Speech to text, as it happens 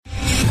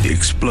The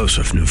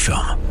explosive new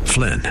film,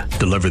 Flynn,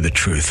 deliver the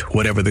truth,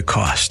 whatever the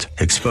cost,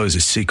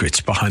 exposes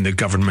secrets behind the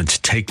government's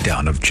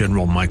takedown of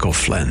General Michael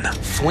Flynn.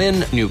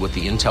 Flynn knew what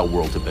the intel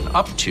world had been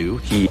up to.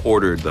 He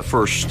ordered the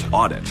first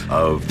audit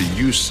of the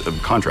use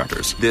of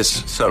contractors.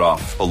 This set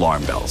off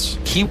alarm bells.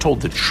 He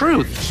told the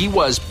truth. He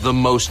was the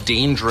most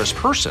dangerous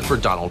person for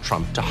Donald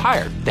Trump to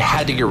hire. They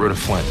had to get rid of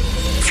Flynn.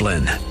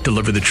 Flynn,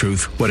 deliver the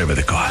truth, whatever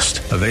the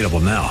cost. Available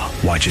now.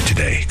 Watch it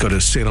today. Go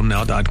to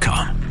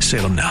salemnow.com.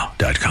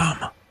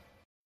 salemnow.com.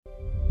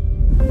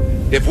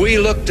 If we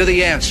look to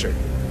the answer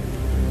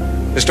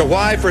as to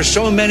why for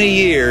so many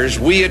years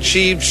we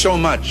achieved so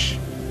much,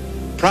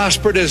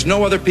 prospered as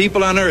no other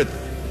people on earth,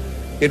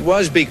 it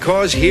was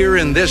because here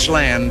in this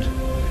land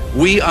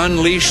we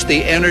unleashed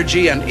the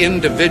energy and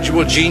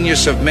individual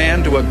genius of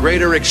man to a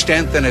greater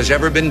extent than has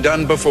ever been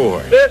done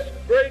before. This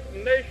great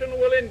nation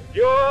will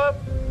endure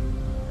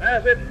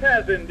as it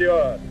has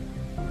endured.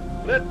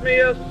 Let me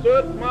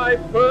assert my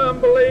firm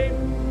belief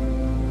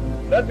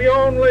that the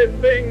only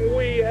thing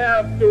we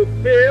have to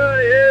fear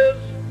is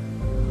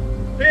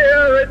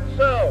fear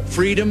itself.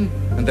 Freedom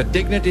and the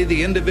dignity of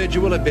the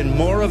individual have been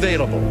more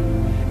available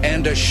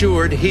and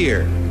assured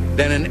here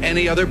than in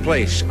any other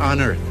place on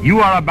earth.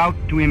 You are about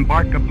to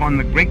embark upon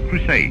the great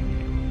crusade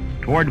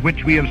toward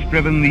which we have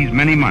striven these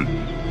many months.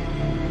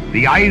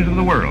 The eyes of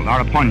the world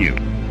are upon you.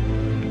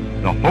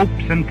 The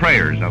hopes and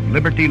prayers of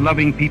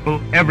liberty-loving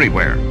people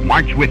everywhere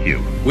march with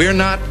you. We're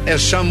not,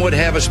 as some would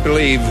have us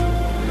believe,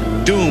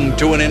 doomed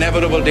to an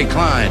inevitable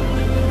decline.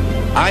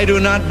 I do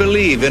not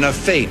believe in a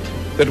fate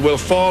that will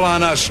fall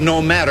on us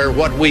no matter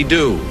what we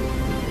do.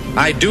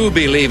 I do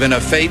believe in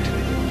a fate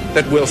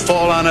that will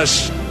fall on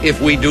us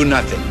if we do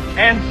nothing.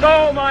 And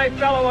so, my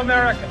fellow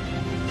Americans,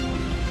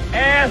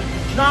 ask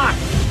not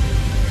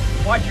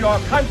what your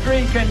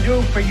country can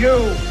do for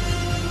you,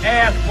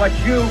 ask what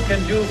you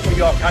can do for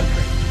your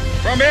country.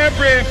 From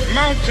every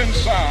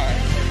mountainside,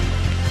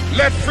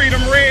 let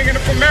freedom ring, and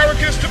if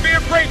America is to be a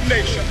great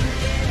nation,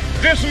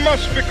 this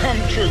must become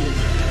true.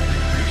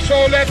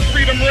 So let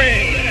freedom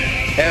ring.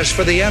 As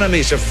for the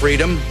enemies of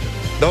freedom,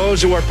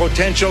 those who are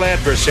potential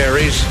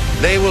adversaries,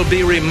 they will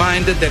be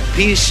reminded that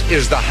peace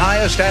is the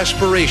highest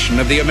aspiration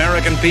of the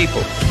American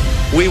people.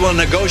 We will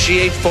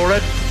negotiate for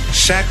it,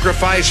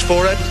 sacrifice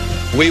for it.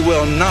 We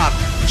will not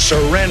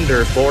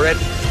surrender for it,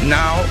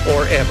 now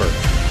or ever.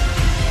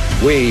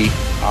 We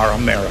are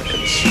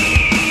Americans.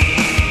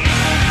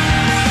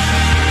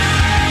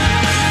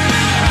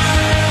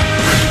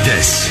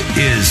 This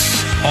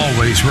is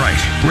Always Right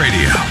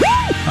Radio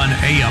on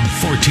AM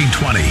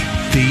 1420.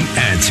 The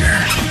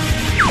Answer.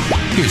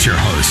 Here's your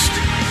host,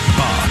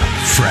 Bob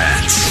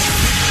Frantz.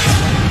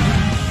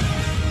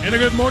 And a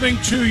good morning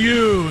to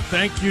you.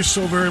 Thank you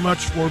so very much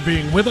for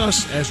being with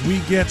us as we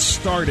get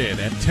started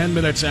at 10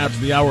 minutes after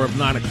the hour of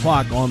 9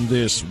 o'clock on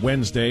this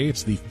Wednesday.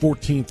 It's the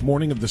 14th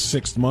morning of the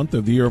 6th month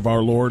of the year of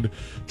our Lord,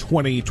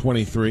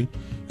 2023.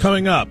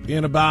 Coming up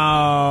in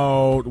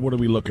about, what are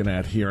we looking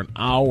at here? An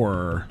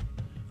hour,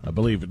 I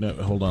believe. No,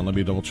 hold on, let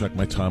me double check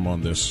my time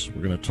on this.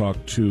 We're going to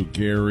talk to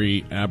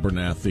Gary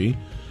Abernathy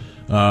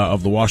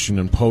of the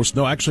Washington Post.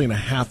 No, actually in a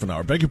half an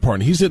hour. Beg your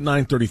pardon. He's at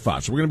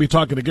 9:35. So we're going to be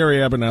talking to Gary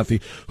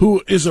Abernathy,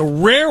 who is a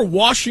rare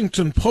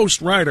Washington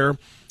Post writer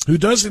who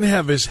doesn't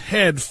have his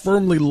head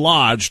firmly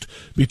lodged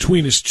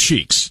between his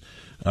cheeks.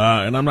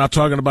 And I'm not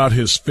talking about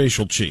his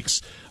facial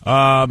cheeks.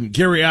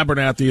 Gary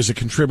Abernathy is a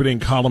contributing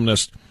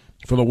columnist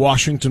for the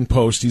Washington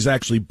Post. He's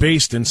actually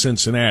based in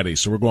Cincinnati,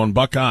 so we're going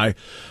Buckeye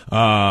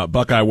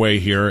way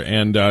here.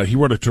 And he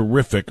wrote a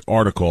terrific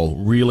article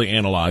really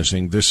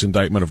analyzing this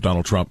indictment of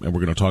Donald Trump, and we're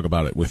going to talk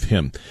about it with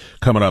him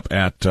coming up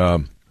at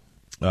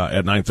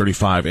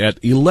 9:35. At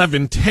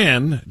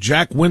 11:10,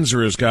 Jack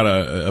Windsor has got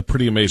a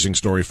pretty amazing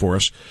story for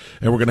us,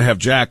 and we're going to have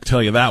Jack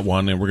tell you that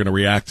one, and we're going to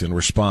react and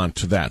respond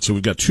to that. So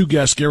we've got two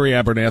guests, Gary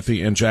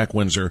Abernathy and Jack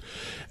Windsor,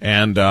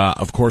 and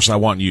of course I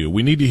want you.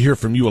 We need to hear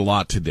from you a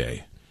lot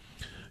today.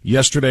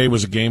 Yesterday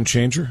was a game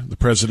changer. The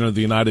President of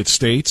the United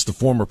States, the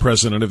former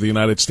President of the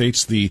United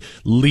States, the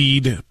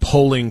lead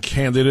polling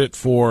candidate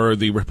for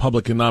the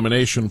Republican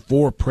nomination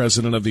for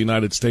President of the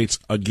United States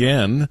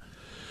again,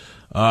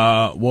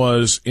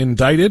 was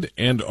indicted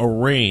and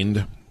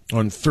arraigned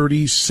on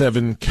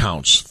 37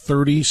 counts,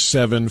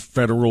 37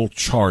 federal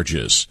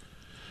charges.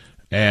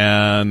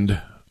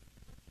 And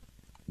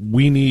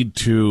we need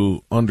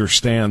to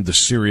understand the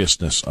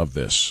seriousness of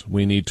this.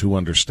 We need to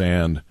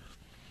understand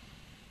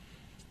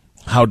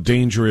how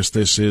dangerous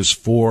this is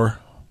for,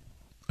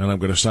 and I'm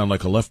going to sound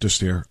like a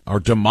leftist here, our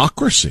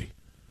democracy.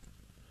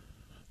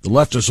 The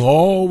left is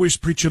always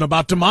preaching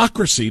about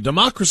democracy.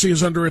 Democracy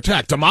is under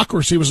attack.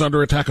 Democracy was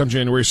under attack on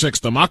January 6th.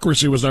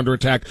 Democracy was under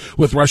attack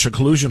with Russia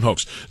collusion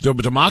hoax.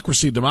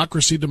 Democracy,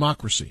 democracy,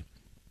 democracy.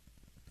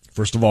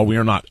 First of all, we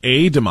are not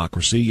a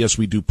democracy. Yes,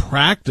 we do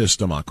practice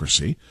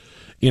democracy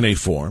in a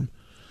form,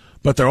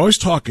 but they're always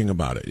talking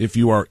about it. If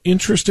you are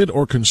interested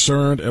or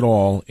concerned at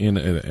all in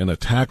an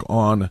attack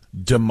on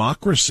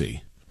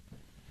democracy,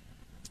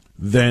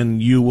 then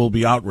you will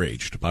be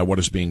outraged by what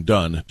is being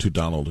done to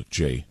Donald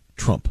J.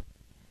 Trump.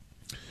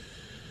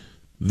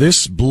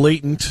 This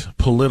blatant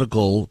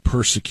political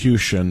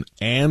persecution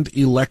and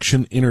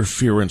election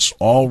interference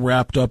all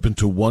wrapped up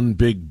into one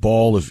big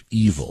ball of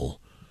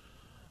evil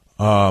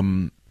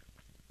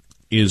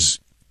is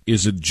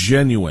a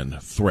genuine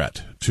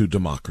threat to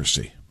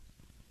democracy.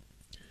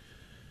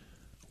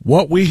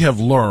 What we have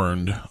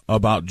learned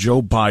about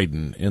Joe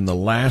Biden in the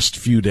last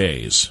few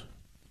days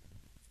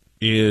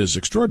is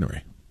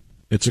extraordinary.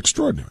 It's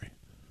extraordinary.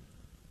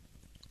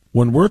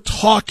 When we're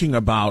talking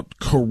about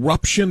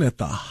corruption at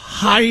the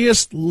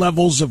highest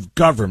levels of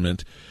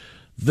government,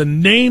 the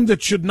name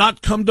that should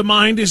not come to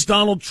mind is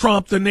Donald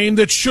Trump. The name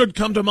that should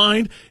come to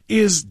mind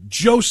is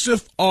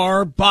Joseph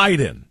R.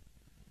 Biden.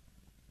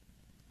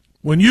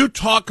 When you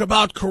talk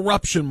about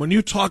corruption, when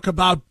you talk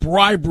about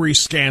bribery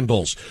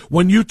scandals,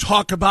 when you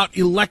talk about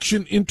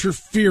election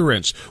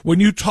interference,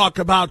 when you talk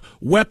about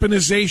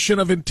weaponization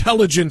of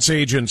intelligence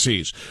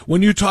agencies,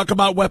 when you talk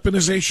about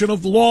weaponization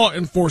of law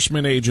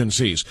enforcement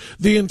agencies,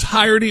 the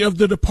entirety of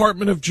the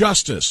Department of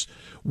Justice,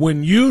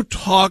 when you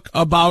talk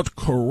about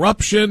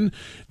corruption,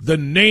 the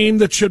name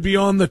that should be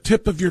on the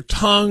tip of your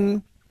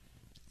tongue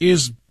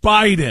is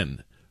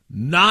Biden,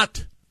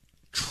 not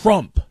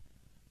Trump.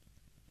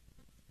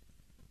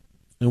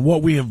 And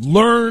what we have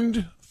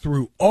learned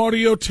through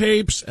audio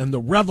tapes and the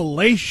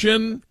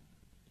revelation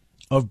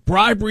of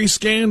bribery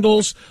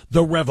scandals,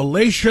 the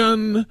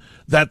revelation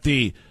that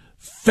the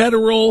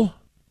Federal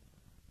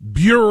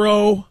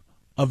Bureau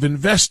of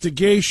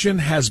Investigation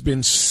has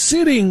been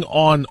sitting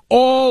on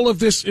all of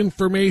this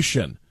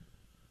information,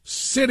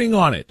 sitting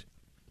on it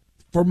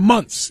for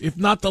months, if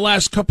not the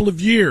last couple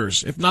of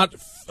years, if not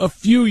a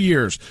few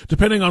years,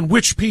 depending on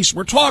which piece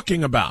we're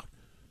talking about.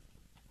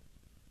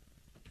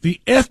 The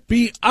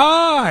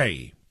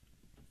FBI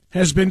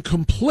has been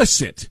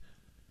complicit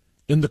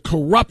in the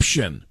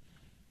corruption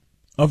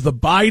of the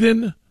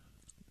Biden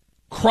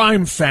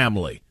crime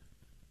family.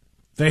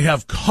 They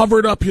have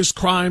covered up his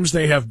crimes,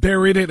 they have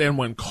buried it, and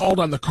when called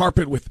on the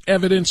carpet with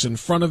evidence in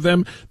front of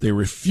them, they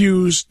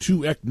refuse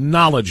to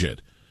acknowledge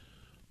it.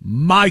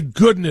 My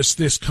goodness,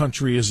 this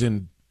country is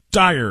in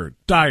dire,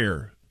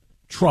 dire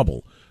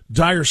trouble,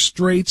 dire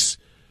straits,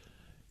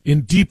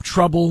 in deep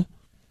trouble.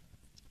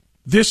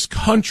 This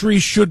country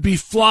should be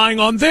flying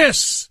on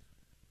this,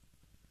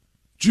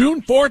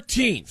 June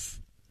 14th,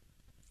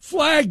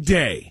 Flag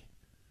Day,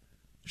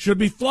 should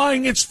be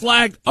flying its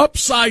flag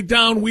upside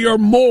down. We are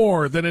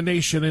more than a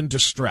nation in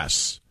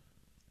distress.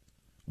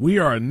 We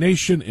are a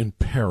nation in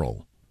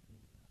peril.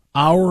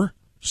 Our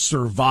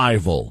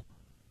survival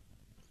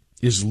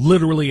is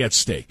literally at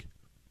stake.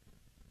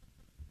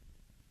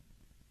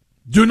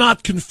 Do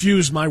not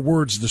confuse my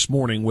words this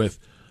morning with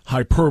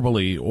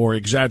hyperbole or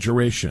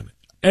exaggeration.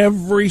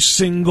 Every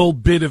single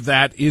bit of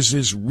that is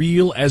as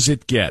real as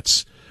it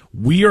gets.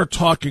 We are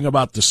talking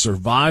about the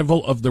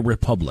survival of the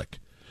Republic.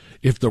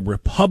 If the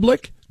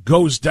Republic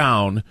goes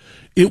down,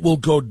 it will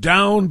go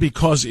down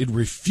because it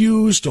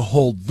refused to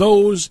hold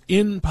those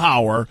in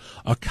power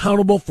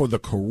accountable for the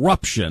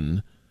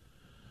corruption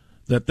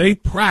that they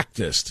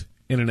practiced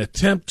in an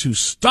attempt to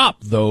stop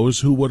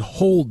those who would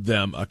hold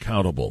them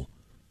accountable.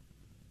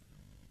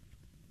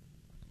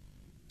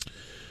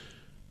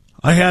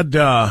 I had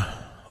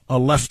a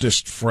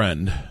leftist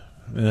friend,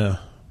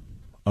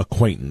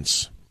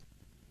 acquaintance.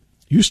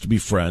 Used to be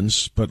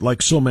friends, but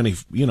like so many,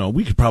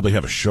 we could probably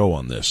have a show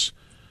on this.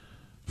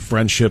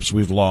 Friendships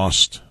we've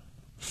lost,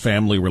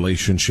 family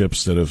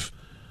relationships that have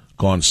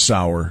gone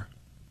sour.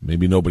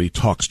 Maybe nobody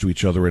talks to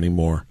each other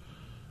anymore.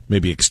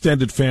 Maybe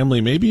extended family,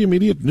 maybe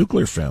immediate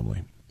nuclear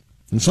family.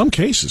 In some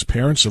cases,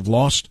 parents have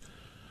lost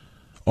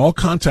all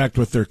contact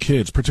with their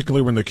kids,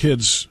 particularly when the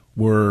kids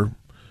were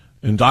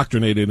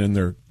indoctrinated in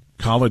their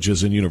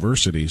colleges and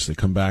universities. They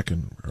come back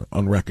and are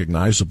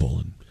unrecognizable,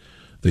 and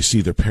they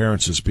see their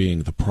parents as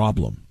being the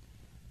problem,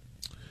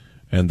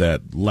 and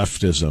that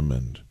leftism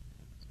and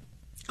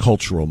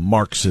cultural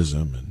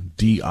Marxism and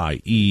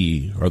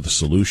DIE are the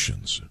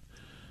solutions.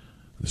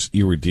 This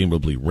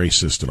irredeemably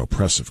racist and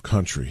oppressive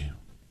country.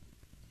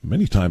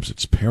 Many times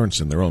it's parents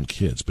and their own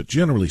kids, but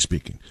generally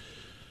speaking,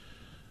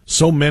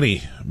 so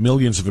many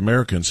millions of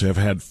Americans have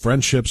had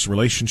friendships,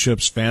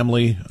 relationships,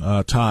 family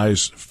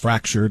ties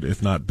fractured,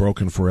 if not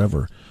broken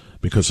forever,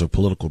 because of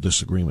political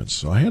disagreements.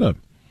 So I had an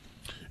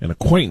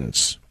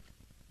acquaintance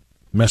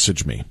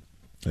message me.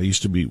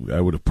 I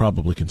would have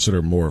probably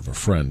considered more of a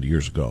friend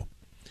years ago,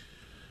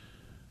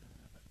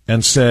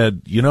 and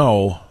said,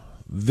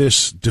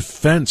 this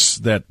defense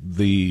that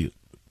the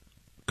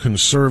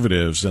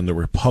conservatives and the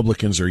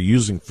Republicans are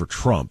using for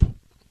Trump,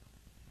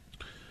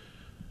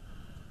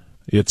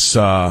 it's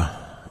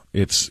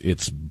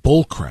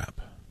bullcrap,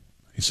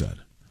 he said.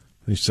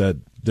 He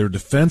said their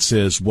defense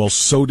is, well,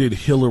 so did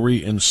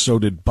Hillary and so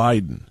did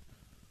Biden.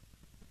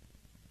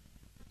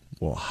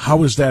 Well,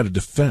 how is that a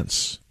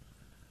defense?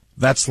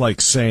 That's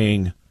like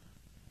saying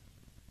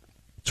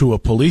to a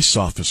police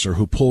officer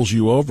who pulls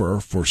you over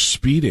for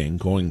speeding,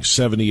 going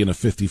 70 in a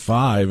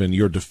 55, and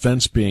your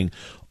defense being,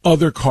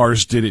 other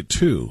cars did it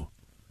too.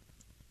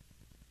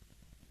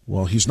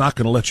 Well, he's not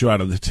going to let you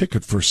out of the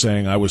ticket for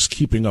saying I was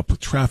keeping up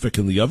with traffic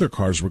and the other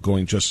cars were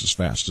going just as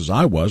fast as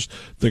I was.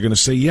 They're going to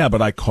say, yeah,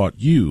 but I caught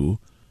you.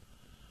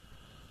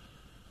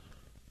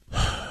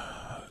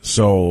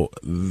 So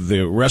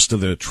the rest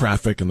of the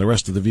traffic and the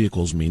rest of the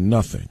vehicles mean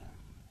nothing.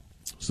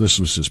 So this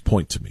was his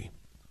point to me.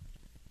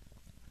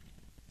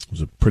 It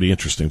was a pretty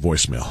interesting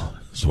voicemail,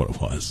 is what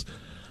it was.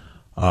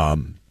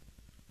 And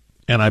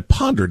I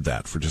pondered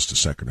that for just a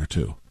second or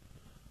two.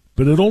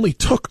 But it only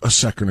took a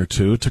second or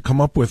two to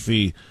come up with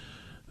the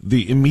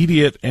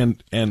immediate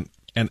and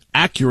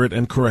accurate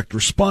and correct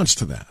response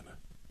to that.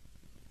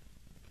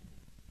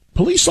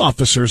 Police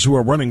officers who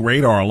are running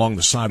radar along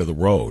the side of the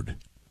road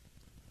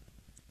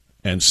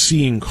and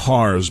seeing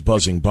cars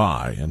buzzing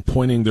by and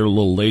pointing their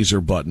little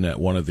laser button at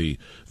one of the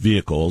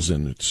vehicles,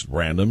 and it's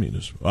random. You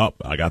just, oh,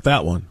 I got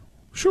that one.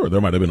 Sure, there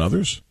might have been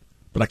others,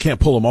 but I can't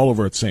pull them all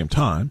over at the same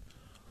time.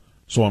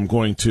 So I'm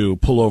going to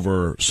pull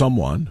over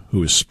someone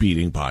who is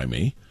speeding by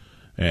me,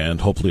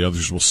 and hopefully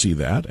others will see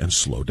that and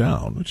slow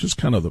down, which is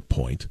kind of the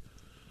point.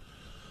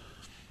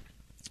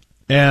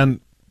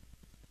 And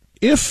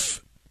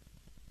if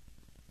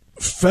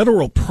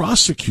federal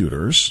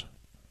prosecutors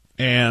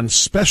and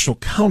special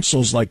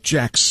counsels like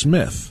Jack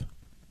Smith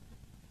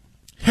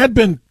had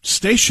been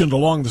stationed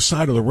along the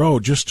side of the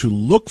road just to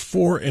look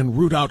for and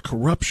root out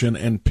corruption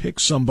and pick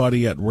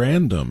somebody at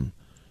random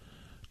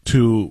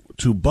to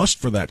bust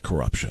for that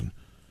corruption,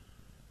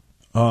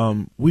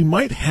 we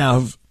might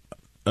have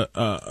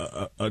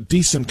a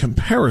decent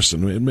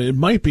comparison. It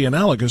might be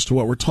analogous to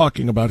what we're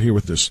talking about here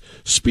with this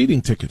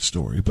speeding ticket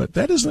story, but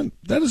that isn't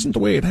the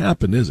way it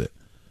happened, is it?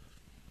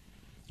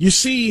 You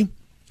see,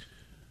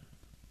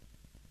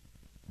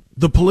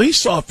 the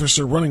police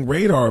officer running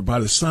radar by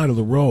the side of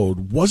the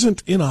road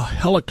wasn't in a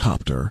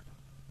helicopter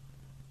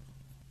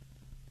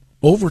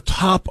over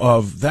top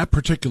of that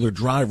particular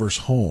driver's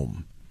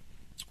home,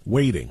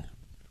 waiting,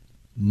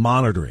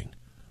 monitoring,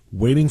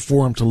 waiting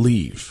for him to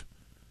leave,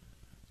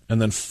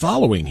 and then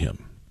following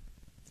him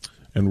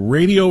and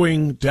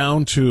radioing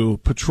down to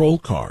patrol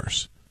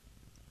cars.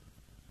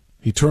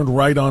 He turned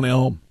right on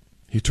Elm.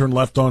 He turned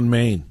left on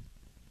Main.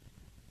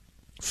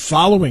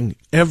 Following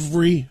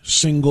every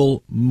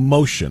single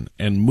motion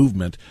and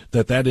movement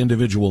that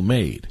individual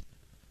made.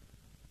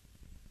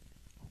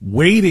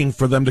 Waiting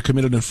for them to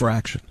commit an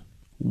infraction.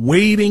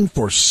 Waiting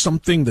for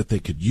something that they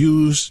could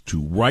use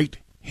to write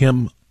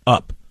him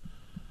up.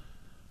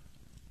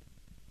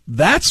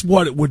 That's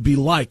what it would be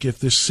like if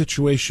this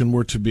situation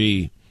were to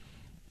be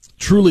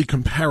truly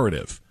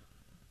comparative.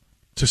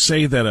 To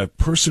say that a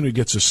person who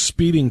gets a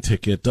speeding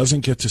ticket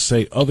doesn't get to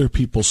say other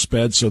people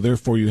sped, so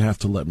therefore you have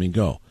to let me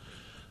go.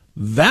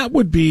 That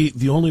would be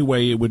the only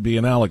way it would be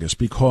analogous,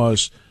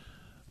 because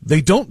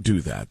they don't do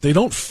that. They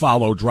don't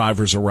follow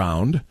drivers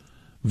around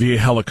via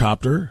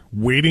helicopter,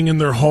 waiting in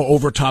their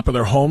over top of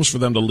their homes for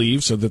them to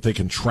leave so that they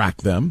can track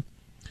them,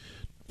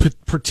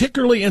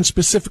 particularly and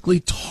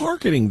specifically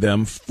targeting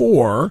them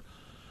for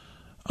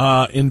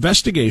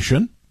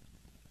investigation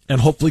and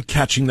hopefully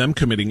catching them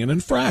committing an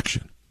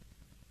infraction.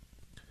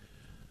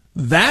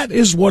 That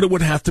is what it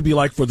would have to be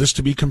like for this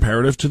to be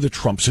comparative to the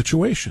Trump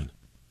situation.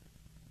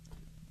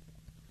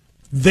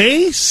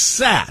 They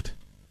sat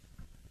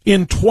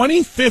in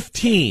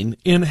 2015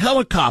 in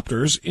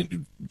helicopters,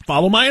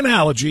 follow my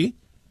analogy,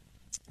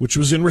 which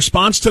was in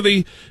response to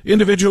the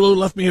individual who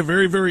left me a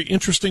very, very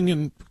interesting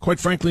and,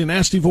 quite frankly,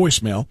 nasty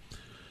voicemail.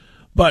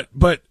 But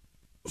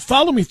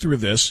follow me through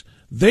this.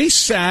 They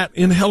sat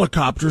in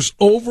helicopters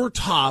over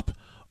top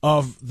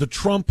of the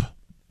Trump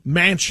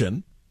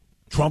mansion,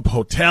 Trump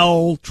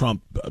hotel,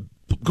 Trump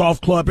golf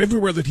club,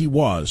 everywhere that he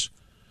was,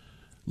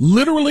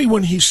 literally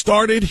when he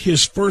started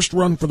his first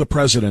run for the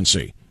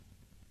presidency.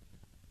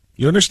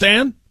 You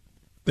understand?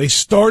 They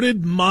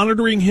started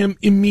monitoring him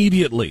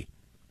immediately,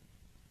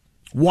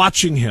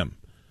 watching him,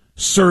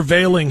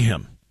 surveilling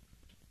him.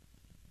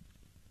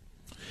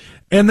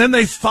 And then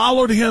they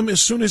followed him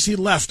as soon as he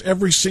left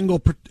every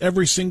single,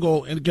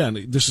 and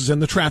again, this is in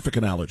the traffic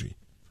analogy.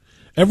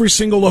 Every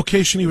single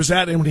location he was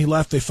at, and when he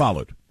left, they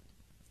followed.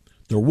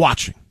 They're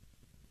watching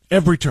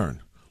every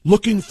turn,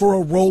 looking for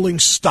a rolling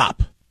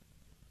stop.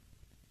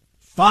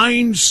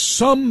 Find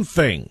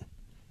something.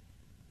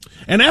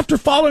 And after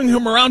following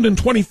him around in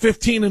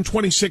 2015 and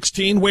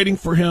 2016, waiting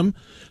for him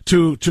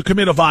to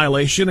commit a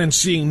violation and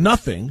seeing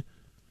nothing,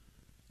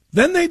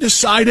 then they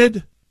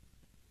decided,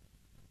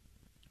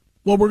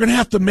 well, we're going to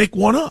have to make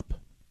one up.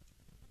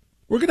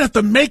 We're going to have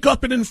to make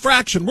up an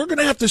infraction. We're going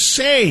to have to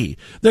say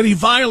that he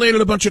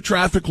violated a bunch of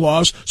traffic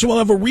laws, so we'll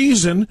have a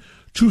reason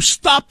to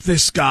stop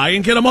this guy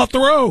and get him off the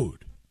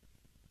road.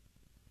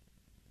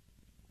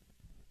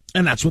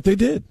 And that's what they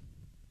did.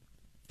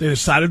 They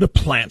decided to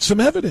plant some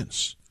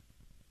evidence.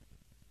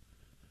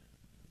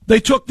 They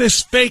took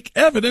this fake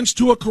evidence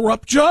to a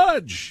corrupt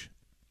judge,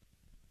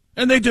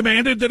 and they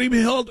demanded that he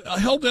be held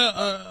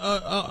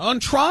on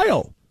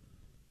trial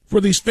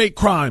for these fake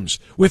crimes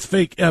with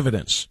fake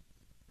evidence.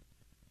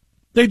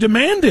 They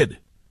demanded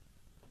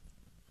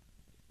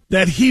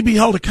that he be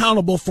held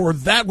accountable for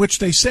that which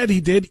they said he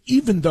did,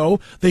 even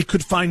though they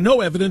could find no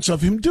evidence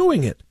of him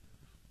doing it.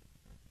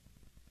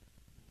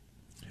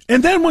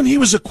 And then when he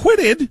was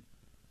acquitted,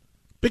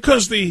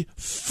 because the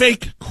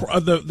fake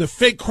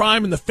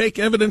crime and the fake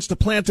evidence, the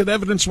planted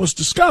evidence was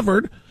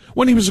discovered,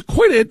 when he was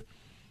acquitted,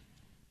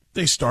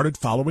 they started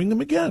following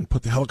him again.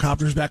 Put the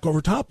helicopters back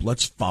over top.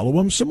 Let's follow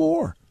him some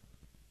more.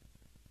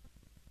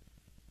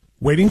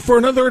 Waiting for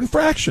another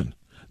infraction.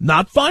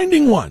 Not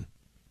finding one.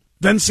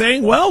 Then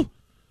saying, well,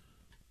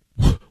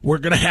 we're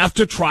going to have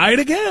to try it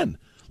again.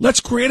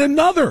 Let's create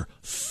another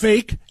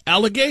fake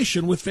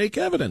allegation with fake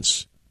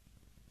evidence.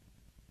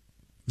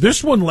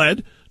 This one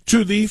led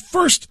to the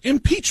first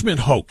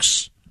impeachment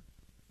hoax.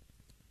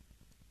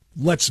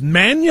 Let's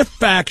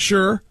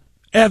manufacture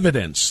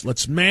evidence.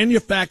 Let's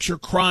manufacture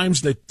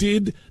crimes that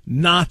did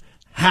not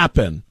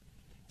happen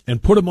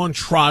and put him on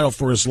trial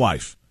for his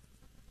life.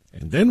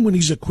 And then when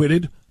he's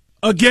acquitted,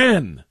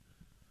 again.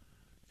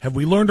 Have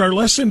we learned our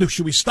lesson?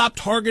 Should we stop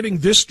targeting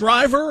this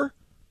driver?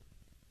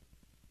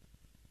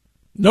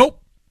 Nope.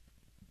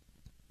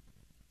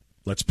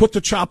 Let's put the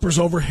choppers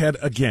overhead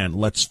again.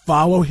 Let's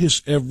follow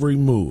his every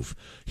move.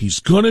 He's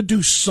going to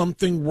do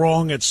something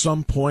wrong at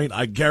some point.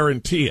 I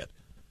guarantee it.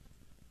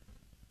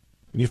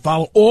 And you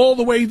follow all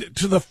the way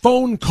to the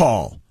phone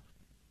call.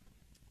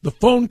 The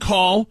phone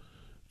call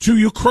to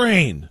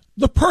Ukraine.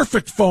 The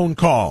perfect phone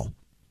call.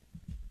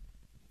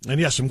 And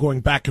yes, I'm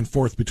going back and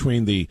forth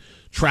between the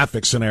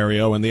traffic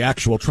scenario and the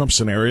actual Trump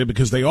scenario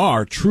because they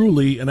are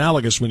truly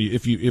analogous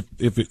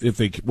if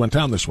they went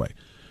down this way.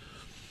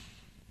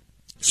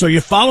 So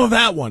you follow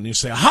that one. You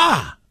say,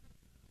 aha,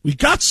 we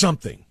got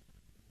something.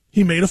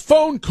 He made a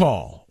phone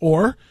call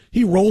or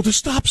he rolled a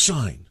stop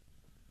sign.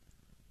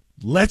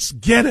 Let's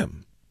get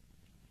him.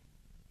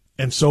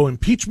 And so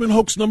impeachment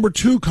hoax number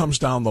 2 comes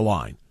down the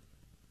line.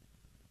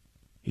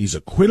 He's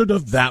acquitted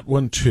of that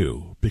one,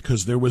 too,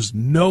 because there was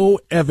no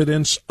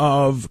evidence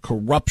of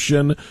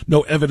corruption,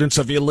 no evidence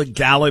of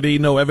illegality,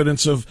 no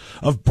evidence of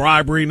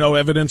bribery, no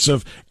evidence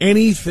of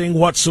anything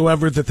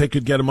whatsoever that they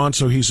could get him on,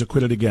 so he's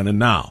acquitted again. And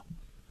now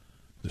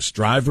this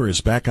driver is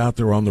back out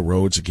there on the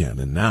roads again,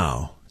 and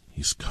now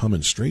he's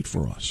coming straight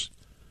for us.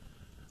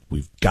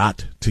 We've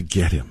got to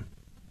get him.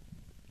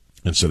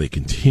 And so they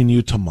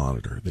continue to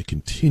monitor. They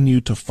continue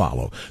to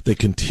follow. They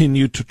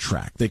continue to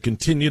track. They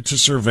continue to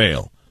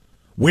surveil,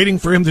 waiting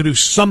for him to do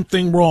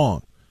something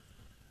wrong.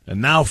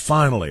 And now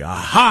finally,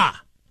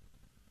 aha!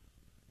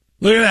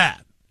 Look at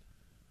that.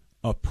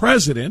 A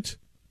president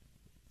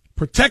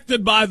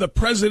protected by the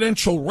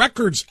Presidential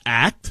Records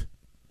Act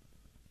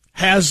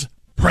has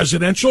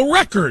presidential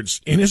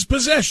records in his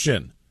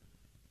possession.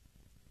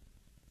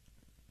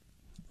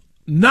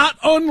 Not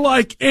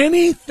unlike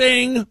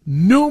anything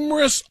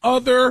numerous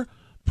other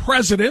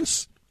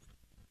presidents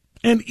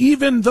and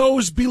even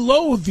those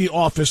below the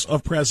office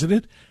of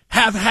president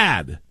have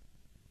had.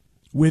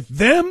 With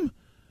them,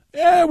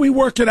 we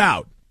work it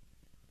out.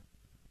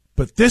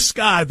 But this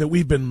guy that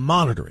we've been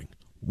monitoring,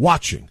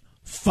 watching,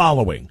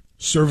 following,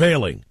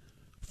 surveilling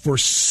for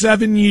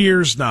 7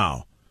 years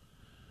now,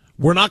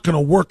 we're not going to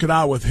work it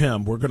out with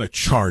him. We're going to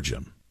charge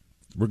him.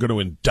 We're going to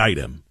indict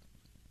him.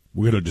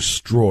 We're going to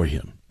destroy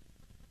him.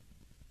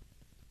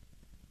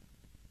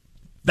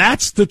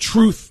 That's the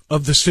truth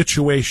of the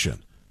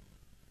situation.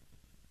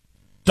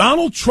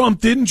 Donald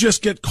Trump didn't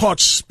just get caught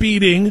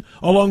speeding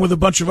along with a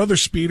bunch of other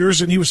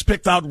speeders and he was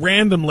picked out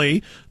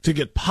randomly to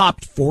get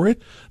popped for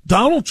it.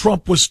 Donald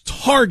Trump was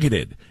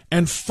targeted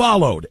and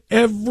followed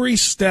every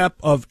step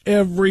of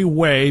every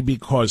way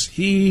because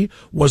he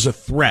was a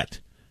threat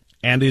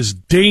and is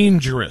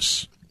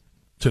dangerous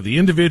to the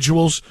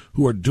individuals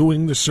who are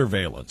doing the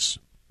surveillance.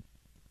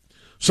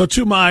 So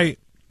to my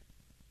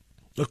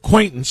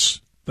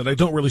acquaintance that I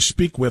don't really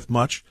speak with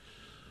much,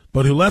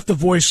 but who left a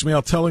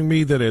voicemail telling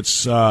me that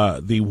it's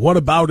the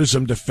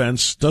whataboutism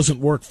defense doesn't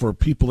work for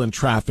people in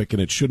traffic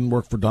and it shouldn't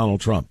work for Donald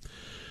Trump.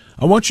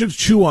 I want you to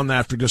chew on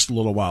that for just a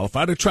little while. If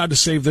I'd have tried to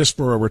save this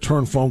for a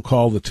return phone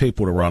call, the tape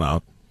would have run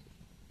out.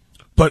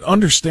 But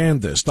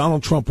understand this,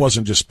 Donald Trump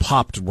wasn't just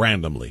popped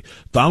randomly.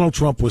 Donald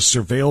Trump was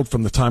surveilled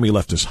from the time he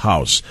left his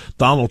house.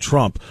 Donald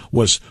Trump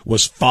was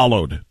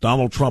followed.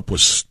 Donald Trump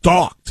was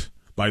stalked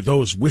by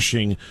those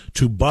wishing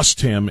to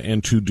bust him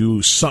and to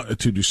do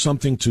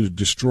something to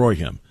destroy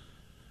him.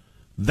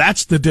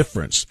 That's the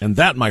difference. And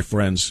that, my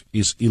friends,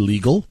 is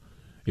illegal.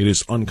 It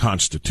is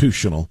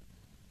unconstitutional.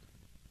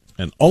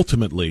 And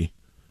ultimately,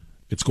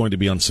 it's going to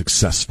be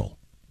unsuccessful.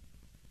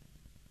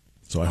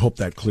 So I hope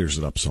that clears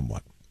it up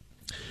somewhat.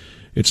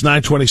 It's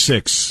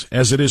 9:26.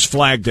 As it is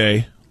Flag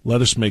Day,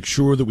 let us make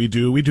sure that we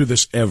do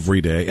this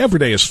every day. Every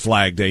day is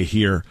Flag Day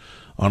here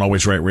on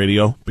Always Right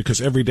Radio, because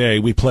every day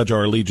we pledge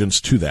our allegiance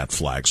to that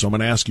flag. So I'm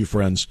going to ask you,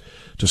 friends,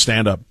 to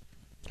stand up,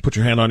 put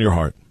your hand on your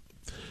heart,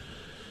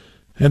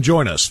 and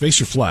join us. Face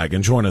your flag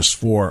and join us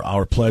for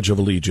our Pledge of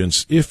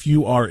Allegiance. If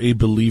you are a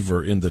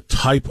believer in the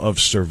type of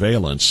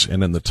surveillance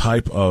and in the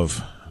type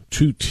of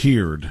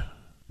two-tiered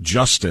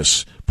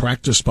justice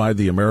practiced by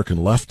the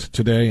American left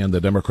today and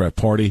the Democrat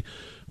Party,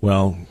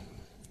 well,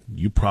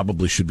 you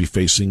probably should be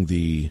facing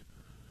the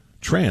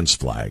trans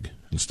flag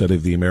instead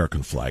of the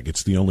American flag.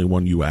 It's the only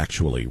one you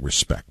actually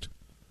respect.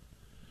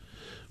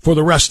 For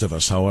the rest of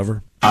us,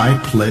 however, I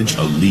pledge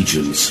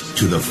allegiance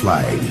to the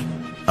flag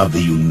of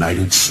the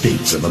United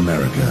States of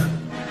America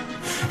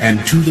and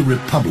to the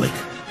republic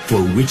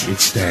for which it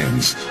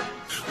stands,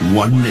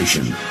 one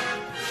nation,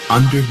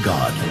 under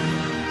God,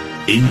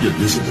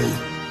 indivisible,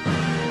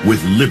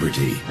 with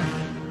liberty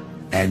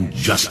and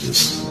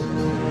justice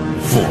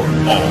for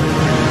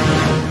all.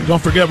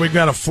 Don't forget, we've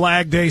got a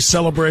Flag Day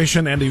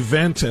celebration and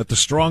event at the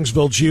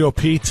Strongsville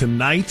GOP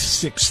tonight,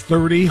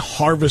 6:30,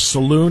 Harvest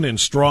Saloon in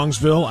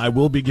Strongsville. I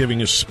will be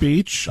giving a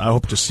speech. I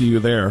hope to see you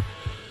there.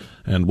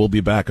 And we'll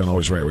be back on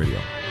Always Right Radio.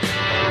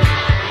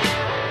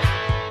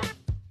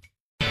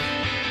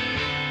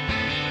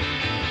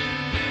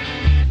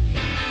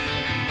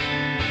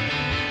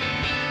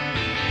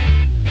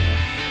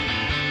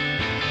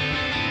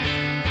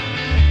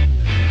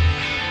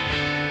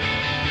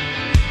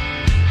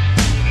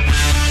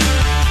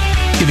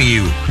 Giving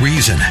you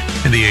reason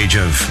in the age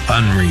of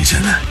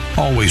unreason.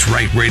 Always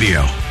Right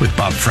Radio with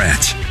Bob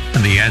France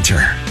and The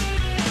Answer.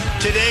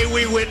 Today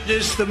we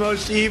witness the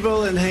most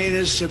evil and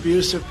heinous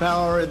abuse of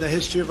power in the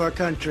history of our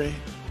country.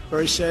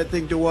 Very sad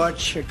thing to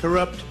watch. A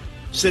corrupt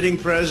sitting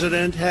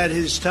president had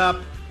his top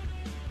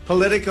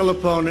political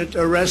opponent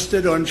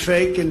arrested on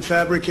fake and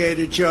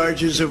fabricated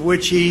charges of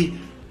which he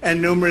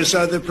and numerous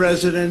other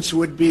presidents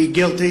would be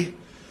guilty.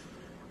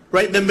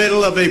 Right in the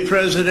middle of a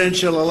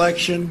presidential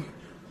election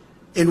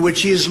in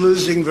which he is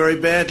losing very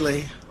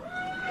badly.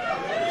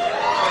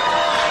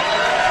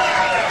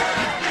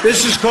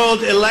 This is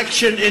called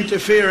election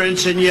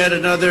interference and yet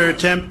another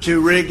attempt to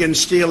rig and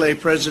steal a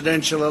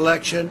presidential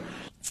election.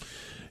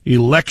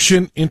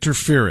 Election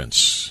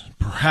interference,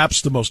 perhaps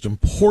the most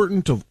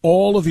important of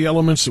all of the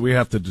elements that we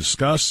have to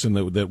discuss and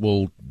that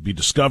will be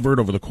discovered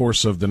over the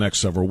course of the next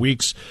several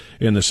weeks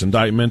in this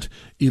indictment.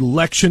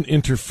 Election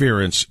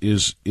interference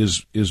is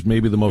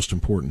maybe the most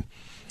important.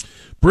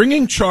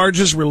 Bringing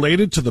charges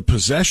related to the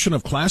possession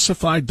of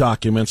classified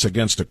documents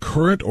against a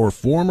current or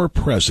former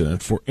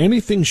president for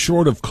anything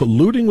short of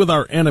colluding with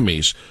our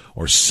enemies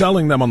or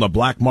selling them on the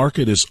black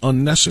market is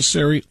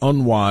unnecessary,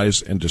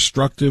 unwise, and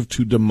destructive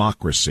to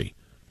democracy.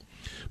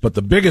 But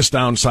the biggest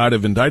downside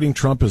of indicting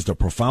Trump is the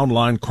profound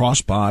line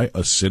crossed by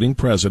a sitting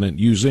president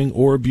using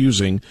or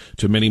abusing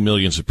to many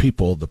millions of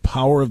people the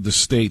power of the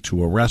state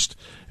to arrest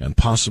and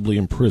possibly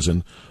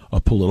imprison a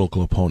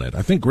political opponent.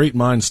 I think great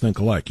minds think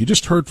alike. You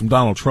just heard from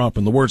Donald Trump,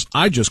 and the words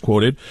I just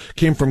quoted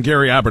came from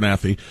Gary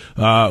Abernathy,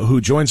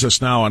 who joins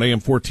us now on AM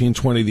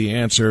 1420, The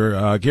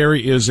Answer.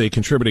 Gary is a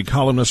contributing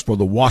columnist for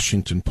The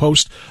Washington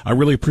Post. I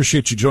really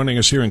appreciate you joining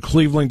us here in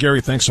Cleveland.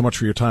 Gary, thanks so much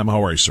for your time.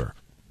 How are you, sir?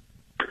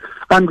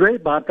 I'm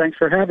great, Bob. Thanks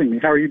for having me.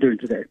 How are you doing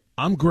today?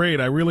 I'm great.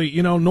 I really,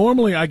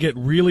 normally I get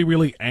really,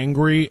 really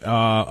angry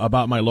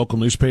about my local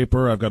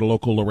newspaper. I've got a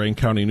local Lorain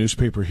County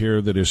newspaper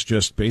here that is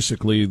just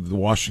basically the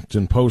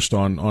Washington Post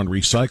on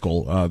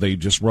recycle. They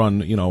just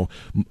run,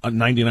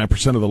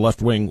 99% of the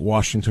left-wing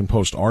Washington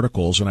Post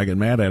articles, and I get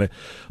mad at it.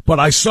 But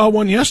I saw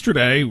one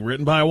yesterday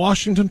written by a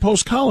Washington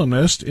Post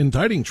columnist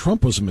indicting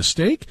Trump was a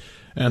mistake.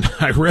 And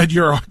I read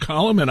your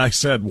column, and I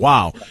said,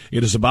 wow,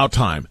 it is about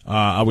time.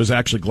 I was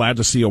actually glad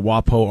to see a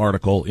WAPO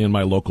article in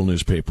my local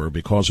newspaper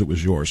because it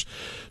was yours.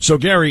 So,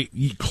 Gary,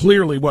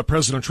 clearly what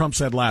President Trump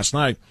said last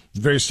night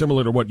is very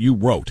similar to what you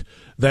wrote,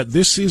 that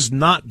this is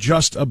not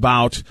just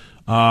about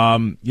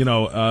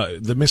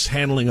the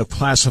mishandling of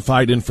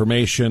classified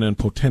information and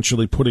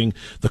potentially putting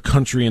the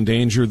country in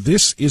danger.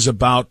 This is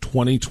about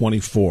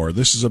 2024.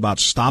 This is about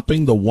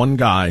stopping the one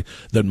guy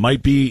that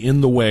might be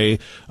in the way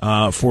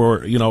of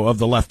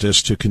the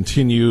leftists to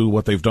continue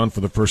what they've done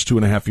for the first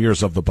 2.5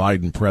 years of the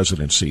Biden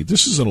presidency.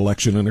 This is an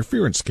election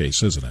interference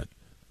case, isn't it?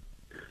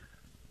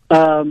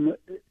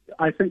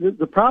 I think that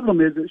the problem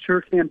is it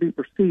sure can be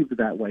perceived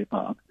that way,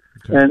 Bob.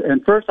 Okay.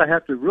 And first I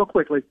have to real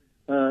quickly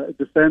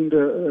defend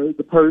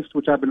the Post,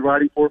 which I've been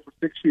writing for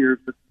 6 years.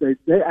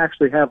 They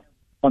actually have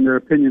on their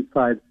opinion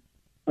side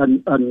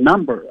a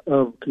number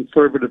of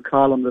conservative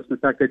columnists. In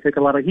fact, they take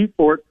a lot of heat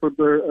for it for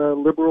their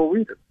liberal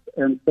readers.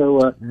 And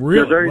so really?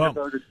 They're very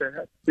devoted to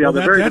that. Yeah,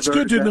 that's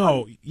good to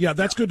know. Yeah,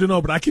 that's good to know.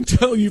 But I can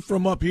tell you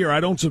from up here, I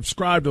don't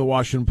subscribe to the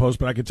Washington Post,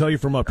 but I can tell you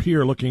from up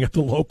here, looking at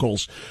the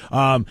locals,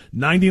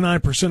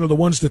 99% of the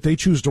ones that they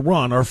choose to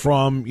run are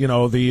from the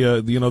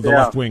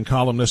left-wing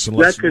columnists and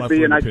that could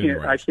be, and I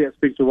can't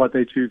speak to what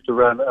they choose to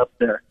run up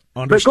there.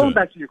 Understood. But going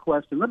back to your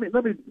question, let me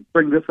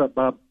bring this up,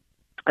 Bob.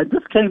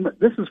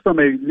 This is from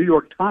a New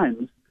York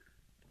Times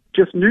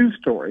just news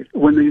story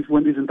when these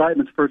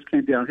indictments first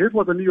came down. Here's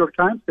what the New York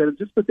Times said,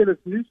 just within its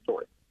news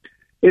story.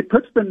 It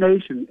puts the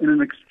nation in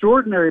an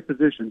extraordinary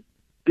position,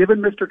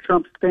 given Mr.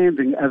 Trump's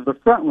standing as the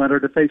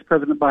frontrunner to face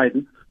President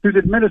Biden, whose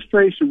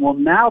administration will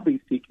now be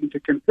seeking to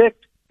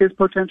convict his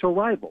potential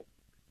rival.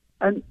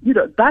 And,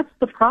 that's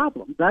the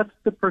problem. That's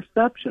the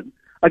perception.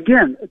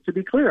 Again, to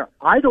be clear,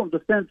 I don't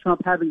defend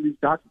Trump having these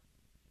documents.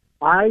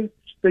 I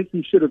think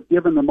he should have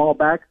given them all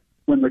back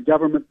when the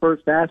government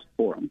first asked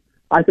for them.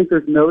 I think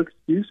there's no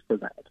excuse for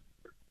that.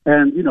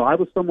 And, I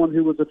was someone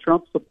who was a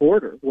Trump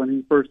supporter when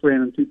he first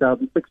ran in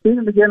 2016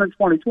 and again in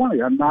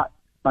 2020. I'm not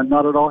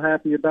at all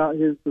happy about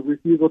his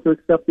refusal to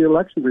accept the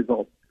election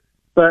results.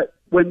 But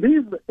when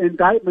these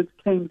indictments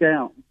came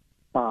down,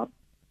 Bob,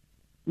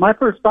 my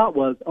first thought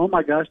was, oh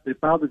my gosh, they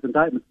filed these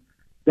indictments.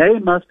 They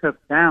must have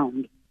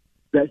found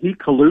that he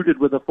colluded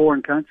with a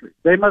foreign country.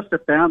 They must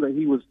have found that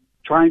he was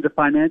trying to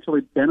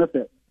financially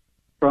benefit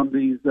from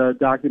these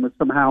documents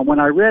somehow. When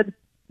I read,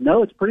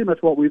 no, it's pretty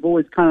much what we've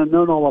always kind of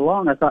known all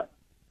along, I thought,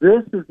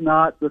 this is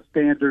not the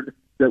standard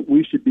that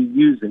we should be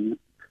using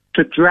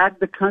to drag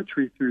the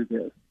country through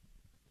this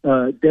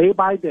day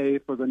by day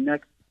for the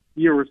next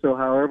year or so,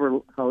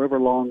 however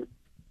long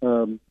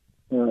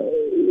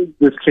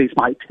this case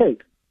might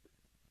take.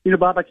 You know,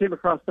 Bob, I came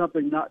across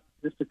something not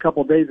just a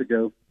couple of days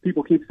ago.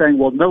 People keep saying,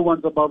 well, no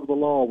one's above the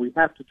law. We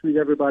have to treat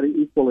everybody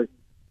equally.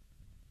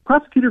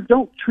 Prosecutors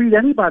don't treat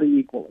anybody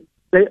equally.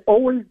 They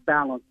always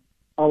balance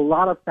a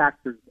lot of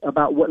factors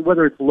about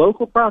whether it's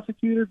local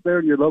prosecutors there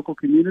in your local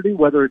community,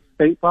 whether it's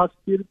state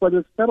prosecutors, whether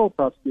it's federal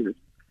prosecutors.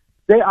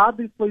 They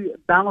obviously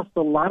balanced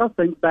a lot of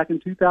things back in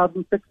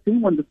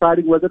 2016 when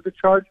deciding whether to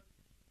charge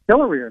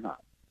Hillary or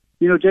not.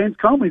 You know, James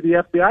Comey,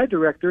 the FBI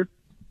director,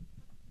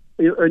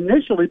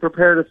 initially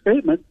prepared a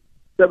statement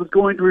that was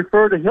going to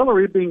refer to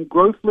Hillary being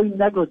grossly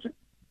negligent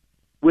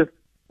with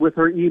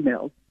her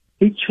emails.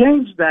 He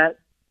changed that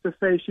to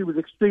say she was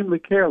extremely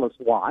careless.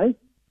 Why?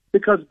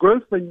 Because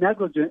grossly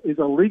negligent is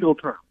a legal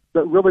term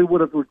that really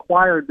would have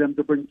required them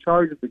to bring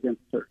charges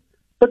against her.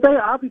 But they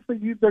obviously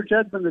used their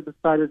judgment and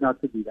decided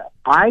not to do that.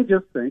 I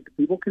just think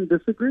people can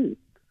disagree.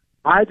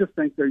 I just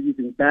think they're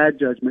using bad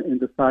judgment in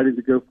deciding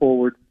to go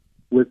forward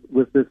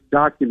with this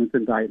document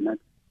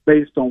indictment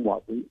based on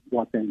what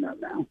they know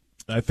now.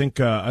 I think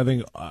I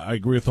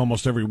agree with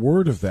almost every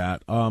word of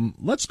that.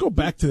 Let's go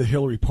back to the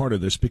Hillary part of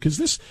this, because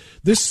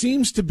this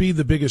seems to be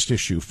the biggest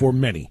issue for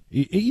many,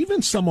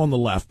 even some on the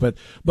left, but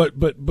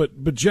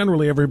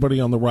generally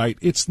everybody on the right.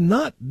 It's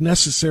not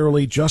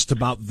necessarily just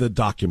about the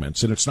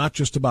documents, and it's not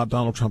just about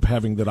Donald Trump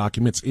having the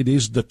documents. It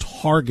is the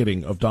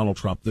targeting of Donald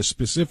Trump. The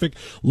specific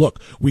look.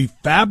 We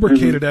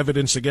fabricated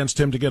evidence against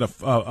him to get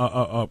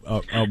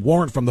a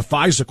warrant from the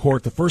FISA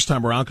court the first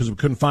time around because we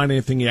couldn't find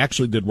anything he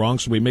actually did wrong,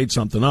 so we made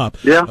something up.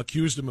 Yeah.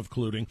 Accused him of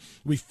colluding.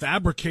 We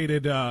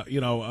fabricated,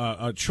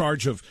 a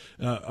charge of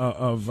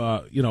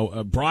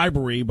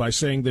bribery by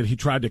saying that he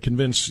tried to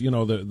convince,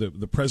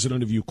 the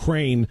president of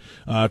Ukraine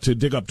to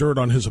dig up dirt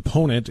on his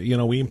opponent.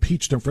 We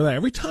impeached him for that.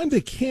 Every time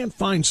they can't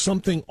find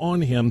something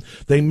on him,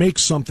 they make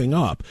something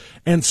up.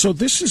 And so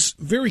this is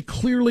very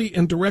clearly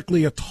and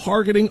directly a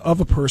targeting of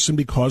a person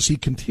because he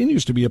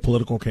continues to be a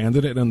political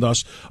candidate and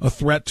thus a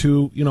threat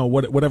to,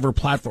 whatever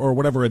platform or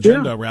whatever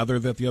agenda rather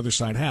that the other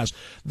side has.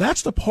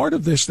 That's the part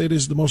of this that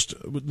is the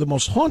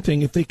most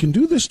haunting. If they can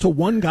do this to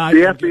one guy,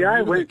 the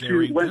FBI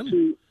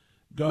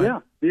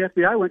the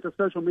FBI went to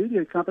social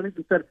media companies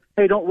and said,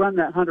 "Hey, don't run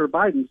that Hunter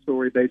Biden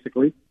story."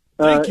 Basically,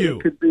 thank you.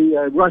 It could be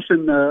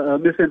Russian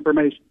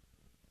misinformation.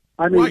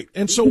 I mean, right,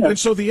 and so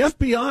the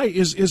FBI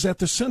is at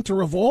the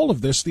center of all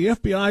of this. The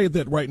FBI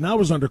that right now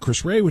is under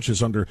Chris Wray, which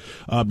is under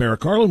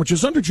Merrick Garland, which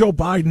is under Joe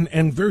Biden,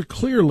 and very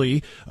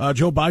clearly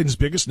Joe Biden's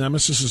biggest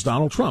nemesis is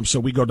Donald Trump. So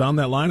we go down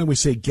that line and we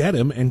say, get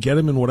him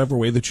in whatever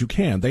way that you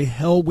can. The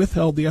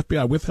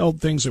FBI withheld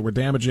things that were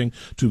damaging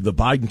to the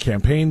Biden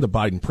campaign, the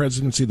Biden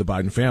presidency, the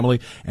Biden family,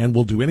 and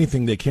will do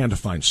anything they can to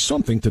find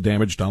something to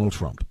damage Donald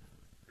Trump.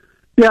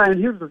 Yeah, and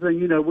here's the thing.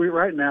 We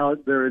right now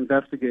they're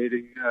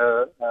investigating.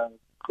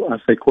 I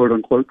say quote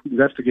unquote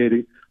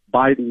investigating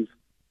Biden's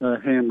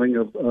handling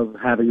of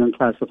having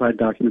unclassified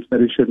documents that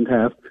he shouldn't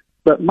have.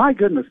 But my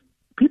goodness,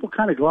 people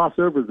kind of gloss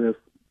over this.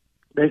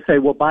 They say,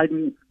 well,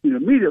 Biden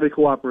immediately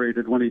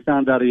cooperated when he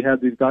found out he had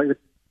these documents.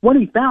 When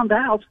he found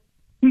out,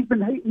 he's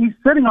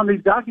sitting on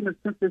these documents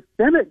since his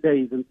Senate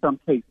days in some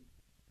cases.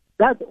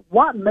 That's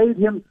what made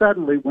him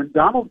suddenly, when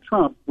Donald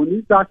Trump, when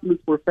these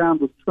documents were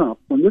found with Trump,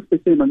 when this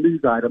became a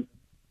news item,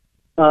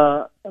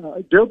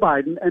 Joe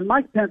Biden and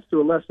Mike Pence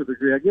to a lesser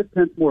degree. I give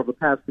Pence more of a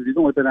pass because he's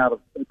only been out of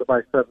the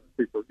vice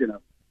presidency for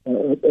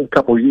a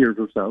couple of years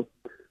or so.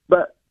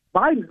 But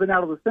Biden's been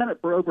out of the Senate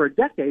for over a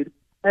decade,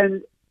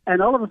 and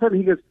all of a sudden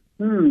he goes,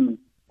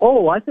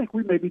 I think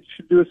we maybe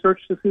should do a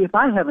search to see if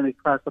I have any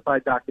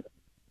classified documents.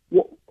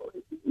 Well,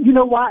 you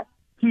know what?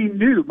 He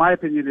knew. My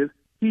opinion is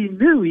he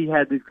knew he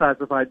had these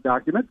classified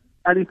documents,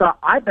 and he thought,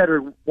 I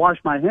better wash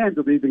my hands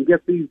of these and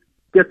get these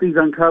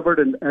uncovered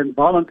and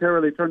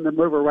voluntarily turn them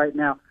over right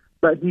now.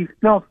 But he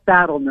still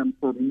sat on them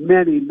for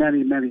many,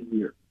 many, many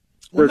years.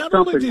 Well, not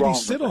only did he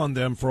sit on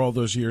them for all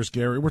those years,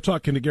 Gary, we're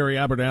talking to Gary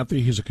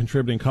Abernathy. He's a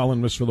contributing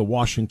columnist for the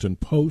Washington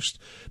Post.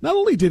 Not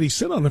only did he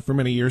sit on them for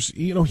many years,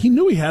 he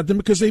knew he had them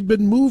because they've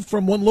been moved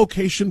from one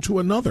location to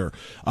another.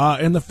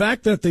 And the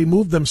fact that they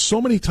moved them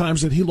so many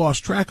times that he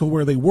lost track of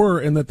where they were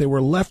and that they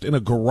were left in a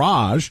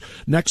garage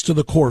next to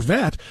the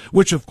Corvette,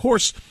 which, of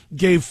course,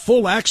 gave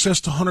full access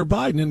to Hunter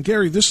Biden. And,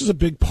 Gary, this is a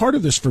big part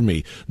of this for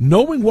me.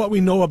 Knowing what we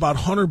know about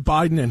Hunter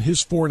Biden and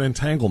his foreign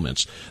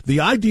entanglements,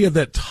 the idea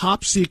that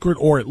top secret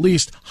or at least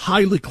released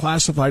highly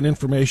classified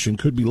information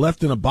could be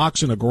left in a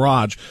box in a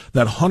garage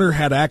that Hunter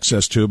had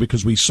access to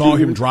because we saw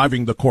him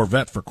driving the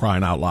Corvette, for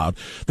crying out loud.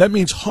 That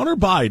means Hunter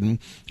Biden,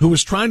 who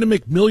was trying to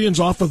make millions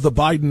off of the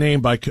Biden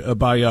name by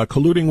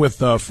colluding with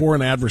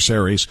foreign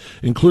adversaries,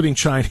 including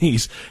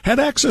Chinese, had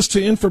access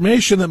to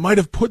information that might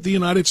have put the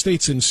United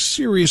States in a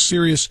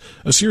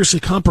seriously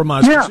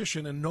compromised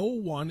position, and no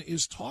one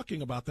is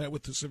talking about that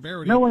with the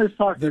severity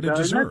that it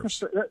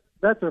deserves.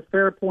 That's a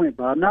fair point,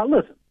 Bob. Now,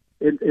 listen,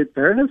 in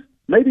fairness,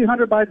 maybe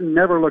Hunter Biden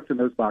never looked in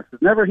those boxes.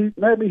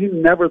 Maybe he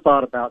never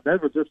thought about that.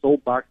 It was just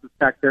old boxes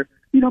back there.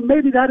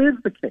 Maybe that is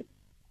the case.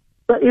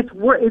 But it's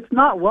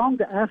not wrong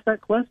to ask that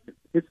question.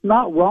 It's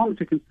not wrong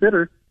to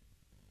consider,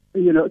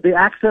 the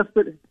access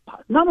that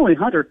not only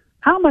Hunter,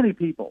 how many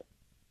people,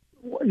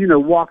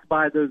 walked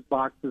by those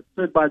boxes,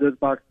 stood by those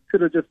boxes, could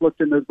have just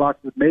looked in those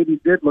boxes, maybe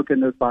did look in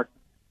those boxes.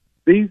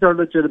 These are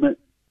legitimate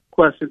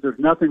questions. There's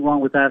nothing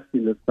wrong with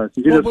asking this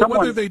question. But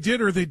whether they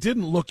did or they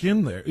didn't look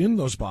in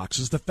those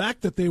boxes, the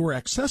fact that they were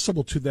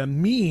accessible to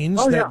them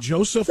means that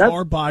Joseph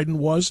R. Biden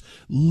was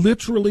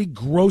literally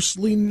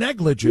grossly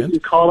negligent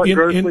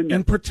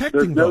in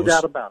protecting those. No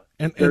doubt about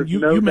it. And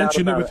you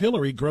mentioned it with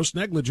Hillary. Gross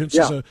negligence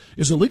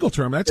is a legal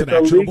term. That's an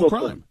actionable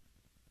crime.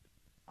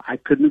 I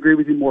couldn't agree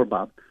with you more,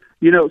 Bob.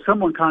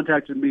 Someone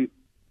contacted me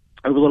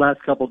over the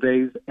last couple of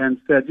days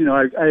and said,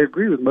 I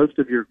agree with most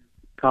of your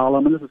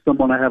column, and this is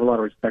someone I have a lot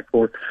of respect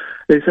for.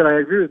 They said, I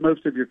agree with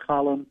most of your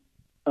column,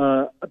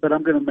 but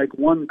I'm going to make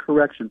one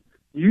correction.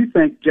 You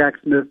think Jack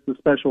Smith, the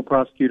special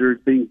prosecutor, is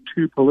being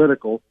too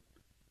political.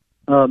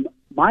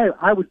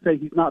 I would say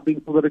he's not being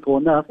political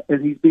enough,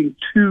 and he's being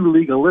too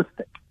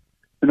legalistic.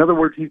 In other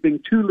words, he's being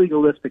too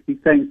legalistic. He's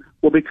saying,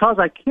 well, because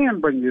I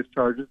can bring these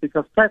charges,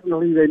 because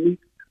technically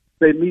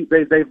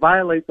they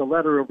violate the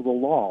letter of the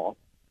law,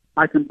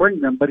 I can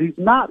bring them, but he's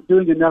not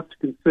doing enough to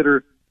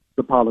consider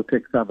the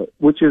politics of it,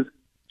 which is,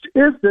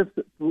 does this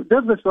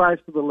rise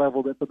to the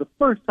level that for the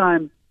first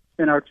time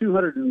in our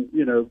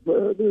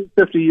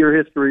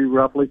 250-year history,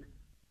 roughly,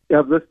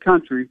 of this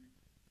country,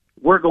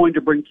 we're going to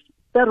bring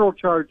federal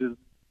charges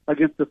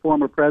against the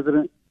former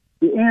president?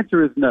 The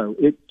answer is no.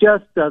 It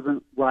just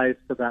doesn't rise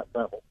to that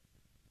level.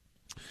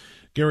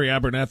 Gary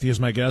Abernathy is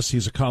my guest.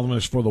 He's a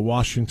columnist for the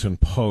Washington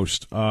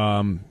Post.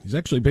 He's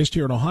actually based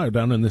here in Ohio,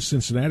 down in the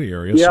Cincinnati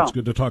area, so it's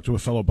good to talk to a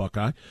fellow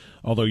Buckeye,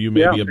 although you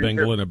may be a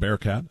Bengal and a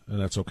Bearcat,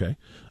 and that's okay.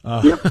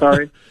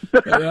 Sorry.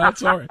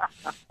 That's all right.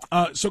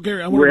 So,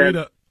 Gary, I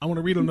want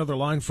to read another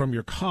line from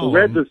your column. The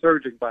Reds are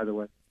surging, by the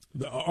way.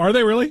 Are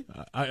they really?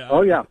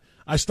 Yeah.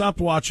 I stopped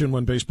watching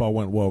when baseball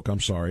went woke, I'm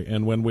sorry,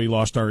 and when we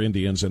lost our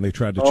Indians and they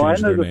tried to change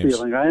their names. I know the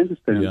feeling. I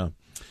understand. Yeah.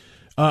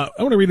 I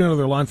want to read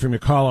another line from your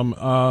column.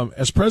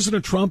 As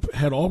President Trump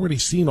had already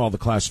seen all the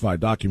classified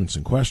documents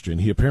in question,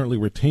 he apparently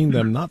retained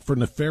them not for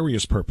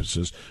nefarious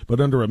purposes,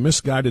 but under a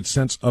misguided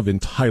sense of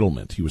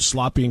entitlement. He was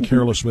sloppy and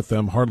careless with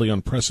them, hardly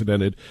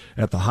unprecedented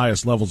at the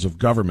highest levels of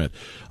government.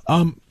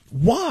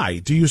 Why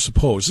do you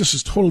suppose, this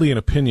is totally an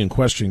opinion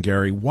question,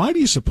 Gary, why do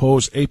you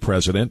suppose a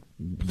president,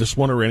 this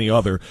one or any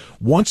other,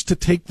 wants to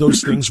take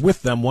those things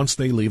with them once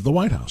they leave the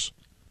White House?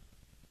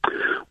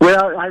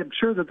 Well, I'm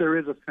sure that there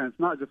is a sense,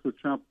 not just with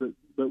Trump, but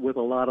with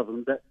a lot of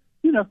them, that,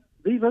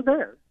 these are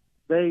theirs.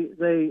 They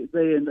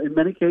in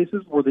many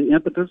cases were the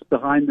impetus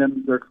behind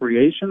their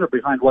creation or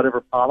behind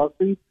whatever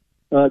policy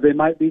they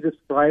might be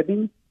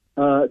describing.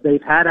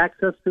 They've had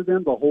access to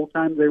them the whole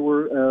time they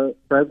were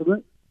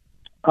president.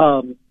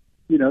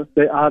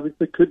 They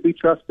obviously could be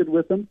trusted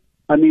with them.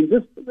 I mean,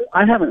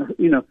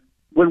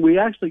 when we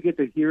actually get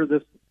to hear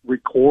this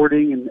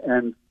recording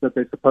and that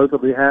they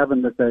supposedly have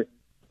and that they,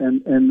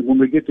 and when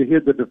we get to hear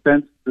the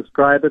defense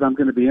describe it, I'm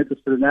going to be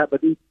interested in that.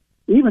 But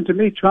even to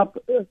me, Trump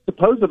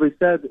supposedly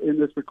said in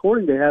this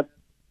recording they have,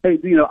 "Hey,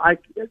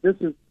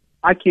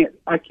 I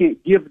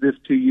can't give this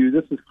to you.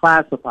 This is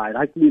classified.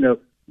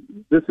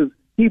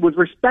 He was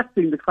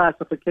respecting the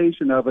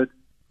classification of it,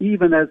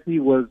 even as he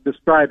was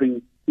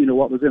describing,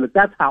 what was in it.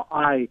 That's how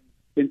I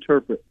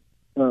interpret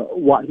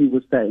what he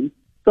was saying.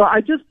 So I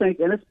just think,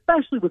 and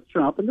especially with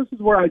Trump, and this is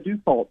where I do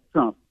fault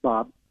Trump,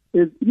 Bob,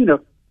 is he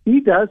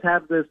does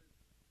have this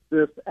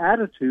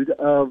attitude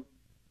of,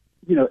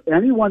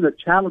 anyone that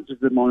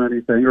challenges him on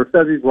anything or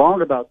says he's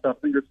wrong about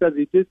something or says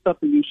he did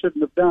something he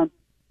shouldn't have done,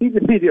 he's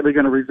immediately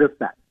going to resist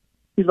that.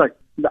 He's like,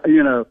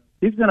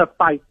 he's going to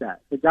fight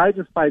that. The guy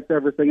just fights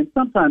everything, and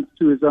sometimes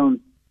to his own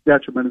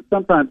detriment, and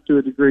sometimes to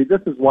a degree.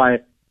 This is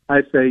why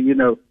I say,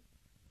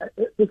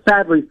 the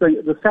sad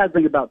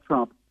thing about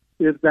Trump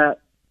is that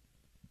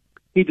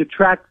he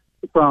detracts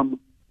from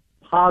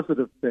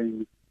positive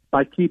things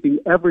by keeping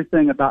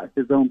everything about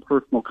his own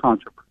personal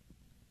controversy.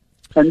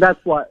 And that's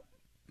what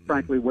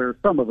frankly, wears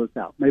some of us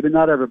out. Maybe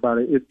not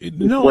everybody.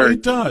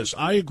 It does.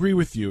 I agree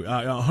with you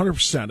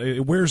 100%.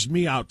 It wears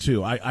me out,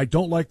 too. I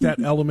don't like that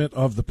element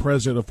of the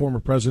president, a former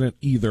president,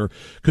 either,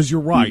 because you're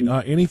right.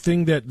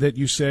 Anything that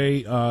you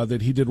say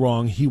that he did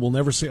wrong, he will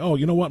never say, oh,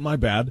 you know what, my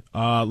bad,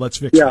 let's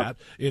fix that.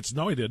 It's,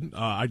 no, I didn't.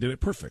 I did it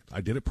perfect.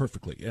 I did it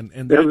perfectly. And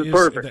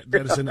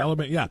that is an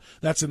element,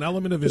 that's an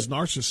element of his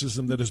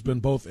narcissism that has been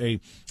both a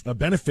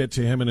benefit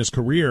to him in his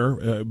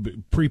career,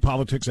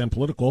 pre-politics and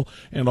political,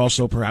 and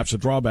also perhaps a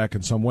drawback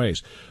in some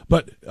ways.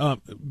 But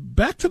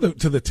back to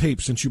the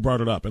tape, since you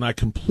brought it up, and I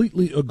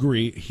completely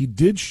agree, he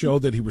did show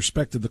that he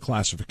respected the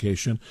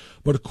classification,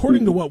 but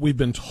according to what we've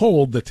been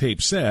told, the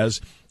tape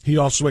says, he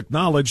also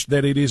acknowledged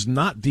that it is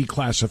not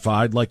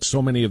declassified like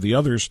so many of the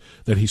others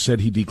that he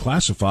said he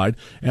declassified,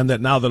 and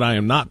that now that I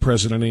am not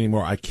president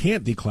anymore, I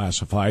can't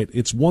declassify it.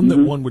 It's one that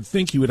one would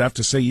think he would have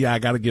to say, I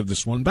got to give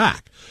this one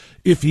back.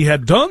 If he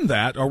had done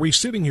that, are we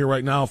sitting here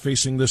right now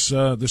facing this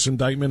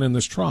indictment and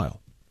this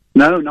trial?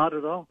 No, not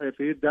at all. If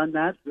he had done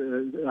that,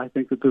 I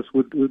think that this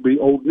would be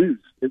old news.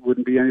 It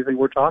wouldn't be anything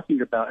we're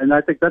talking about, and I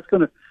think that's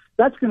going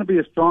to be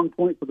a strong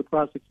point for the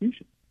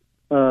prosecution.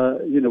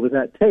 With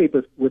that tape,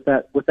 with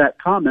that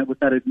comment, with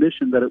that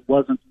admission that it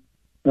wasn't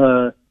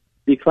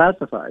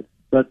declassified.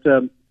 But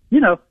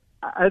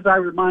as I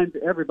remind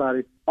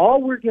everybody,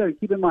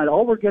 keep in mind,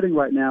 all we're getting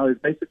right now is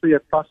basically a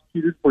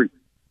prosecutor's brief.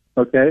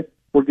 Okay,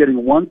 we're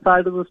getting one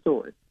side of the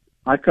story.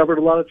 I covered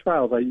a lot of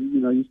trials. I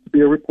used to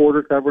be a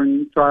reporter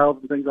covering trials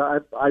and things.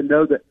 I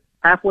know that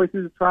halfway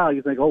through the trial,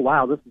 you think, oh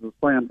wow, this is a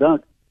slam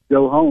dunk.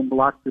 Go home,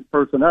 lock this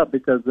person up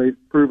because they've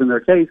proven their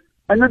case,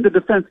 and then the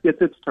defense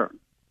gets its turn.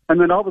 And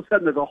then all of a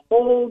sudden there's a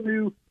whole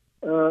new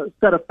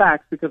set of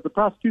facts because the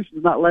prosecution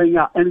is not laying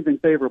out anything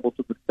favorable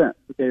to the defense,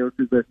 or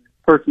to the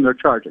person they're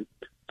charging.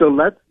 So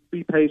let's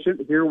be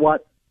patient, hear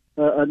what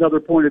another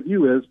point of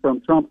view is from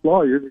Trump's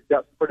lawyers. He's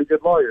got some pretty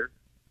good lawyers.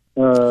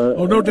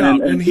 No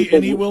doubt, and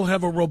he will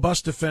have a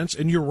robust defense.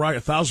 And you're right,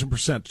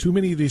 1,000%. Too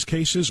many of these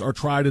cases are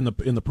tried in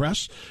the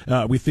press.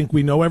 We think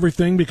we know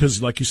everything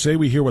because, like you say,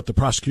 we hear what the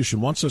prosecution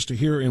wants us to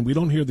hear, and we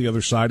don't hear the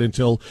other side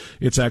until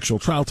it's actual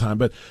trial time.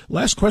 But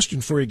last question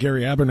for you,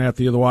 Gary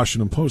Abernathy of the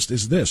Washington Post,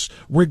 is this: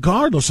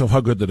 regardless of how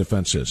good the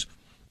defense is,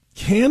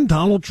 can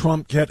Donald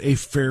Trump get a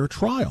fair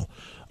trial?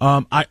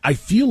 I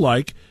feel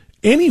like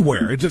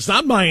anywhere. It's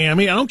not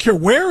Miami. I don't care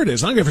where it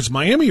is. I don't care if it's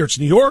Miami or it's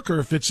New York or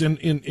if it's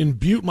in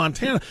Butte,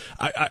 Montana.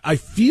 I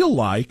feel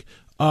like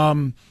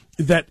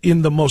that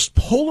in the most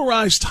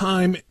polarized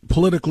time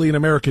politically in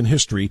American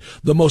history,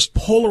 the most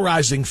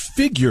polarizing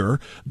figure,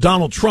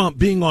 Donald Trump,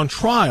 being on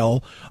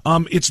trial,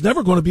 it's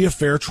never going to be a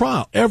fair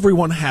trial.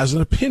 Everyone has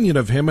an opinion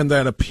of him, and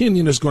that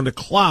opinion is going to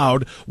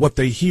cloud what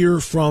they hear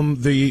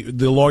from the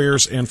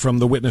lawyers and from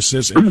the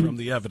witnesses and from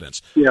the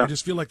evidence. I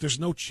just feel like there's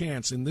no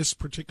chance in this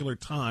particular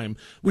time,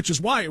 which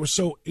is why it was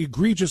so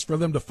egregious for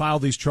them to file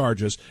these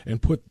charges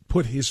and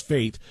put his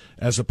fate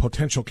as a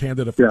potential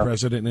candidate for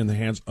president in the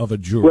hands of a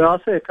jury. Well,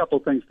 I'll say a couple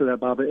things to that,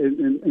 Bob,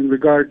 in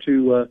regard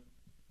to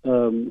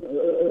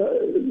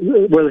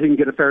whether he can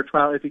get a fair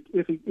trial.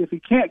 If he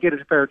can't get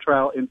a fair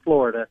trial in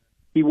Florida,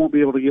 he won't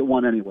be able to get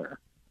one anywhere,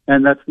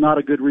 and that's not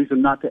a good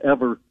reason not to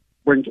ever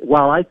bring.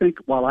 While I think,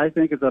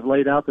 as I've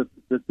laid out,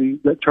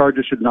 that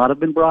charges should not have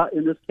been brought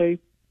in this case,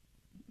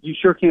 you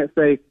sure can't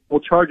say,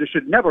 well, charges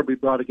should never be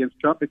brought against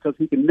Trump because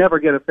he can never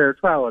get a fair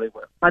trial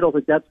anywhere. I don't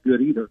think that's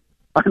good either.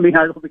 I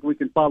don't think we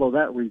can follow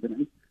that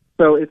reasoning.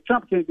 So if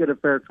Trump can't get a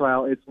fair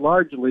trial, it's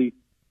largely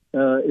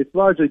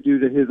due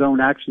to his own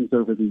actions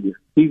over the years.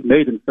 He's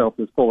made himself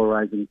this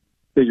polarizing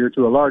figure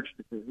to a large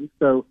degree.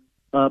 So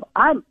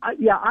I'm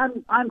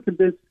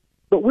convinced,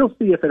 but we'll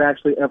see if it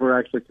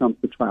ever comes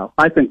to trial.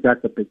 I think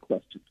that's a big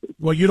question too.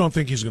 Well, you don't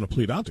think he's going to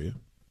plead out, do you?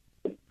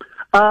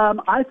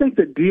 I think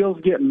that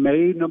deals get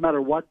made no matter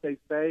what they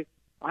say.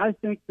 I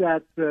think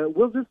that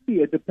we'll just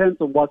see. It depends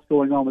on what's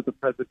going on with the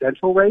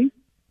presidential race.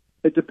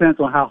 It depends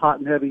on how hot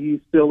and heavy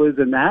he still is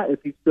in that. If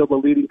he's still the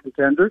leading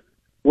contender,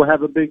 will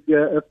have a big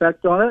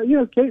effect on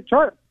it.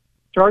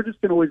 Charges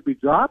can always be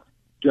dropped.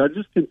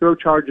 Judges can throw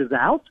charges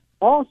out.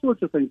 All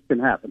sorts of things can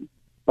happen.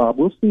 Bob,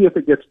 we'll see if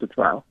it gets to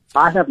trial.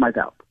 I have my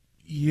doubt.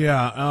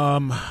 Yeah,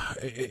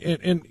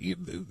 and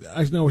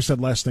I know we said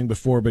last thing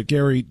before, but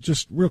Gary,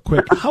 just real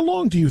quick, how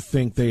long do you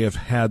think they have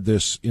had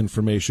this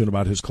information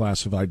about his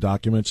classified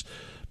documents?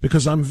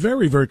 Because I'm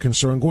very, very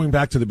concerned, going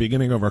back to the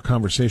beginning of our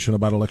conversation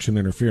about election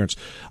interference,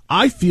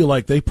 I feel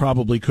like they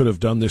probably could have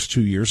done this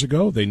 2 years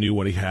ago. They knew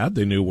what he had,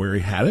 they knew where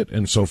he had it,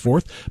 and so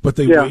forth, but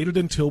they waited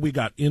until we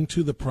got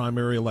into the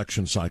primary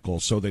election cycle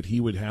so that he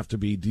would have to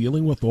be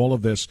dealing with all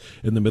of this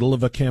in the middle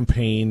of a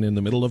campaign, in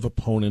the middle of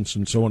opponents,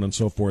 and so on and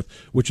so forth,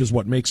 which is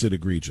what makes it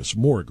egregious,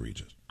 more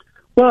egregious.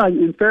 Well,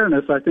 in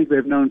fairness, I think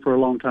they've known for a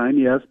long time,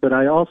 yes, but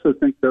I also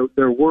think that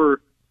there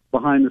were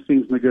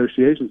behind-the-scenes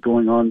negotiations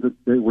going on that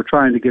they were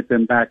trying to get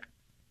them back,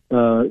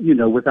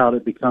 without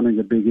it becoming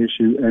a big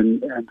issue,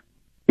 and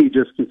he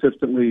just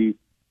consistently,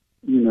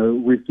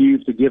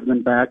 refused to give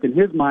them back. In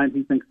his mind,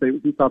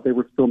 he thought they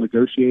were still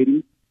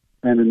negotiating,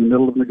 and in the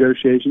middle of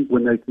negotiations,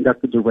 when they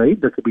conducted the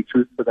raid, there could be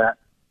truth to that.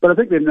 But I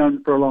think they've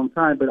known for a long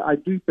time. But I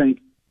do think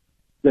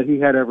that he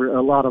had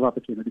a lot of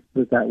opportunities,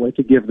 put it that way,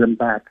 to give them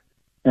back,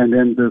 and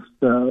end this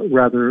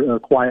rather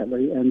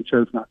quietly, and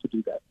chose not to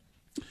do that.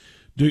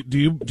 Do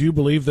you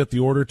believe that the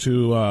order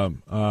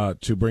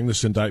to bring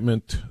this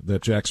indictment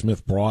that Jack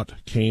Smith brought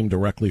came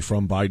directly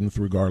from Biden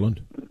through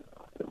Garland?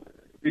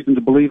 Reason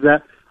to believe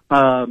that?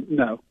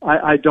 No,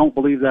 I don't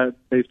believe that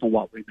based on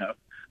what we know.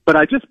 But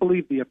I just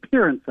believe the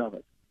appearance of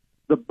it.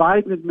 The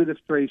Biden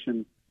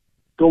administration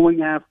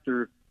going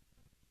after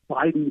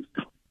Biden's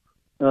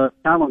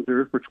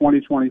calendar for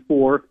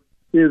 2024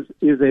 is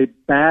a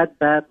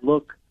bad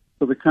look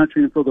for the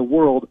country and for the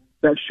world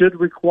that should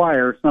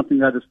require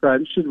something I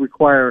described. It should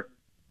require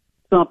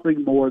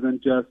something more than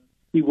just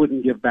he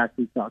wouldn't give back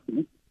these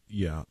documents.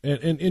 Yeah,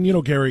 and you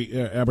know, Gary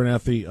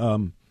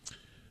Abernathy,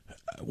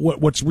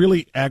 what's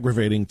really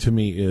aggravating to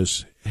me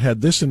is,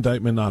 had this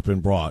indictment not been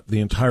brought, the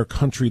entire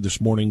country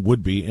this morning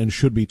would be and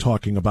should be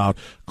talking about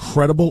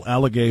credible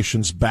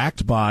allegations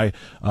backed by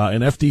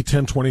an FD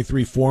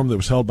 1023 form that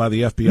was held by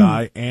the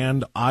FBI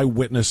and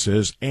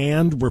eyewitnesses,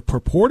 and were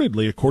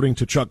purportedly, according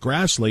to Chuck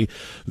Grassley,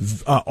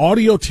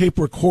 audio tape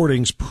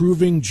recordings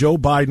proving Joe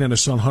Biden and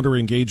his son Hunter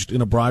engaged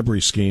in a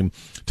bribery scheme,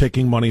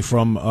 taking money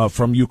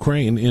from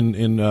Ukraine,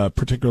 in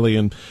particularly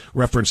in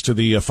reference to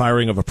the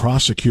firing of a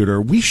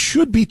prosecutor. We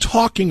should be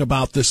talking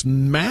about this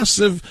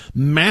massive,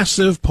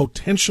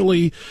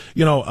 potentially,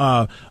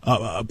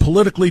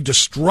 politically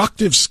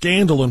destructive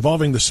scandal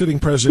involving the sitting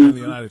president of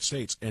the United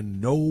States, and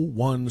no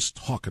one's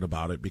talking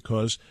about it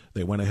because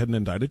they went ahead and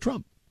indicted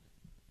Trump.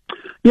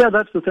 Yeah,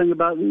 that's the thing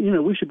about,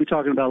 we should be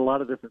talking about a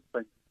lot of different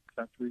things in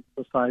the country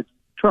besides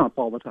Trump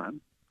all the time.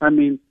 I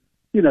mean,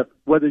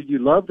 whether you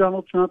love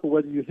Donald Trump or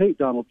whether you hate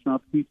Donald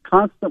Trump, he's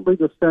constantly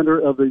the center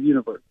of the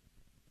universe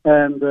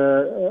and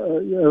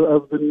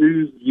of the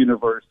news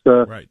universe.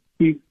 Right.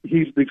 He's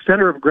the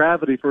center of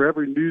gravity for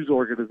every news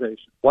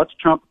organization. What's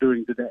Trump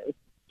doing today?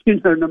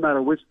 No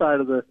matter which side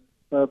of the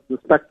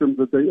spectrum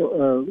that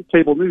the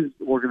cable news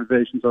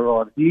organizations are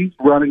on, he's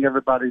running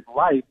everybody's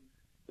life,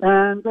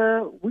 and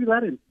we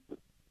let him.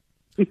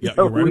 Yeah,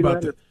 you're right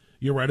about that.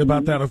 You're right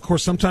about that. Of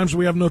course, sometimes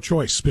we have no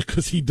choice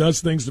because he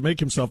does things to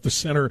make himself the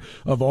center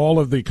of all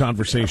of the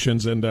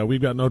conversations, and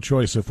we've got no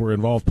choice if we're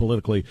involved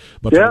politically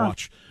but to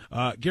watch.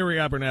 Gary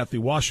Abernathy,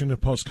 Washington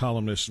Post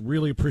columnist,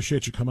 really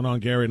appreciate you coming on,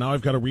 Gary. Now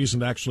I've got a reason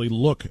to actually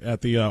look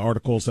at the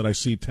articles that I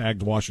see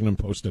tagged Washington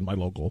Post in my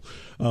local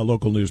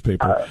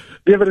newspaper.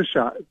 Give it a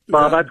shot,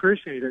 Bob. I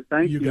appreciate it.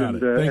 Thank you. You got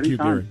it. Thank you,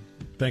 Gary.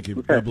 Thank you.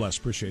 Okay. God bless.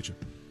 Appreciate you.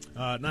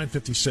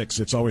 9:56.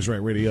 It's Always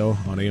Right Radio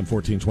on AM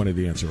 1420.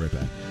 The Answer. Right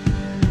back.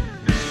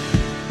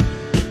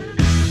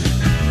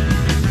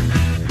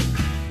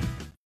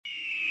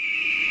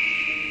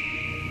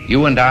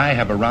 You and I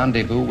have a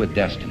rendezvous with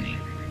destiny.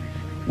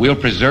 We'll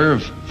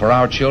preserve for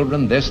our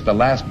children this, the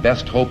last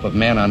best hope of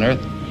man on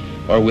earth,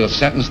 or we'll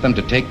sentence them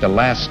to take the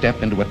last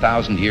step into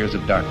 1,000 years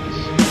of darkness.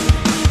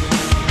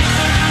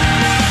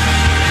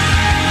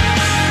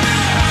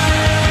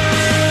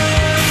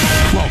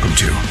 Welcome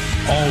to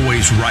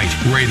Always Right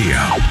Radio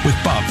with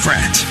Bob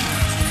Frantz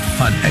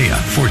on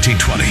AM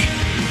 1420.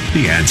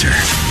 The Answer.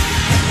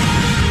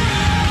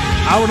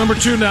 Hour number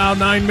 2 now,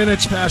 9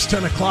 minutes past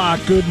 10 o'clock.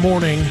 Good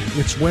morning.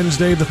 It's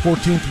Wednesday, the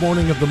 14th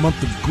morning of the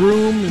month of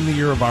Groom in the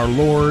year of our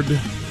Lord,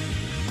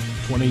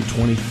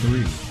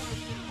 2023.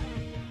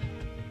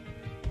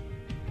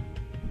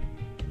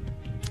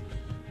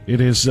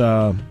 It is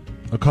a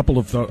couple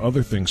of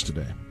other things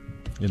today.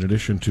 In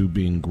addition to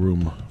being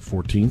Groom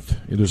 14th,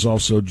 it is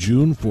also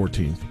June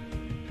 14th.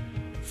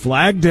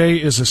 Flag Day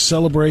is a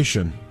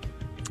celebration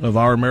of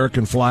our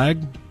American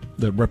flag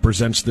that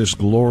represents this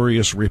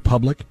glorious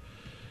republic.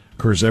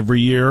 Occurs every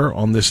year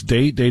on this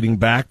date, dating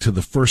back to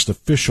the first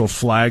official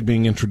flag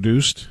being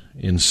introduced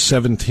in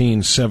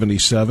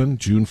 1777,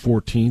 June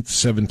 14th,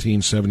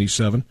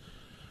 1777.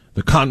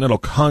 The Continental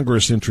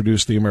Congress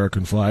introduced the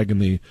American flag in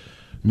the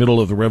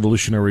middle of the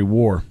Revolutionary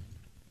War.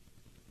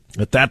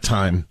 At that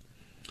time,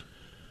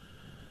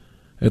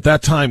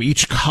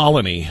 each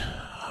colony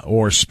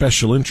or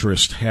special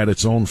interest had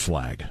its own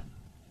flag.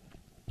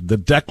 The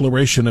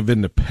Declaration of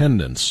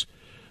Independence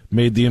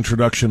made the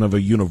introduction of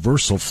a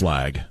universal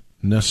flag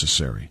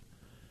necessary.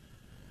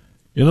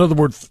 In other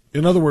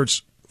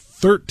words,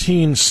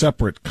 13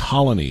 separate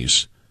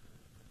colonies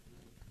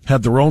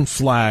had their own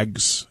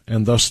flags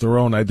and thus their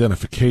own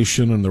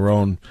identification and their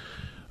own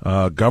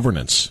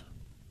governance,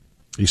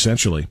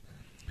 essentially.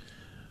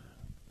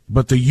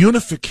 But the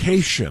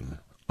unification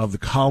of the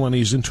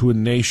colonies into a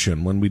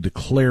nation when we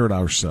declared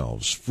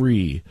ourselves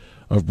free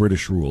of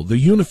British rule, the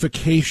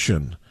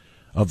unification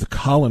of the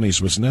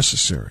colonies was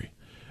necessary.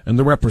 And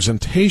the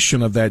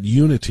representation of that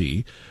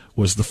unity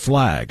was the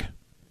flag.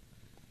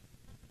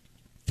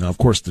 Now, of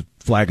course, the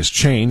flag has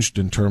changed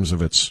in terms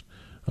of its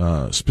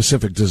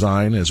specific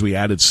design as we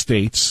added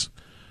states,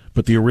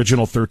 but the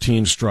original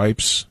 13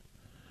 stripes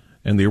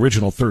and the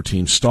original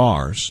 13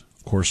 stars,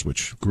 of course,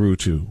 which grew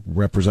to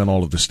represent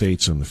all of the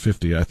states in the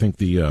 50. I think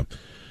the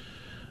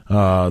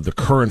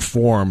current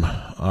form,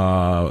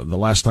 the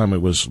last time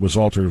it was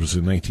altered was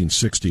in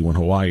 1960 when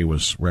Hawaii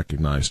was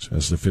recognized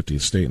as the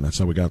 50th state, and that's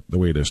how we got the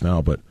way it is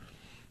now. But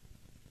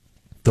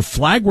The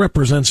flag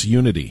represents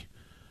unity,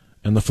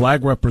 and the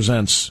flag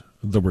represents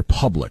the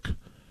republic.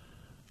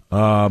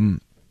 That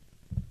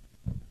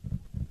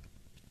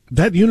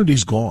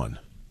unity's gone.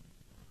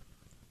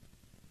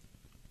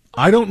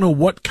 I don't know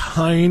what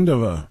kind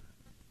of a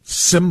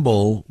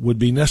symbol would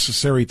be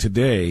necessary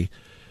today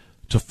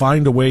to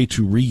find a way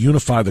to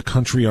reunify the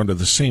country under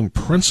the same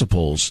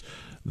principles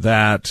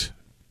that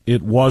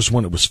it was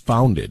when it was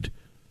founded.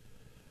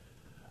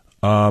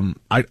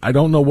 I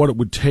don't know what it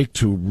would take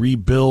to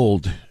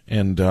rebuild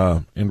and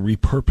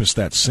repurpose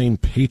that same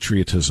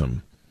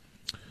patriotism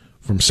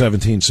from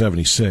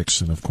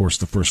 1776 and, of course,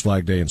 the first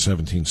Flag Day in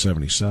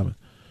 1777.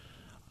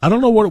 I don't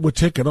know what it would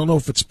take. I don't know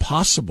if it's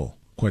possible,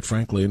 quite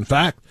frankly. In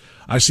fact,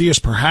 I see us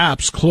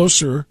perhaps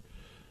closer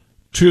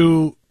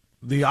to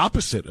the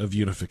opposite of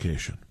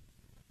unification,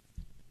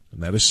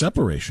 and that is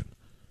separation.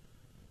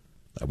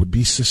 That would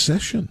be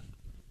secession.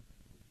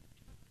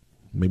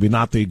 Maybe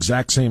not the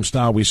exact same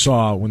style we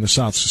saw when the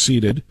South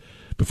seceded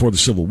before the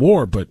Civil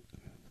War, but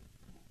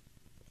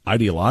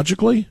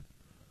ideologically,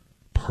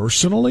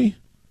 personally,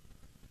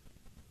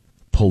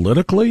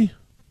 politically,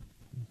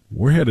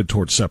 we're headed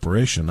towards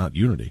separation, not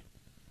unity.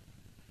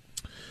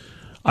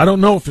 I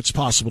don't know if it's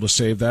possible to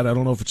save that. I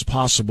don't know if it's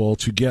possible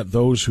to get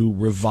those who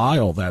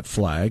revile that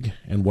flag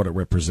and what it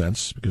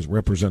represents, because it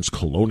represents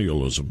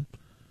colonialism.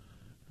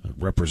 It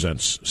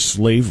represents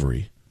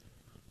slavery,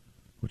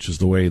 which is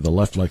the way the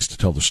left likes to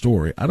tell the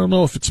story. I don't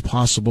know if it's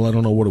possible. I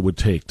don't know what it would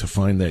take to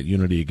find that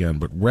unity again,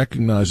 but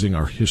recognizing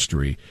our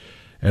history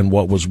and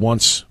what was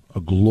once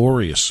a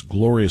glorious,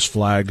 glorious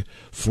flag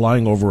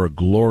flying over a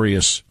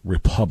glorious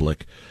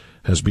republic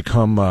has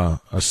become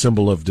a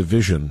symbol of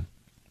division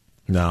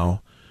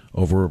now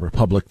over a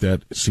republic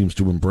that seems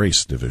to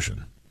embrace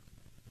division.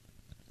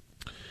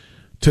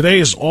 Today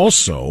is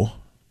also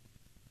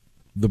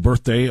the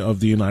birthday of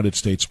the United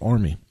States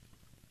Army,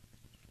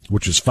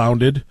 which is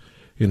founded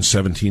in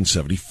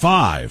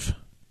 1775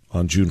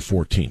 on June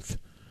 14th,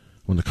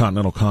 when the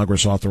Continental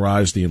Congress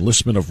authorized the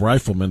enlistment of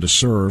riflemen to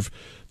serve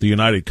the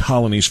United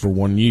Colonies for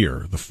 1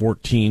 year. The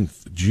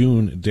 14th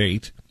June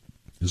date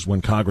is when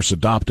Congress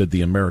adopted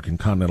the American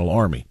Continental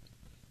Army.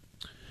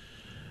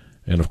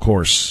 And, of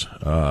course,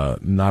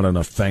 not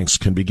enough thanks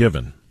can be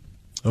given,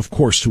 of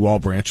course, to all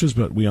branches,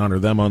 but we honor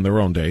them on their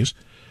own days.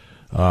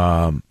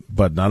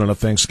 But not enough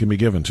thanks can be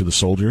given to the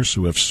soldiers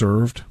who have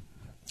served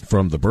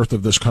from the birth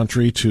of this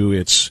country to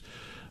its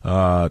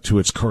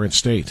current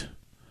state.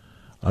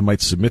 I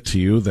might submit to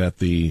you that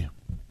the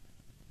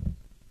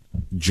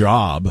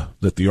job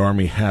that the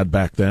Army had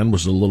back then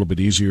was a little bit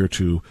easier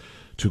to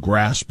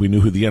grasp. We knew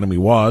who the enemy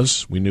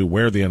was. We knew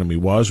where the enemy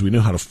was. We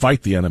knew how to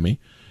fight the enemy.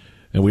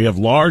 And we have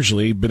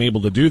largely been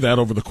able to do that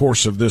over the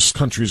course of this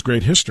country's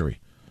great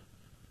history.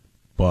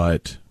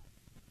 But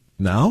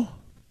now,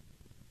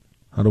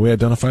 how do we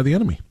identify the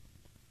enemy?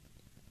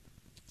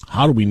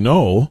 How do we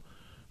know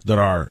that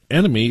our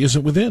enemy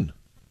isn't within?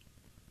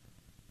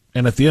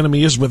 And if the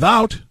enemy is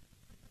without,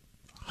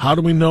 how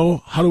do we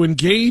know how to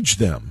engage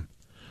them?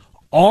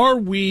 Are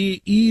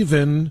we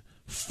even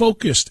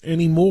focused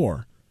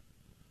anymore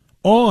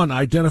on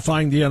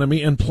identifying the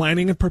enemy and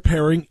planning and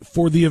preparing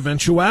for the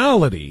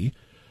eventuality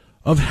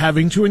of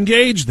having to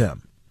engage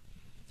them?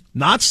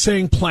 Not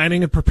saying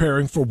planning and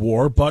preparing for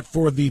war, but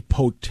for the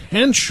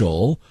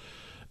potential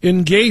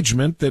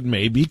engagement that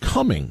may be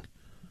coming.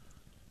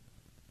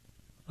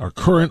 Our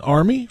current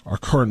army, our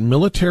current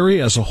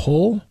military as a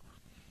whole,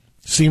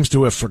 seems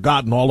to have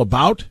forgotten all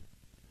about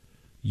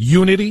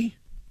unity,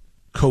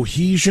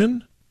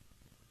 cohesion,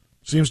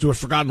 seems to have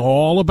forgotten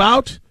all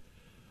about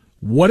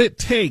what it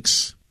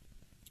takes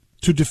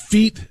to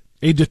defeat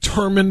a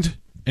determined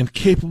and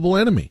capable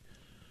enemy.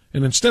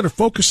 And instead of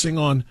focusing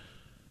on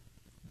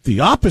the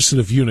opposite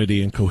of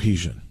unity and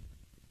cohesion,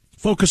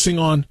 focusing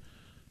on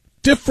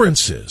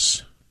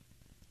differences,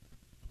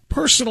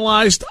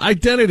 personalized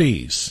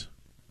identities,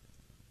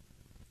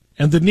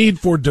 and the need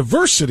for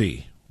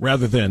diversity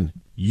rather than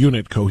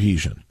unit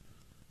cohesion.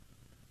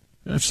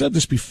 I've said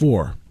this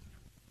before.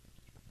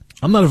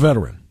 I'm not a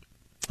veteran.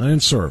 I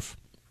didn't serve.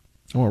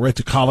 I went right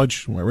to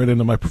college. I went right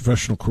into my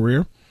professional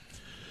career,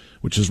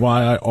 which is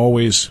why I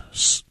always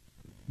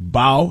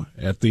bow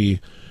at the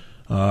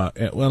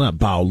well, not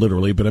bow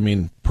literally, but I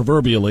mean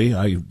proverbially,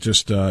 I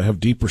just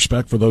have deep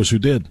respect for those who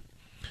did.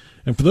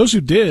 And for those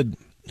who did,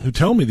 who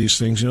tell me these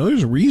things,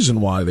 there's a reason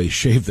why they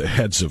shave the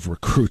heads of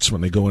recruits when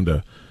they go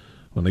into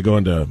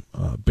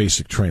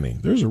basic training.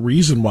 There's a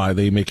reason why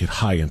they make it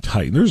high and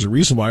tight. And there's a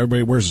reason why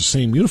everybody wears the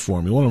same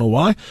uniform. You want to know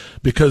why?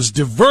 Because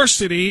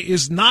diversity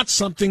is not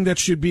something that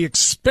should be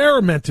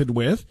experimented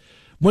with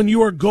when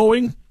you are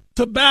going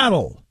to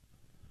battle.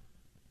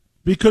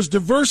 Because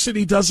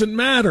diversity doesn't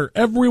matter.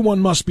 Everyone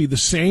must be the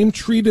same,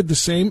 treated the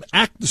same,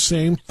 act the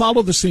same,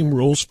 follow the same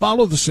rules,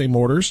 follow the same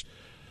orders,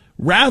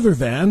 rather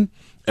than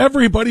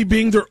everybody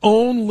being their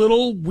own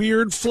little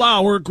weird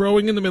flower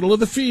growing in the middle of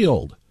the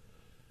field.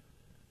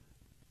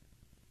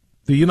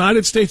 The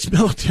United States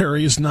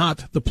military is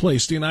not the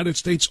place. The United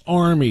States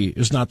Army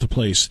is not the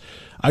place.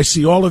 I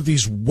see all of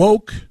these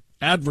woke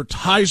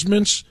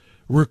advertisements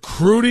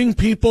recruiting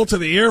people to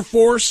the Air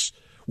Force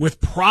with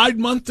Pride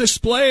Month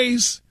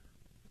displays,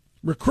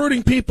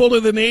 recruiting people to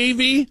the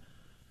Navy,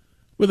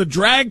 with a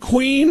drag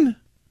queen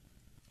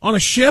on a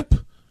ship,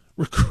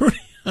 recruiting.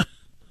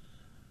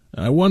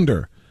 I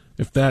wonder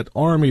if that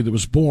army that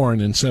was born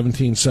in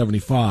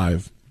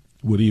 1775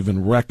 would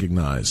even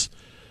recognize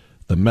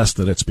the mess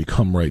that it's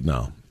become right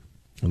now.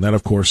 And that,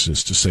 of course,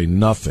 is to say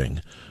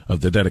nothing of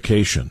the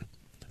dedication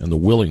and the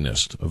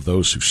willingness of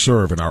those who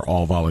serve in our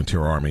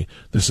all-volunteer army.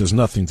 This has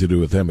nothing to do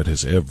with them. It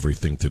has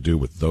everything to do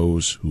with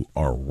those who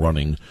are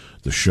running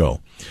the show.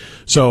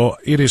 So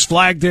it is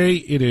Flag Day.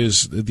 It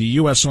is the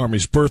U.S.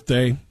 Army's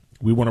birthday.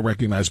 We want to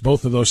recognize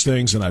both of those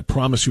things, and I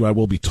promise you I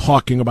will be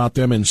talking about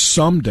them in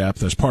some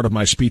depth as part of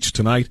my speech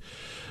tonight,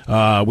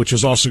 which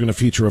is also going to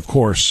feature, of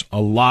course,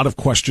 a lot of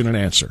question and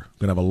answer.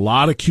 We're going to have a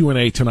lot of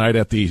Q&A tonight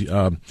at the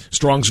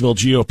Strongsville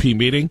GOP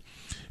meeting.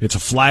 It's a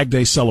Flag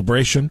Day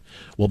celebration.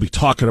 We'll be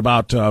talking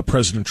about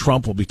President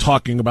Trump. We'll be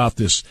talking about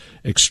this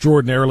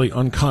extraordinarily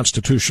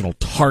unconstitutional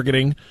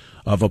targeting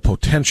of a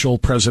potential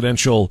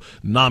presidential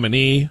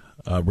nominee,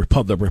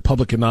 the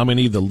Republican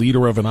nominee, the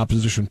leader of an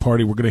opposition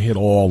party. We're going to hit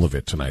all of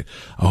it tonight.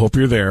 I hope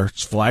you're there.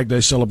 It's Flag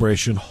Day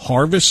celebration.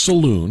 Harvest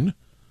Saloon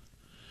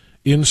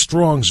in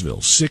Strongsville.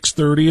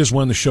 6:30 is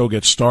when the show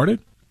gets started.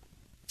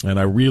 And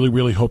I really,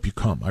 really hope you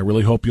come. I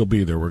really hope you'll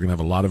be there. We're going to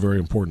have a lot of very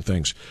important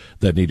things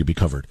that need to be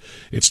covered.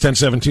 It's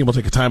 10:17. We'll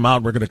take a time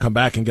out. We're going to come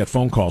back and get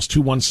phone calls.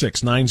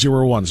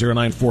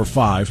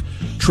 216-901-0945,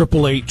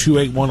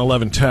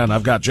 888-281-1110.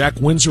 I've got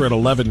Jack Windsor at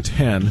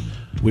 1110.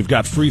 We've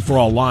got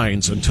free-for-all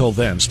lines. Until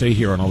then, stay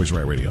here on Always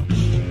Right Radio.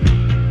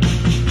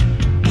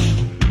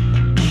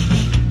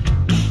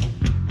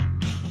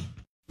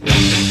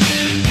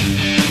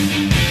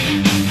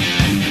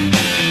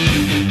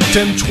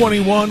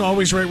 1021,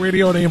 Always Right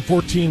Radio at AM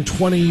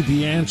 1420,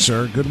 The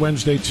Answer. Good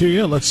Wednesday to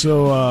you. Let's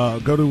go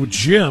to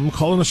Jim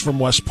calling us from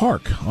West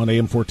Park on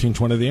AM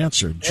 1420, The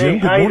Answer. Jim,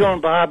 hey, how you doing,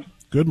 Bob?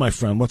 Good, my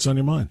friend. What's on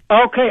your mind?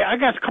 Okay, I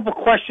got a couple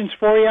questions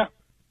for you.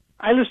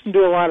 I listen to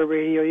a lot of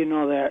radio, you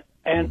know that.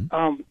 And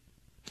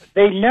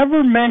they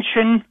never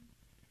mention,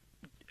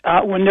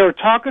 when they were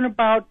talking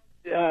about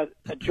a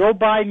Joe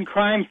Biden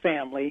crime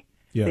family,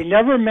 they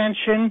never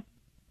mention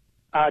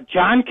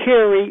John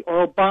Kerry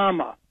or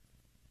Obama.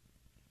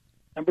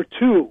 Number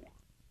two,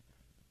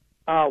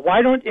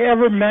 why don't you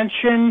ever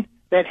mention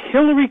that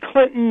Hillary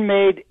Clinton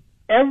made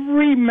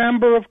every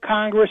member of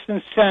Congress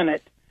and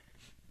Senate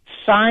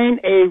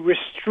sign a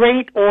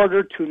restraint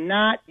order to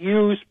not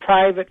use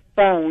private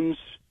phones,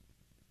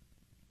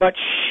 but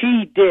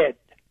she did.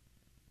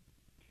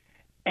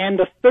 And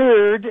the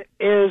third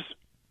is,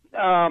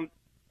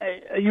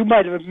 you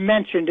might have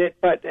mentioned it,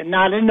 but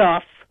not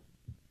enough.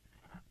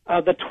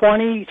 The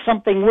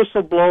 20-something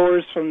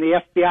whistleblowers from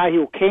the FBI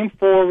who came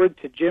forward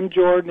to Jim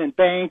Jordan and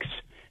Banks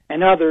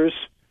and others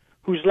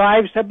whose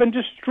lives have been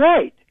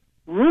destroyed,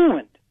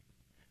 ruined.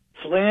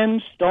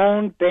 Flynn,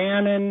 Stone,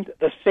 Bannon,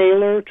 the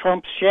Sailor,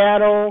 Trump's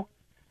Shadow,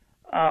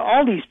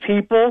 all these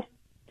people.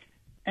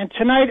 And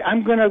tonight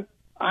I'm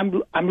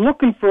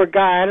looking for a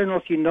guy, I don't know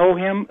if you know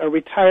him, a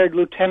retired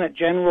Lieutenant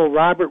General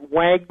Robert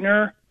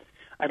Wagner.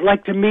 I'd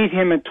like to meet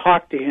him and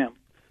talk to him.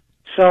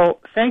 So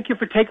thank you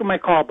for taking my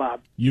call,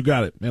 Bob. You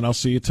got it, and I'll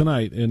see you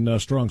tonight in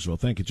Strongsville.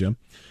 Thank you, Jim.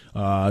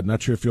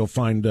 Not sure if you'll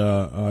find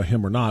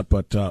him or not,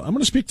 but I'm going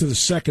to speak to the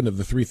second of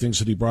the three things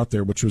that he brought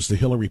there, which was the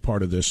Hillary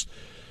part of this.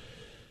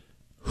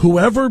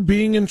 Whoever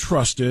being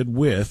entrusted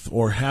with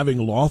or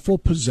having lawful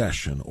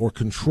possession or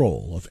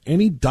control of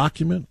any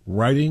document,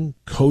 writing,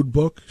 code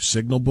book,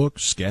 signal book,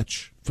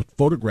 sketch,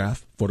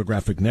 photograph,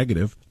 photographic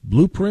negative,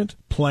 blueprint,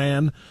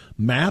 plan,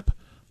 map,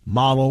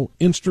 model,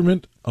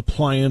 instrument,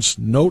 appliance,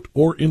 note,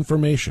 or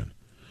information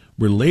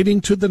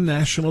relating to the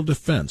national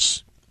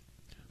defense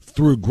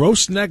through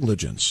gross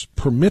negligence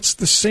permits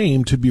the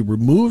same to be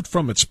removed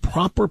from its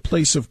proper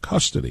place of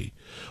custody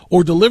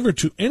or delivered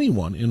to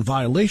anyone in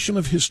violation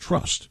of his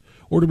trust,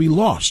 or to be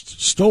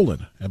lost,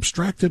 stolen,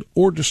 abstracted,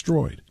 or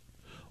destroyed.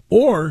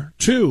 Or,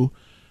 2,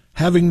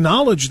 having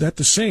knowledge that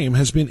the same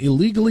has been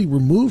illegally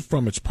removed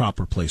from its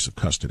proper place of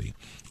custody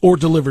or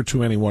delivered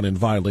to anyone in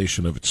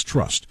violation of its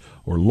trust,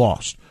 or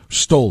lost,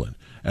 stolen,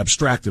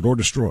 abstracted, or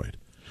destroyed,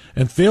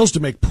 and fails to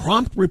make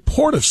prompt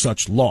report of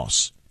such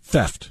loss,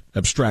 theft,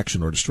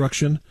 abstraction, or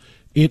destruction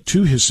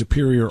to his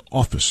superior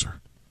officer,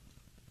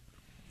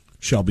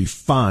 shall be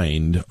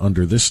fined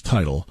under this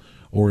title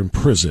or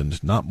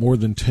imprisoned not more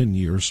than 10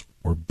 years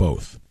or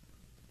both.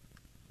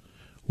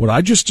 What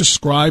I just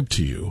described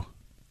to you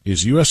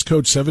is U.S.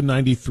 Code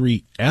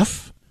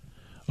 793F,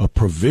 a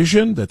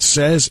provision that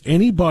says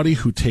anybody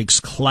who takes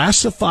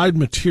classified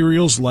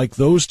materials like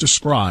those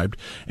described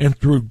and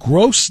through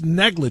gross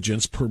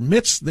negligence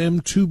permits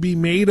them to be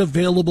made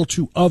available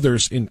to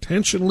others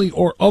intentionally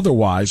or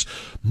otherwise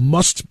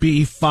must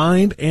be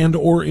fined and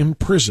or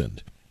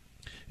imprisoned.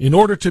 In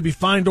order to be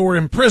fined or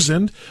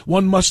imprisoned,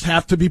 one must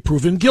have to be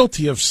proven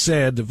guilty of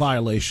said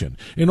violation.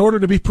 In order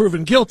to be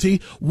proven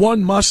guilty,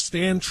 one must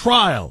stand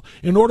trial.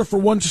 In order for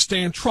one to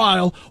stand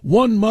trial,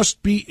 one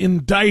must be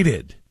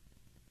indicted.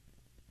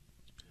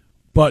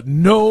 But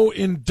no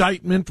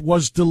indictment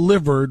was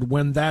delivered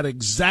when that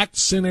exact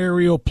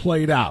scenario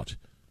played out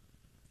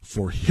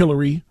for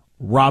Hillary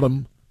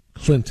Rodham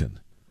Clinton.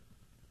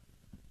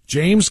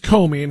 James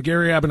Comey, and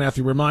Gary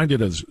Abernathy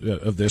reminded us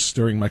of this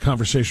during my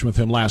conversation with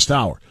him last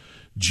hour.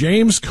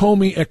 James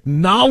Comey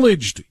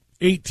acknowledged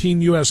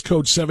 18 U.S.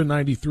 Code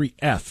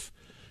 793F.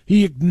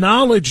 He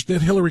acknowledged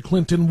that Hillary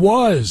Clinton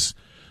was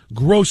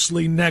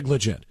grossly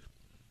negligent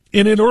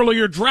in an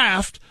earlier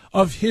draft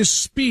of his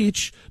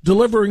speech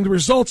delivering the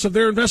results of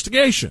their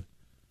investigation.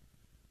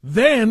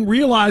 Then,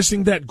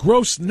 realizing that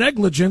gross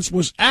negligence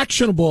was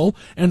actionable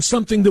and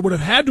something that would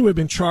have had to have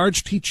been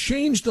charged, he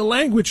changed the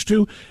language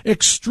to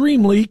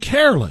extremely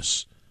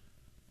careless,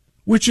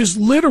 which is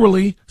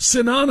literally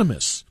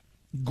synonymous.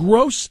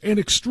 Gross and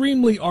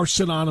extremely are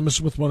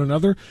synonymous with one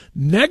another.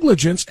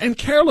 Negligence and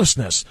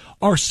carelessness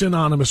are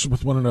synonymous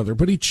with one another.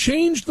 But he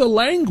changed the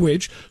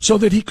language so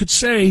that he could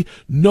say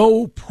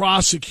no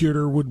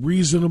prosecutor would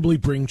reasonably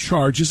bring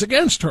charges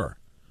against her.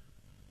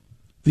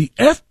 The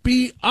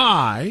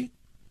FBI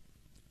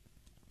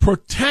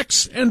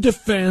protects and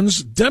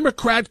defends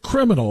Democrat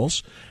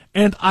criminals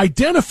and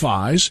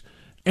identifies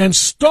and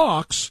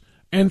stalks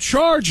and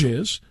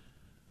charges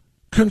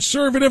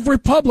conservative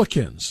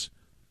Republicans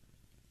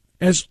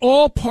as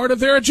all part of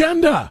their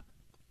agenda.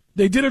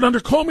 They did it under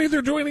Comey,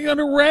 they're doing it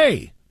under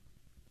Wray.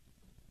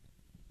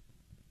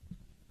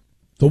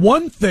 The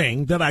one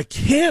thing that I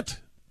can't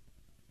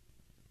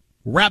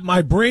wrap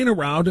my brain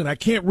around and I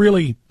can't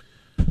really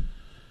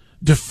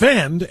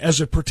defend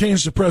as it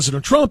pertains to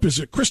President Trump is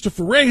that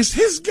Christopher Wray is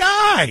his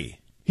guy.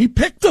 He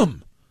picked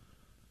him.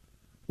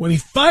 When he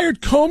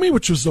fired Comey,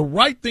 which was the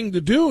right thing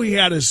to do, he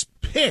had his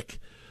pick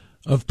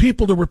of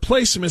people to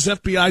replace him as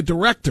FBI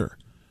director.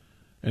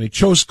 And he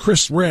chose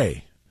Chris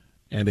Wray,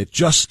 and it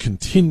just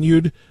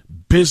continued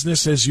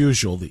business as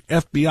usual. The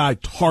FBI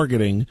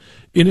targeting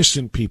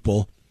innocent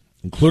people,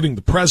 including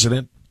the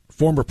president,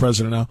 former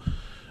president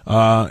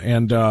now,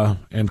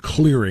 and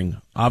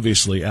clearing,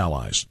 obviously,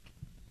 allies.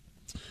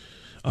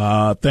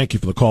 Thank you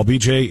for the call.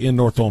 BJ in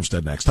North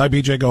Olmsted next. Hi,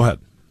 BJ, go ahead.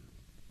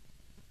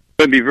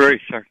 I'm going to be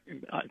very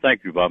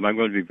thank you, Bob. I'm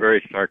going to be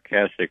very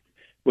sarcastic.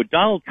 What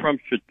Donald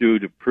Trump should do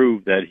to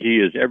prove that he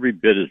is every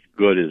bit as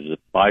good as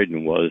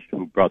Biden was,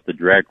 who brought the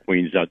drag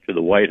queens out to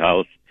the White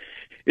House,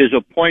 is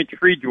appoint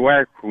 3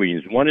 drag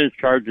queens, one in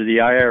charge of the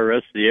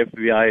IRS, the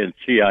FBI, and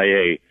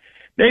CIA.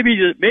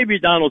 Maybe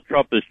Donald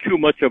Trump is too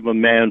much of a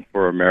man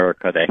for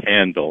America to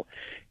handle.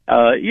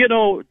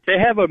 To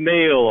have a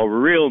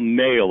real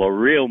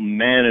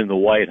man in the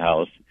White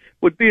House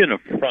would be an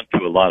affront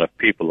to a lot of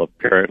people,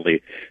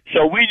 apparently.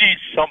 So we need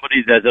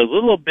somebody that's a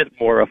little bit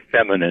more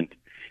effeminate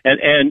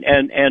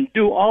and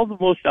do all the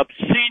most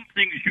obscene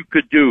things you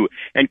could do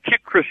and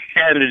kick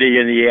Christianity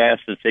in the ass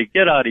and say,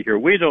 get out of here.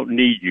 We don't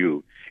need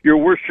you. You're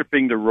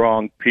worshiping the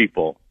wrong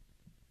people.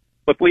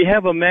 But we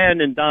have a man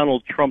in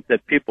Donald Trump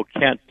that people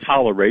can't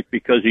tolerate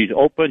because he's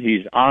open,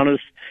 he's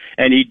honest,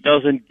 and he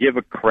doesn't give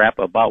a crap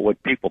about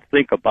what people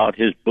think about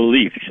his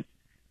beliefs.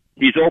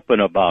 He's open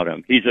about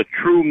them. He's a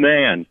true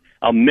man,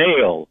 a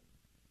male.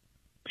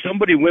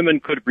 Somebody women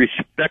could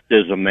respect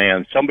as a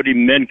man. Somebody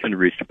men can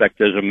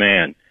respect as a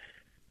man.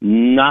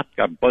 Not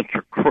a bunch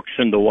of crooks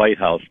in the White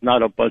House.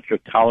 Not a bunch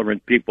of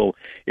tolerant people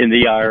in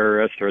the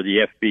IRS or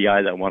the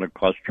FBI that want to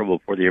cause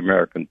trouble for the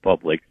American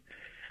public.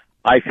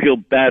 I feel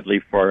badly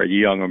for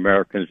young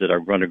Americans that are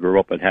going to grow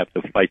up and have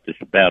to fight this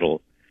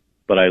battle.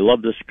 But I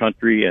love this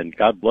country, and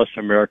God bless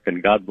America,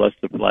 and God bless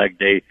the Flag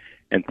Day,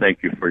 and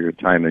thank you for your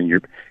time.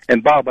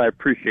 And Bob, I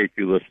appreciate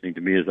you listening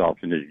to me as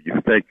often as you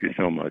do. Thank you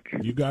so much.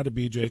 You got it,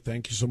 BJ.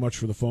 Thank you so much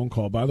for the phone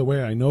call. By the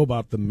way, I know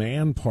about the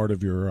man part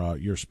of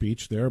your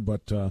speech there,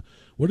 but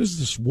what is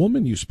this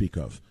woman you speak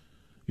of?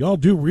 Y'all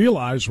do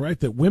realize, right,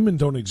 that women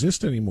don't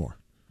exist anymore.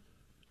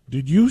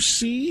 Did you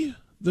see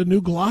the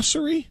new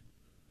glossary?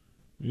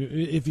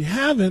 If you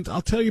haven't,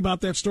 I'll tell you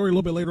about that story a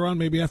little bit later on,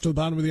 maybe after the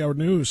bottom of the hour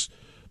news.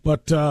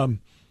 But, there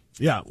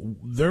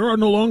are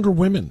no longer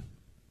women.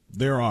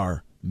 There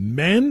are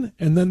men,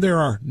 and then there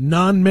are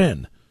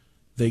non-men.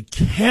 They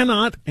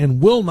cannot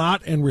and will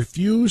not and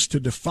refuse to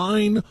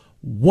define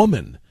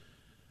woman.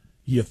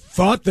 You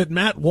thought that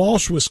Matt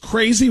Walsh was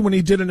crazy when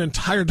he did an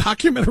entire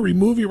documentary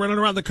movie running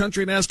around the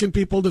country and asking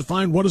people to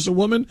define what is a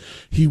woman?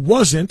 He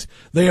wasn't.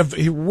 They have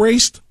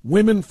erased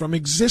women from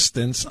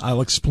existence. I'll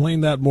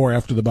explain that more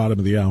after the bottom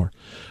of the hour.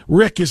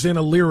 Rick is in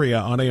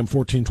Elyria on AM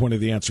 1420.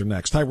 The Answer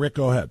next. Hi, Rick.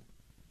 Go ahead.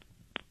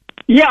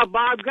 Yeah,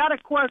 Bob, got a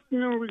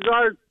question in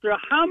regards to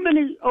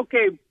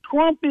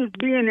Trump is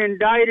being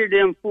indicted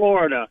in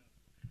Florida.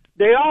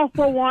 They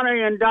also want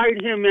to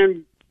indict him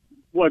in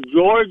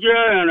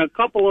Georgia and a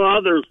couple of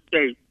other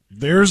states.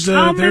 There's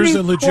a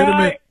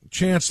legitimate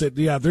chance that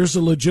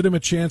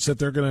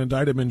they're going to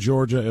indict him in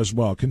Georgia as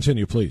well.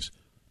 Continue, please.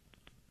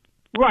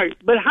 Right,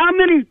 but how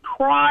many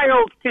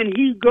trials can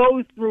he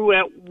go through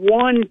at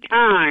one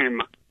time?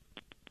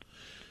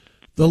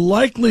 The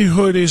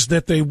likelihood is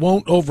that they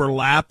won't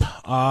overlap.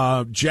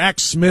 Jack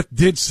Smith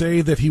did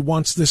say that he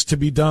wants this to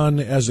be done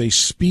as a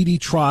speedy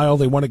trial.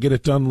 They want to get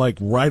it done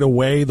right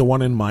away, the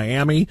one in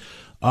Miami.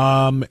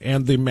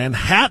 And the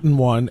Manhattan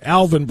one,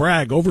 Alvin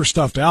Bragg,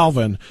 overstuffed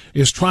Alvin,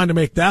 is trying to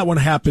make that one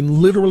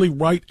happen literally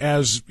right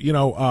as,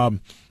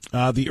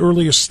 the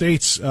earliest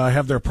states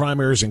have their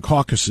primaries and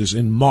caucuses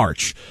in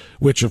March,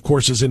 which, of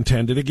course, is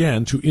intended,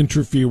 again, to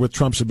interfere with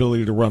Trump's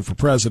ability to run for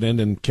president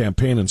and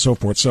campaign and so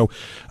forth. So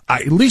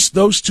at least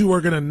those two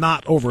are going to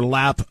not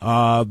overlap.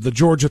 The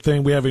Georgia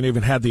thing, we haven't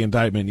even had the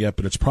indictment yet,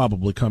 but it's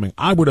probably coming.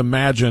 I would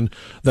imagine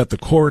that the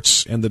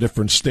courts and the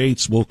different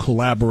states will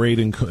collaborate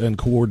and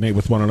coordinate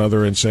with one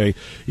another and say,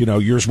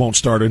 yours won't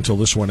start until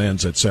this one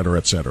ends, et cetera,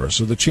 et cetera.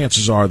 So the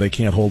chances are they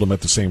can't hold him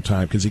at the same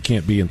time because he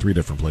can't be in 3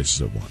 different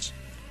places at once.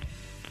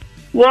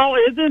 Well,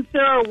 isn't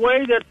there a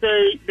way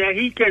that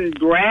he can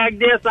drag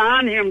this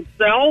on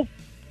himself?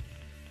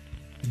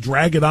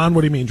 Drag it on? What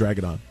do you mean, drag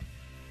it on?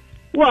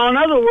 Well, in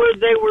other words,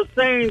 they were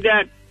saying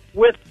that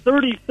with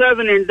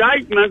 37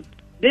 indictments,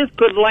 this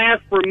could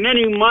last for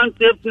many months,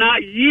 if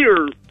not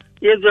years.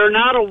 Is there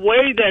not a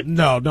way that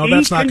no,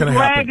 that's not going to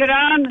happen. Drag it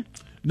on?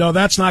 No,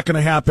 that's not going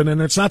to happen,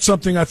 and it's not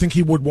something I think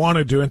he would want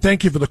to do. And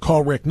thank you for the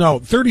call, Rick. No,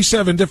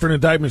 37 different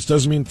indictments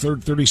doesn't mean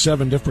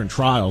 37 different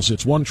trials.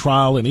 It's one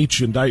trial, and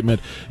each indictment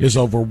is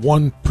over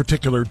one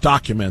particular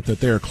document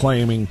that they're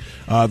claiming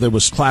that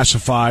was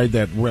classified,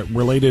 that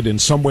related in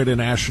some way to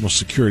national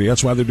security.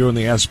 That's why they're doing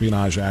the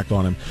Espionage Act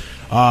on him.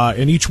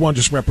 And each one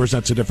just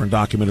represents a different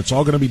document. It's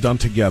all going to be done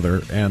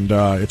together, and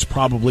it's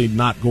probably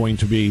not going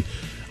to be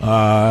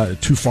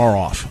too far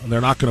off. They're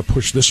not going to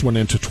push this one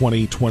into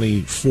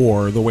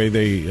 2024 the way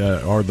they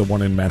are the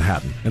one in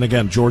Manhattan. And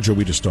again, Georgia,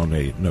 we just don't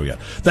know yet.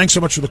 Thanks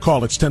so much for the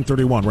call. It's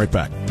 10:31. Right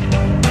back.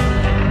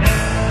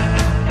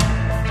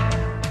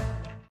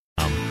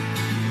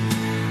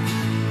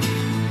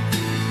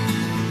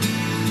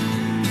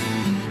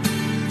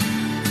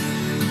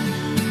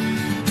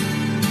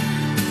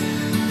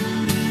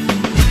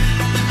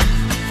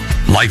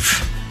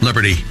 Life,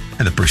 liberty,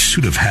 and the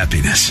pursuit of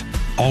happiness.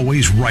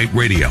 Always Right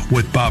Radio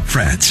with Bob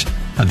Frantz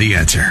on The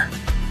Answer.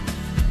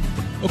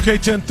 Okay,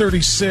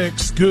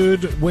 10:36.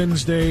 Good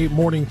Wednesday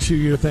morning to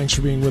you. Thanks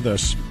for being with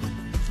us.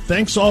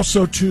 Thanks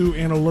also to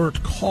an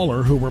alert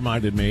caller who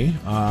reminded me.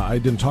 I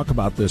didn't talk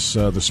about this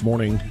this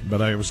morning,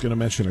 but I was going to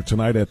mention it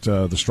tonight at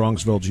the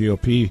Strongsville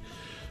GOP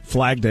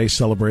Flag Day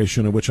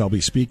celebration, in which I'll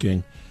be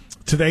speaking.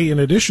 Today, in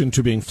addition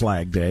to being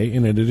Flag Day,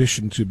 and in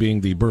addition to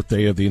being the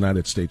birthday of the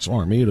United States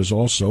Army, it is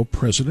also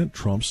President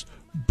Trump's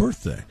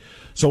birthday.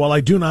 So while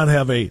I do not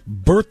have a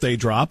birthday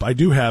drop, I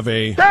do have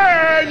a...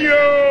 Can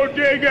you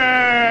dig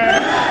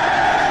it?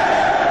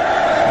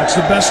 That's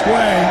the best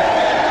way.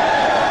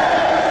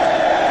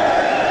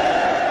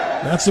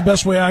 That's the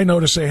best way I know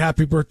to say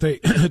happy birthday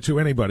to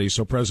anybody.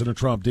 So President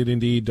Trump does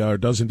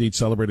indeed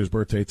celebrate his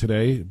birthday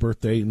today,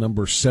 birthday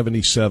number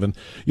 77.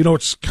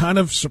 It's kind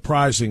of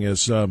surprising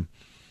as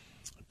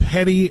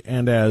petty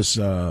and as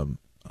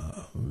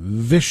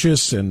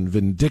vicious and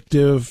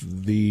vindictive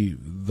the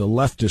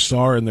leftists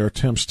are in their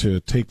attempts to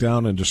take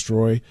down and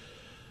destroy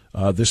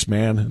this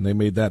man, and they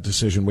made that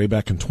decision way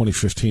back in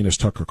 2015, as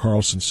Tucker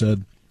Carlson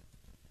said.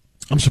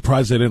 I'm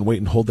surprised they didn't wait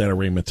and hold that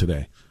arraignment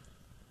today,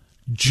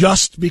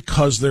 just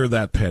because they're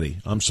that petty.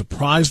 I'm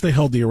surprised they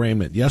held the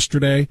arraignment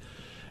yesterday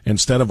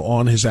instead of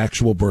on his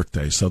actual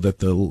birthday, so that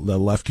the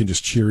left can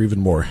just cheer even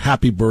more.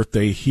 Happy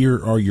birthday.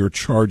 Here are your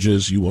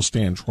charges. You will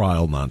stand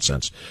trial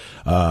nonsense.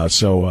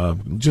 So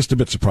just a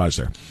bit surprised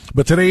there.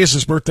 But today is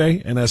his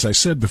birthday, and as I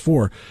said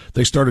before,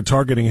 they started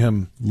targeting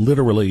him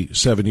literally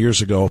 7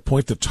 years ago, a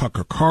point that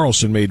Tucker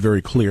Carlson made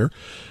very clear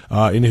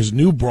in his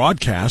new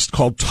broadcast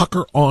called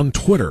Tucker on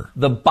Twitter.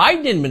 The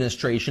Biden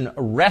administration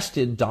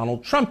arrested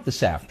Donald Trump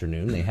this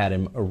afternoon. They had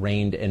him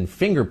arraigned and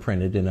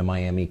fingerprinted in a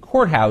Miami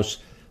courthouse,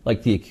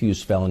 like the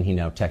accused felon he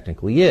now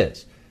technically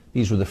is.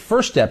 These were the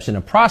first steps in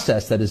a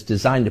process that is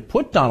designed to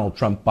put Donald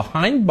Trump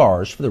behind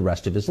bars for the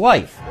rest of his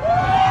life.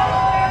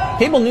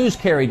 Cable news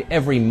carried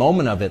every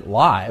moment of it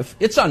live.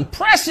 It's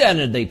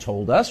unprecedented, they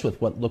told us,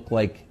 with what looked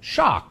like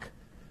shock.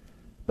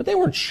 But they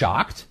weren't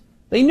shocked.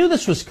 They knew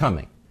this was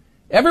coming.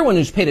 Everyone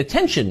who's paid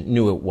attention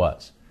knew it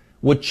was.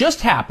 What just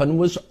happened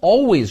was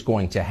always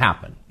going to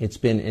happen. It's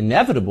been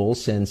inevitable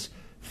since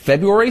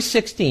February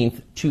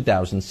 16th,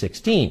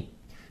 2016.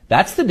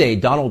 That's the day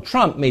Donald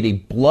Trump made a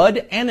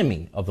blood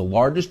enemy of the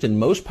largest and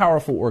most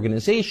powerful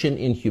organization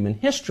in human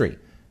history,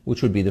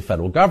 which would be the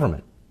federal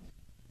government.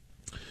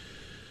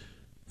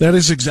 That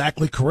is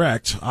exactly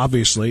correct,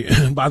 obviously.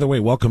 And by the way,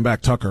 welcome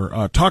back,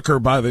 Tucker. Tucker,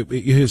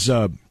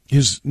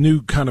 his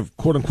new kind of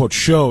quote-unquote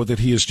show that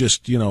he is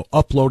just,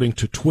 uploading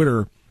to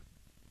Twitter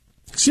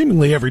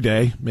seemingly every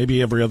day,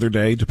 maybe every other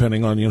day,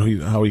 depending on,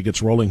 how he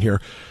gets rolling here.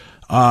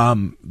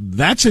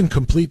 That's in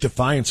complete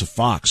defiance of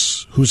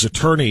Fox, whose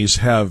attorneys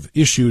have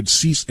issued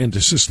cease and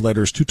desist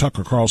letters to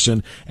Tucker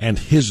Carlson and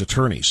his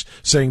attorneys,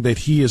 saying that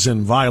he is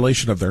in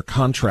violation of their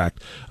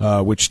contract,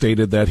 which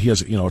stated that he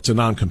has, it's a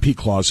non-compete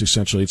clause,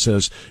 essentially. It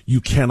says you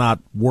cannot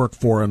work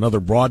for another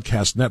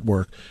broadcast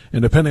network,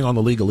 and depending on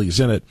the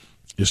legalese in it,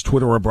 is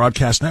Twitter a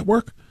broadcast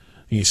network?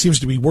 He seems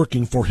to be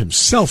working for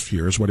himself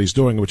here is what he's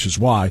doing, which is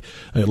why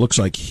it looks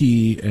like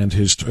he and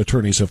his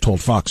attorneys have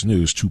told Fox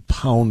News to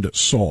pound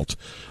salt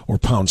or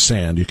pound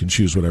sand. You can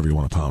choose whatever you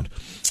want to pound.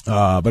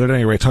 But at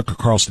any rate, Tucker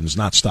Carlson is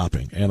not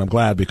stopping, and I'm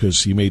glad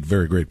because he made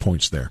very great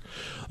points there.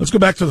 Let's go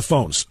back to the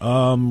phones.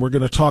 We're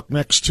going to talk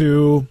next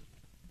to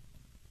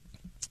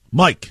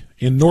Mike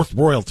in North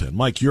Royalton.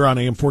 Mike, you're on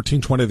AM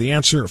 1420. The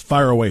Answer.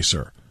 Fire away,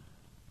 sir.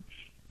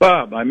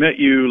 Bob, I met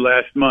you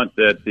last month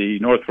at the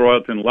North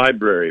Royalton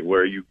Library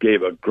where you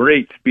gave a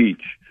great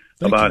speech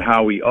about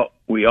how we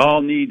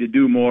all need to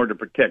do more to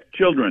protect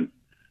children.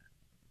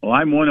 Well,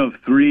 I'm one of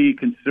 3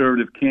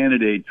 conservative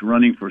candidates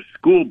running for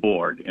school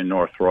board in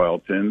North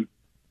Royalton,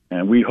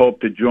 and we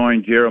hope to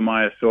join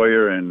Jeremiah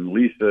Sawyer and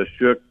Lisa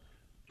Shook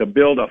to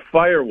build a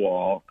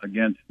firewall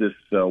against this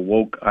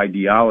woke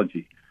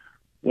ideology.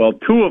 Well,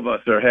 2 of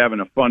us are having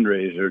a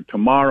fundraiser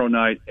tomorrow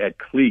night at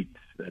Cleats.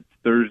 That's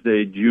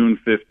Thursday, June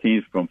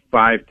 15th from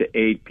 5 to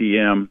 8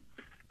 p.m.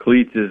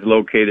 Cleats is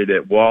located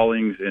at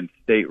Wallings and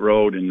State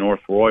Road in North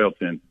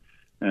Royalton.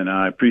 And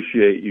I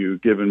appreciate you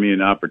giving me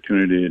an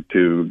opportunity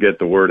to get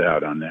the word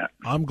out on that.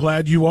 I'm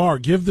glad you are.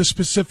 Give the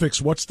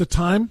specifics. What's the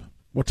time?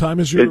 What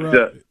time is your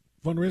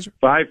fundraiser?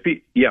 5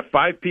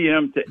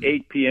 p.m. to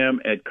 8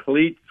 p.m. at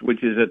Cleats,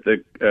 which is at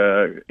the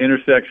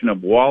intersection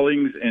of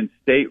Wallings and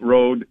State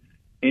Road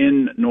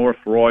in North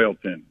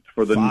Royalton.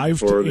 For the 5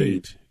 to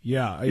 8.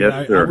 Yeah,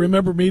 yes, I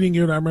remember meeting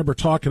you, and I remember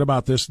talking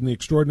about this and the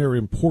extraordinary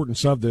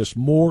importance of this.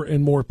 More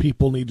and more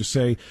people need to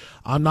say,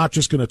 I'm not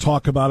just going to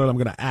talk about it, I'm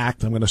going to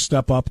act, I'm going to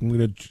step up, I'm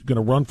going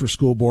to run for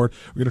school board.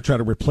 We're going to try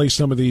to replace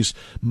some of these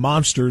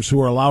monsters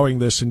who are allowing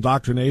this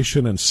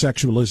indoctrination and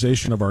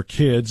sexualization of our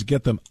kids,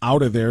 get them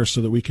out of there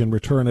so that we can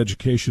return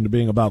education to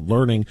being about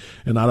learning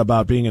and not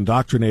about being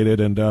indoctrinated.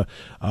 And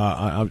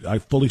I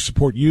fully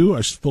support you.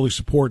 I fully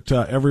support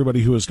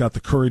everybody who has got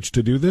the courage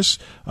to do this.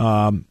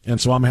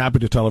 And so I'm happy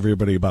to tell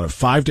everybody about it.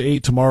 5 to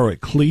 8 tomorrow at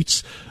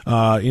Cleats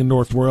in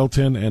North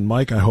Royalton. And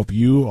Mike, I hope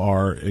you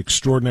are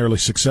extraordinarily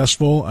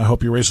successful. I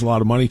hope you raise a lot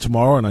of money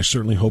tomorrow, and I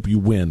certainly hope you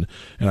win.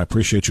 And I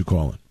appreciate you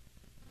calling.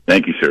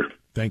 Thank you, sir.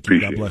 Thank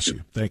you. God bless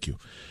you. Thank you.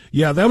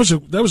 Yeah, that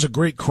was a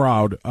great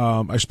crowd.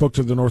 I spoke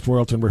to the North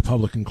Royalton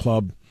Republican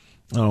Club,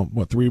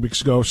 3 weeks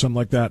ago or something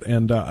like that,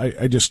 and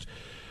I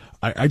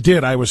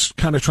was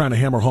kind of trying to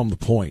hammer home the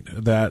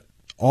point that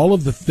all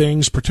of the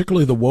things,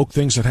 particularly the woke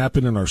things that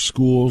happen in our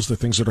schools, the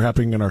things that are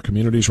happening in our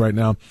communities right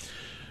now,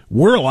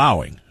 we're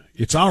allowing.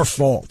 It's our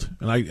fault.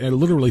 And I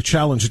literally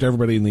challenged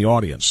everybody in the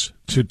audience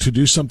to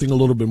do something a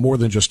little bit more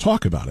than just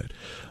talk about it.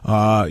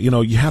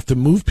 You have to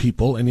move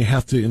people and you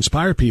have to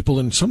inspire people,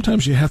 and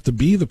sometimes you have to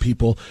be the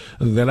people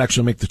that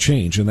actually make the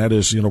change, and that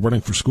is,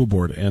 running for school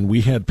board. And we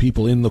had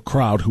people in the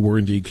crowd who were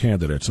indeed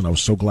candidates, and I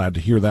was so glad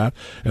to hear that,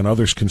 and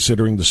others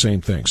considering the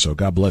same thing. So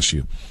God bless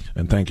you,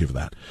 and thank you for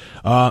that.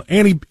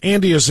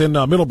 Andy is in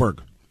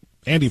Middleburg.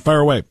 Andy,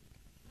 fire away.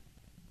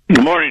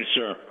 Good morning,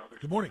 sir.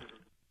 Good morning.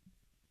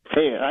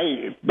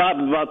 Hey,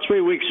 Bob, about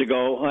 3 weeks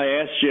ago,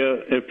 I asked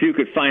you if you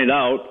could find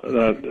out.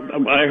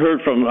 I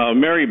heard from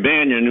Mary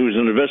Banyan, who's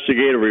an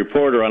investigative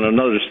reporter on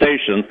another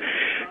station,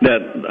 that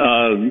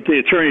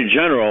the Attorney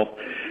General,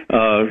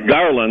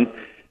 Garland,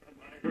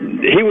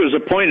 he was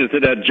appointed to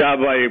that job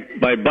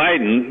by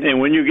Biden,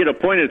 and when you get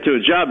appointed to a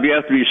job, you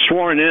have to be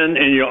sworn in,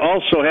 and you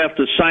also have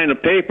to sign a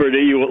paper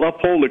that you will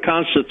uphold the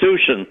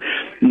Constitution.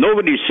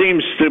 Nobody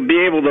seems to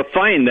be able to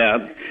find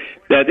that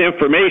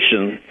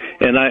information,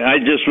 and I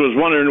just was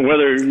wondering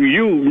whether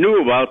you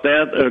knew about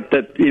that,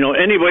 that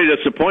anybody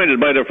that's appointed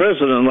by the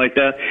president like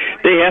that,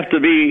 they have to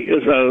be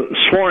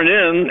sworn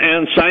in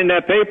and sign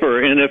that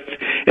paper, and if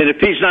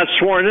he's not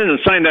sworn in and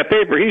signed that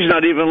paper, he's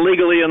not even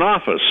legally in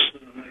office.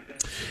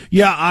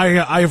 Yeah,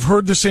 I have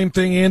heard the same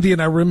thing, Andy,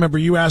 and I remember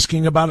you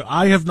asking about it.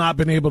 I have not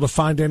been able to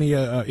find any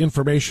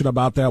information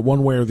about that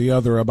one way or the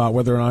other, about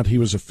whether or not he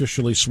was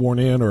officially sworn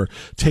in or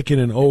taken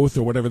an oath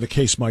or whatever the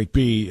case might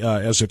be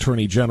as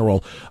Attorney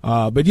General.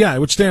 But yeah, it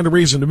would stand to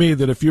reason to me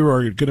that if you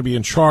are going to be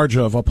in charge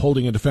of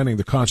upholding and defending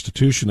the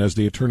Constitution as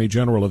the Attorney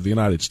General of the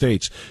United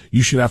States,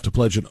 you should have to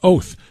pledge an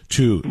oath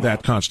to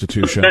that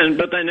Constitution.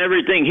 But then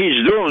everything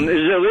he's doing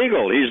is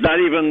illegal. He's not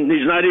even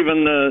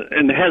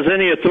and has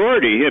any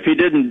authority if he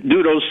didn't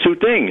do those two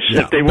things.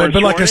 Yeah, if they but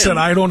like I said, in.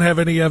 I don't have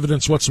any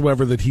evidence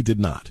whatsoever that he did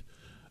not.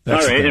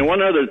 That's all right, and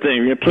one other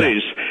thing,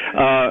 please.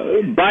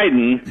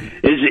 Biden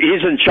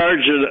he's in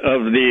charge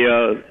of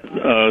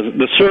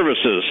the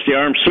services, the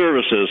armed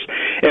services,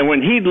 and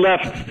when he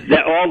left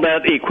all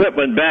that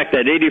equipment back,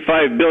 that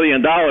 $85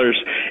 billion,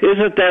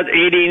 isn't that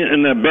aiding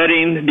and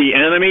abetting the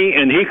enemy,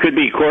 and he could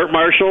be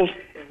court-martialed?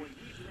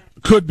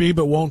 Could be,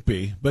 but won't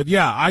be. But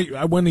yeah,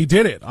 I when he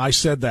did it, I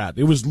said that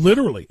it was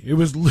literally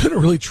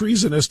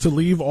treasonous to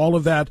leave all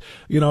of that,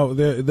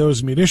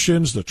 those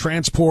munitions, the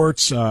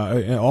transports,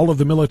 all of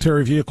the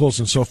military vehicles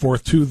and so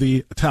forth to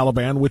the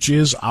Taliban, which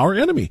is our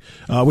enemy,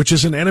 which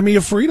is an enemy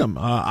of freedom.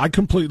 I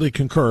completely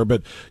concur.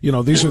 But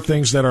these are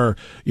things that are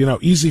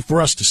easy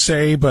for us to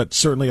say, but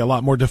certainly a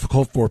lot more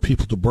difficult for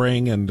people to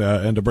bring, and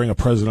to bring a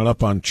president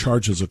up on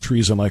charges of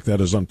treason like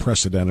that is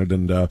unprecedented.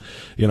 And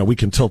we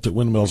can tilt at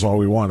windmills all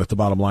we want. At the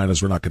bottom line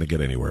is we're not going to get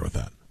anywhere with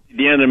that.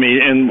 The enemy,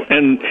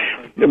 and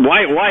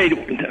why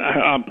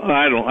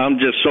I'm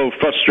just so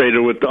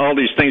frustrated with all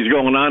these things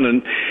going on,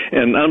 and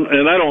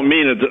I don't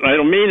mean it. I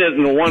don't mean it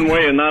in one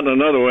way and not in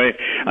another way.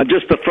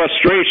 Just the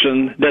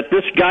frustration that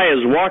this guy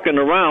is walking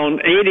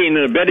around aiding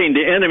and abetting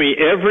the enemy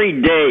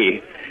every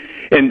day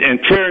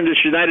and tearing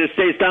this United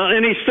States down,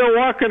 and he's still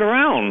walking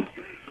around.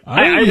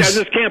 I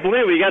just can't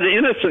believe it. You got an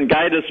innocent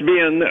guy that's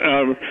being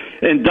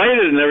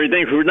indicted and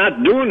everything for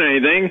not doing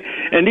anything,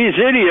 and these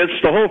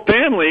idiots, the whole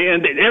family,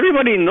 and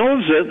everybody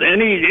knows it,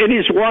 and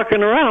he's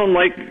walking around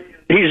like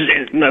you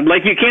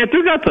can't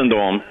do nothing to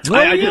him.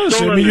 Well, I just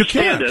don't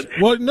understand it.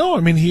 Well, no, I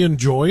mean, he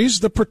enjoys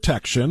the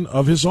protection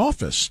of his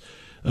office.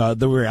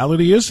 The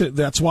reality is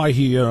that's why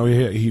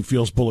he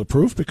feels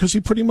bulletproof, because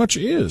he pretty much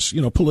is,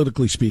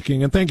 politically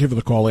speaking. And thank you for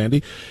the call,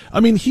 Andy.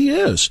 I mean, he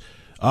is.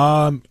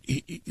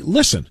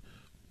 Listen.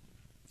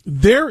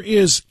 There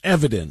is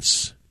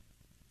evidence,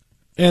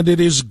 and it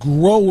is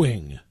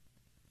growing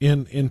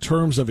in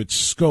terms of its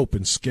scope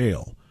and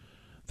scale,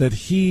 that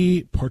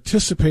he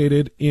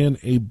participated in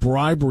a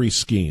bribery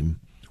scheme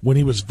when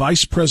he was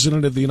vice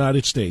president of the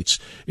United States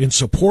in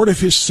support of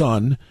his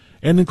son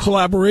and in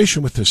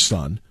collaboration with his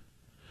son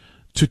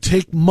to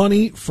take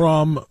money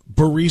from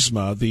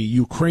Burisma, the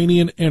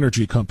Ukrainian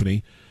energy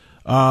company,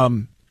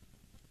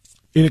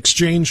 in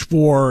exchange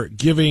for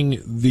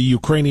giving the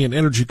Ukrainian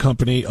energy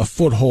company a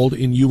foothold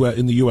in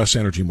the U.S.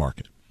 energy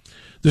market.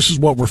 This is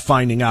what we're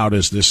finding out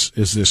as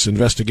this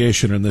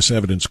investigation and this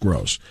evidence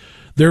grows.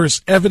 There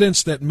is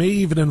evidence that may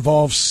even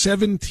involve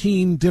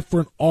 17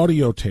 different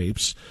audio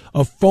tapes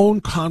of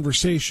phone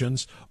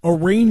conversations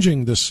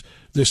arranging this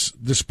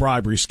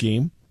bribery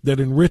scheme that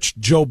enriched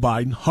Joe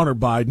Biden, Hunter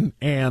Biden,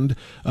 and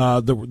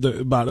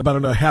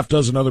about a half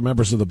dozen other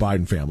members of the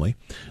Biden family.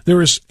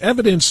 There is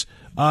evidence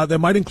that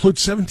might include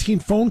 17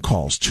 phone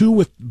calls, 2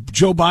 with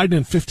Joe Biden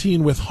and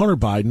 15 with Hunter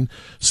Biden,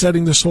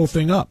 setting this whole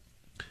thing up.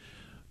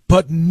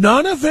 But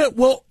none of it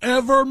will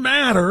ever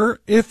matter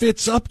if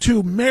it's up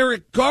to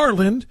Merrick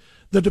Garland,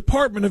 the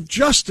Department of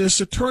Justice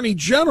Attorney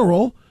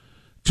General,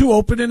 to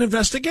open an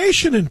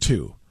investigation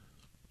into.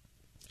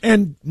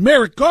 And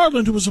Merrick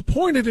Garland, who was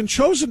appointed and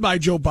chosen by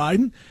Joe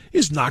Biden,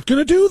 is not going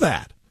to do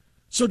that.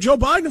 So Joe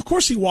Biden, of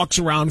course, he walks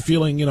around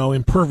feeling,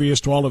 impervious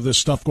to all of this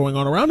stuff going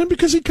on around him,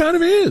 because he kind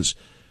of is.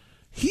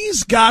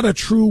 He's got a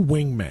true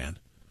wingman.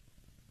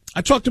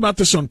 I talked about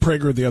this on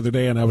Prager the other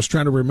day, and I was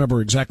trying to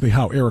remember exactly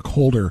how Eric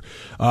Holder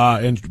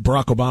and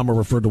Barack Obama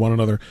referred to one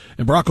another.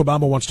 And Barack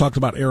Obama once talked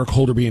about Eric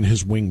Holder being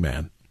his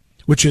wingman,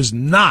 which is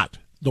not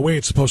the way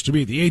it's supposed to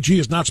be. The AG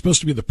is not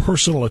supposed to be the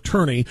personal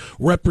attorney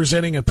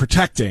representing and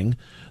protecting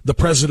the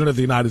President of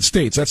the United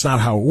States. That's not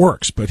how it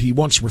works, but he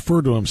once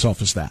referred to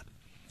himself as that.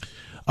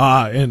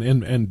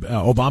 And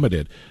Obama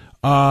did.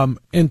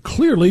 And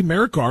clearly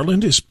Merrick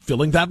Garland is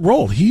filling that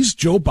role. He's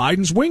Joe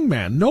Biden's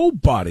wingman.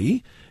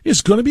 Nobody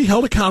is going to be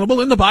held accountable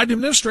in the Biden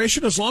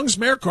administration as long as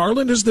Merrick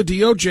Garland is the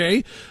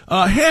DOJ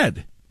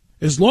head.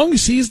 As long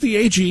as he's the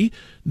AG,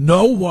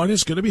 no one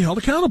is going to be held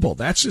accountable.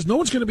 No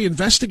one's going to be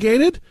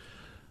investigated.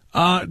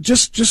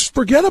 Just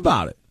forget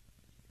about it.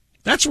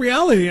 That's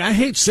reality. I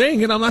hate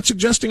saying it. I'm not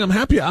suggesting I'm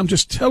happy. I'm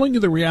just telling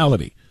you the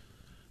reality.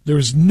 There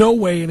is no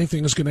way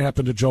anything is going to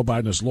happen to Joe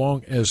Biden as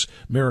long as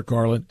Merrick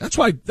Garland. That's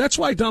why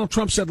Donald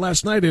Trump said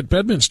last night at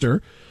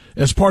Bedminster,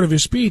 as part of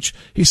his speech,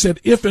 he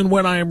said, if and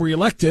when I am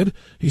reelected,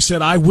 he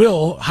said, I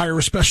will hire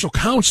a special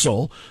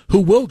counsel who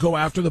will go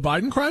after the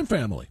Biden crime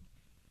family.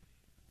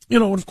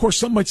 And of course,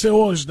 some might say,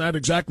 oh, isn't that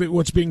exactly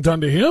what's being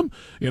done to him?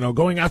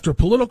 Going after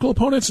political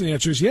opponents? And the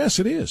answer is yes,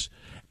 it is.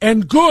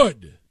 And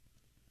good.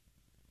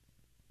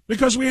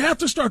 Because we have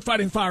to start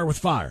fighting fire with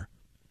fire.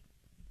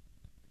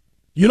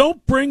 You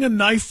don't bring a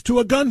knife to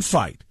a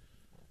gunfight.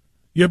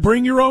 You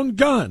bring your own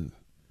gun.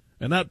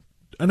 And that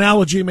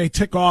analogy may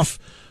tick off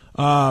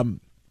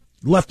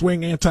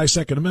left-wing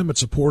anti-Second Amendment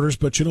supporters,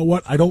 but you know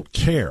what? I don't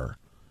care.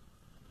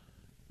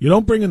 You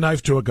don't bring a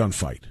knife to a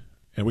gunfight.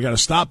 And we got to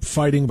stop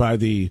fighting by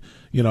the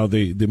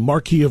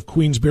Marquis of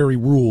Queensberry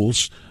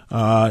rules,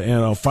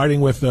 fighting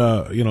with,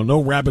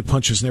 no rabbit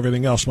punches and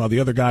everything else while the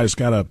other guy's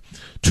got a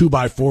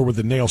 2x4 with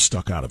the nail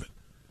stuck out of it.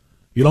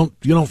 You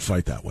don't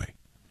fight that way.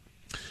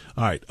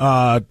 All right,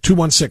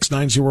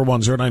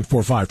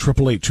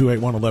 216-901-0945,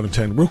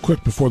 888-281-1110. Real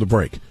quick before the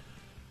break.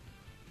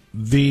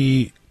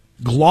 The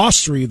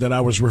glossary that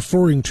I was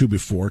referring to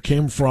before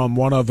came from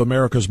one of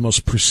America's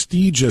most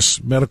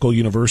prestigious medical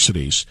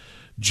universities,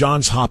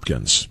 Johns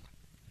Hopkins.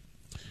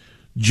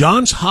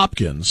 Johns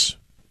Hopkins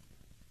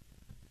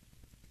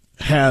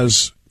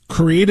has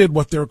created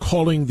what they're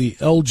calling the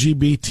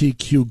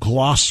LGBTQ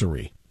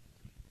glossary.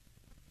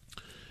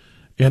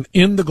 And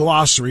in the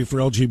glossary for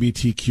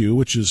LGBTQ,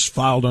 which is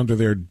filed under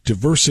their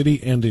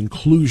Diversity and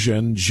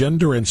Inclusion,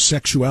 Gender and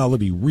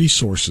Sexuality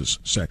Resources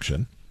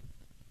section,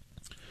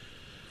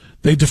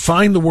 they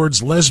define the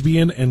words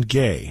lesbian and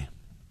gay.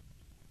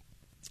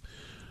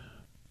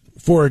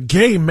 For a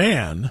gay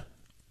man,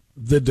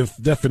 the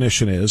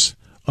definition is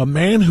a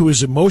man who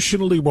is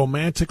emotionally,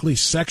 romantically,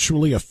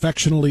 sexually,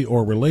 affectionately,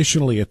 or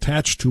relationally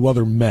attached to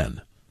other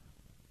men.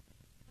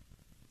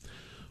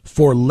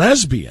 For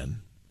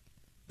lesbian,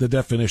 the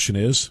definition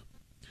is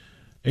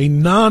a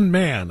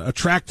non-man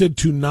attracted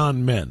to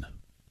non-men.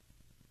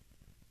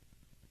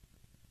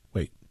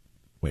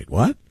 Wait,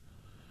 what?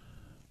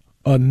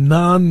 A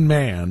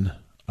non-man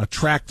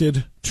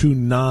attracted to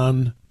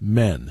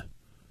non-men.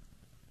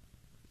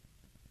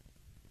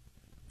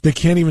 They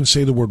can't even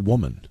say the word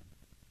woman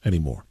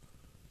anymore.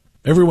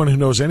 Everyone who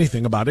knows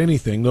anything about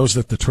anything knows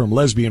that the term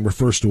lesbian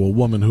refers to a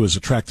woman who is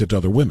attracted to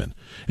other women,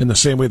 in the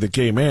same way that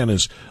gay man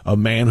is a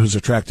man who's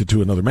attracted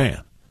to another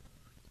man.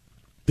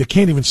 They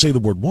can't even say the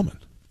word woman.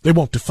 They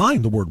won't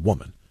define the word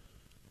woman.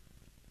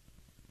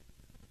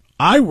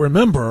 I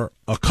remember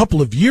a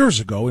couple of years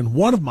ago in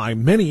one of my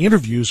many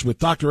interviews with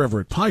Dr.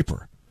 Everett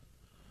Piper,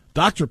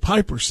 Dr.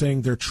 Piper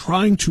saying they're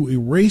trying to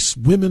erase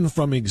women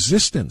from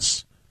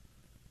existence.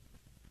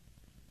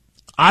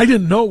 I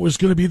didn't know it was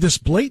going to be this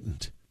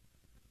blatant.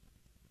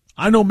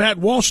 I know Matt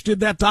Walsh did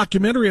that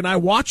documentary, and I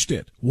watched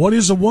it. What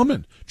is a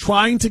woman?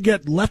 Trying to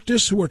get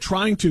leftists who are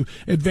trying to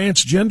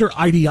advance gender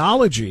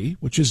ideology,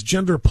 which is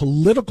gender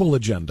political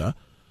agenda,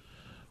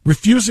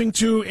 refusing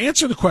to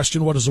answer the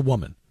question, what is a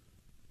woman?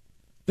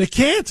 They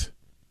can't.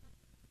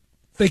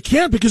 They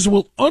can't, because it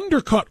will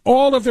undercut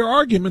all of their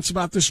arguments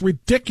about this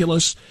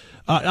ridiculous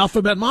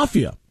alphabet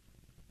mafia.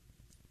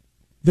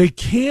 They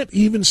can't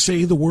even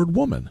say the word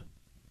woman.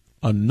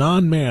 A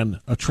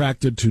non-man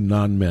attracted to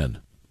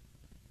non-men.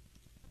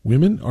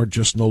 Women are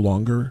just no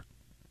longer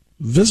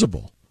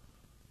visible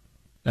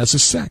as a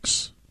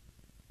sex,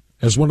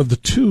 as one of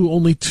the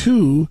only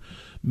two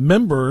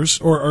members,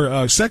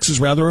 or sexes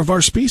rather, of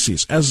our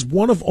species, as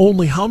one of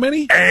only how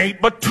many?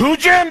 Ain't but two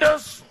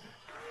genders.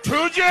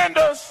 Two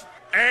genders.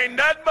 Ain't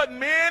nothing but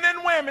men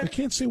and women. They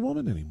can't say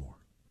woman anymore.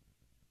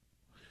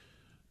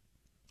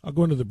 I'll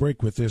go into the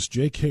break with this.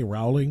 J.K.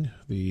 Rowling,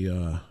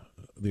 the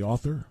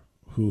author,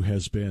 who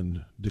has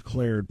been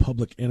declared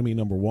public enemy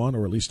number one,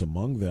 or at least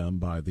among them,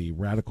 by the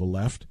radical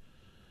left,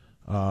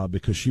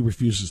 because she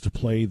refuses to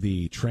play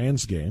the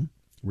trans game,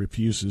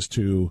 refuses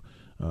to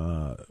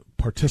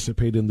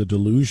participate in the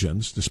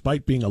delusions,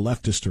 despite being a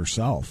leftist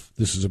herself.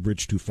 This is a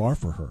bridge too far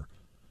for her.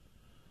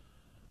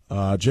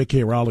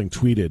 J.K. Rowling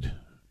tweeted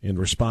in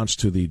response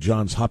to the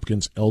Johns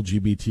Hopkins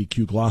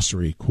LGBTQ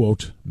glossary,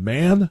 quote,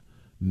 man,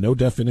 no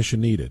definition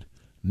needed.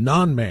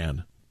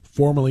 Non-man,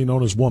 formerly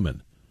known as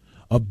woman.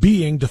 A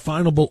being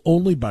definable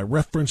only by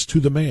reference to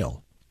the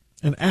male.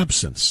 An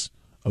absence.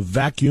 A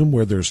vacuum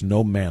where there's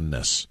no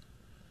manness.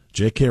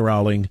 J.K.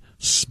 Rowling,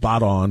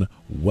 spot on,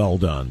 well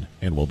done,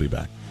 and we'll be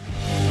back.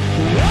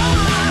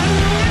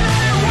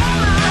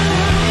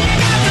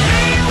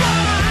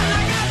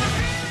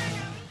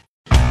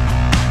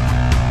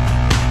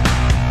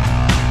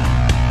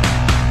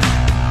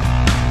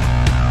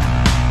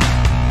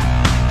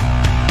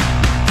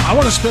 I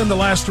want to spend the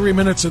last 3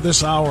 minutes of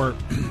this hour.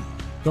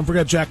 Don't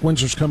forget, Jack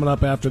Windsor's coming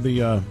up after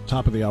the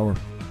top of the hour,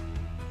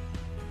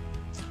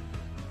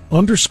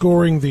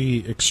 underscoring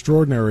the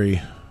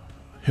extraordinary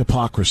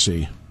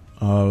hypocrisy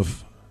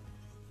of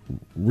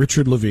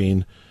Richard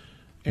Levine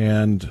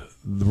and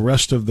the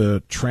rest of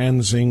the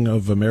transing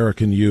of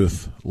American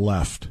youth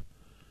left.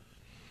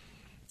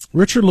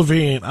 Richard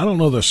Levine, I don't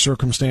know the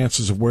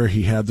circumstances of where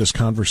he had this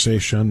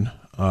conversation,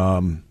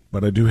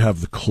 but I do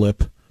have the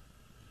clip.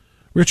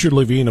 Richard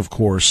Levine, of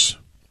course,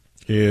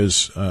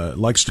 is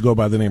likes to go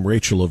by the name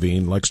Rachel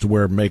Levine, likes to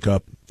wear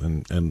makeup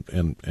and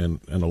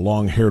a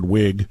long-haired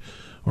wig,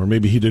 or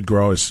maybe he did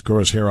grow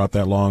his hair out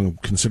that long,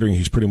 considering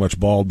he's pretty much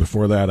bald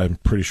before that. I'm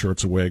pretty sure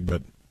it's a wig,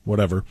 but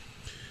whatever.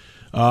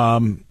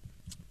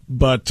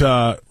 But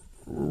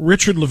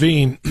Richard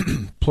Levine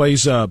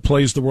plays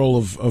the role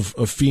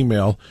of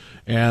female,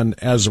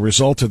 and as a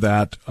result of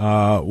that,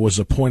 was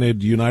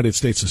appointed United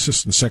States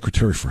Assistant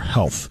Secretary for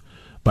Health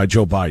by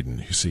Joe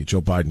Biden. You see,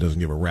 Joe Biden doesn't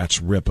give a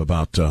rat's rip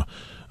about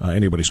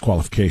anybody's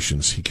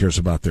qualifications. He cares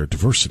about their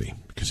diversity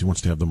because he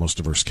wants to have the most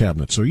diverse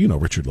cabinet. So you know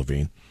Richard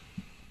Levine.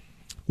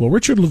 Well,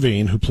 Richard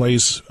Levine,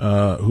 who's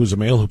a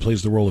male who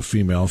plays the role of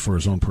female for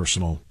his own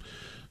personal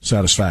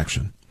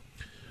satisfaction,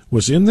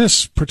 was in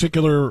this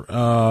particular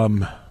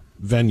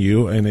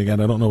venue, and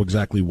again, I don't know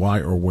exactly why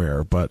or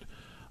where, but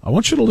I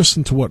want you to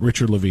listen to what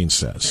Richard Levine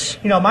says.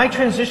 You know, my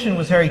transition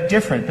was very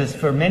different because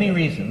for many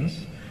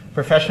reasons,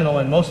 professional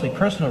and mostly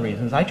personal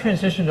reasons, I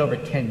transitioned over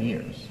 10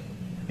 years.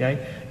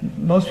 Okay?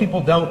 Most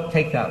people don't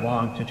take that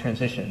long to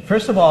transition.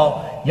 First of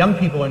all, young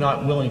people are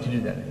not willing to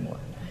do that anymore.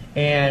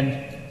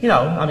 And, you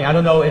know, I mean, I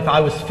don't know if I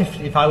was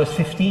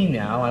 15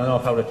 now, I don't know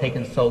if I would have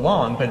taken so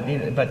long, but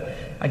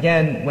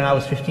again, when I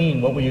was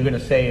 15, what were you going to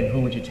say and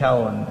who would you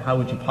tell and how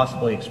would you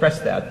possibly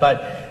express that?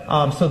 But,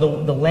 so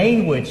the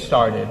language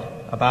started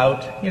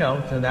about, you know,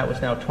 and that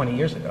was now 20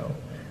 years ago,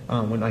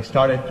 when I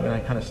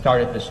kind of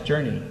started this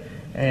journey.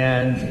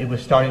 And it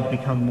was starting to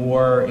become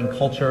more in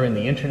culture and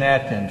the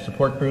internet and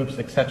support groups,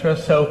 etc.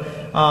 So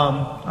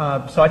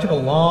I took a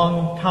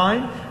long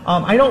time.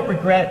 I don't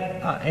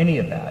regret any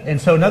of that.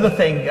 And so another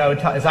thing I would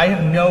tell is I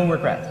have no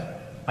regrets.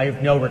 I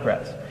have no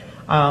regrets.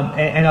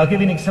 And I'll give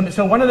you an example.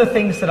 So one of the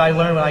things that I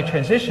learned when I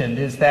transitioned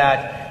is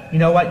that, you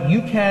know what,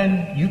 you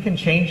can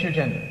change your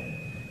gender.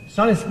 It's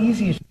not as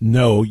easy as...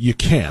 No, you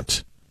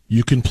can't.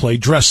 You can play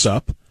dress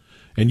up,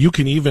 and you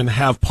can even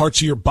have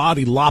parts of your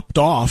body lopped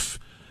off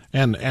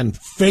and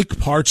fake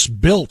parts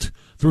built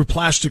through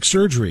plastic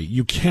surgery.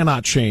 You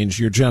cannot change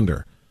your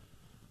gender.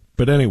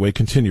 But anyway,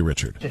 continue,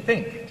 Richard. To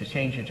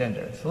change your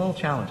gender. It's a little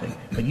challenging,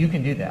 but you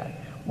can do that.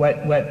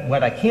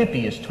 What I can't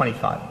be is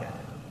 25 yet.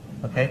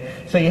 Okay?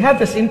 So you have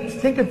this,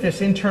 think of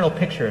this internal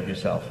picture of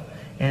yourself.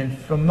 And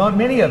for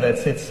many of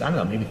us, it's, I don't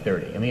know, maybe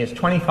 30. I mean, it's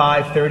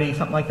 25, 30,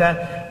 something like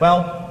that.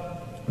 Well,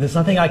 there's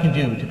nothing I can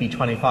do to be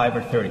 25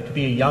 or 30, to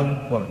be a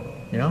young woman,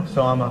 you know?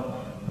 So I'm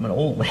an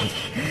old lady.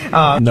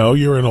 No,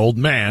 you're an old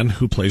man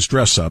who plays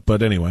dress up,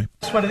 but anyway.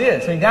 That's what it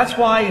is. I mean, that's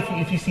why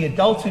if you see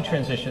adults who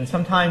transition,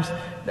 sometimes,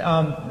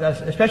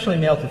 especially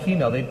male to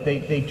female,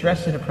 they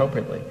dress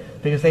inappropriately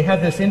because they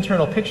have this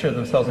internal picture of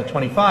themselves at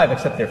 25,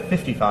 except they're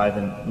 55,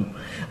 and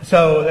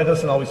so that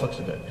doesn't always look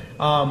so good.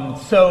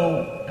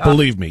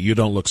 Believe me, you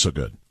don't look so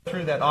good.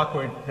 Through that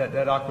awkward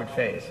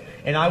phase,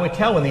 and I would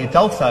tell when the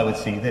adults I would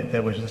see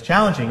that was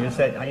challenging is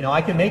that, you know,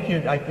 I can make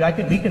you,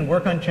 we can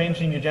work on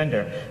changing your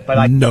gender,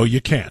 but no,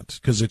 you can't,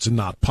 because it's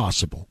not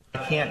possible. I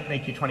can't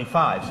make you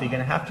 25, so you're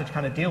going to have to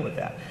kind of deal with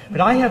that.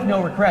 But I have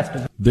no regrets.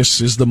 This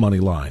is the money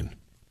line.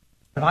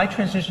 But I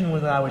transitioned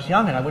when I was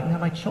young, and I wouldn't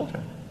have my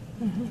children.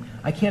 Mm-hmm.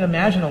 I can't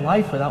imagine a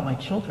life without my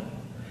children,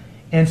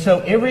 and so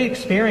every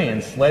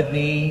experience led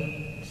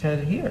me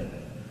to here.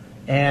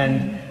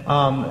 And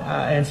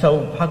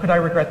so how could I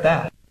regret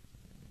that?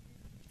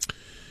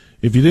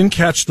 If you didn't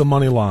catch the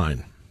money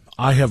line,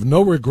 I have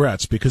no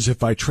regrets, because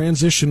if I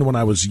transitioned when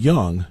I was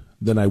young,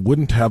 then I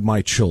wouldn't have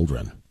my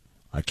children.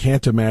 I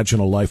can't imagine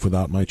a life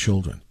without my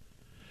children.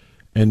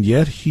 And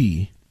yet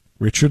he,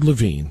 Richard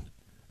Levine,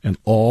 and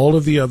all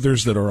of the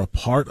others that are a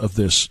part of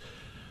this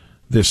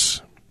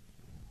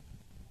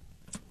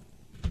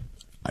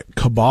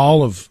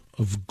cabal of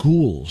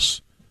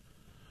ghouls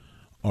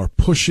are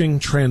pushing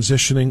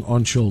transitioning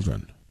on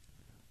children,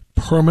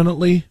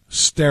 permanently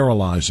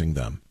sterilizing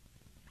them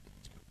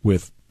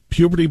with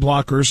puberty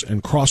blockers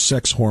and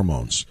cross-sex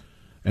hormones,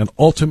 and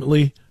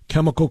ultimately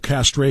chemical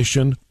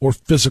castration or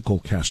physical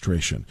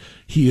castration.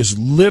 He is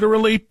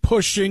literally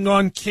pushing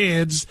on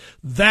kids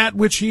that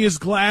which he is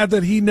glad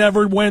that he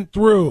never went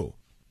through.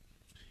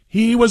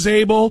 He was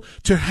able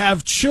to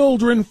have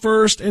children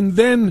first and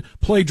then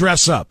play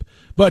dress up.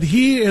 But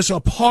he is a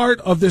part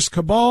of this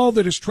cabal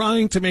that is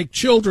trying to make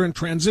children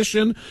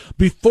transition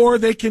before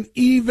they can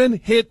even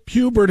hit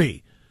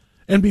puberty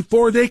and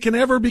before they can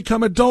ever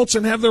become adults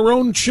and have their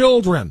own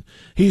children.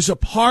 He's a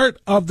part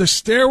of the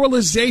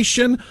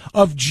sterilization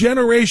of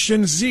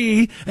Generation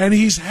Z, and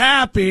he's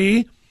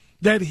happy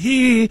that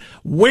he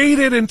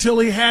waited until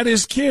he had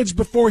his kids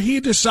before he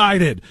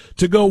decided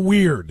to go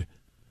weird.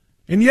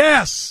 And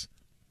yes,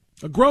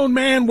 a grown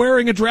man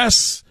wearing a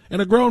dress and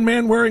a grown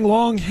man wearing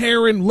long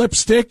hair and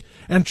lipstick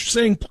and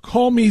saying,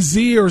 call me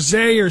Z or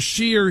Zay or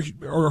she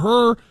or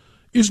her,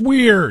 is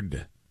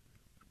weird.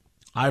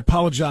 I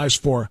apologize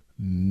for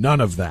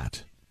none of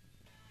that.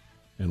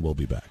 And we'll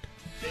be back.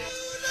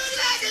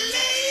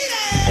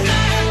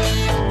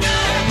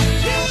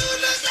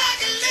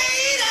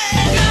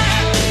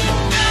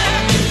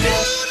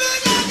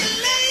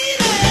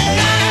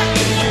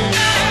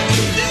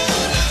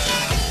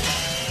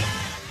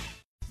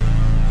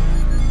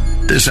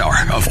 This hour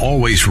of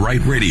Always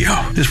Right Radio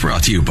is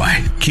brought to you by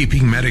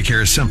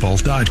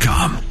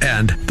KeepingMedicareSimple.com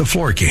and The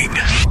Floor King.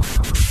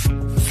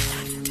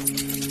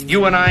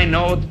 You and I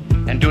know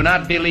and do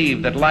not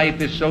believe that life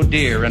is so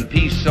dear and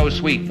peace so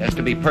sweet as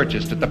to be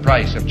purchased at the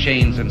price of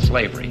chains and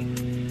slavery.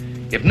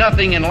 If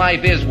nothing in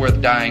life is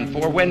worth dying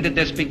for, when did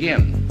this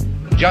begin?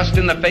 Just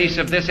in the face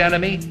of this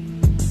enemy?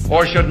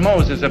 Or should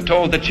Moses have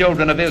told the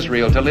children of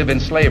Israel to live in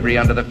slavery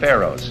under the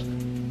Pharaohs?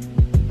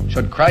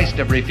 Should Christ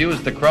have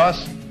refused the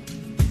cross?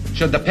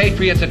 Should the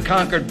patriots at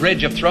Concord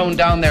Bridge have thrown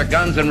down their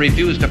guns and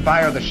refused to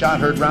fire the shot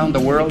heard round the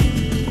world?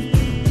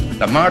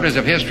 The martyrs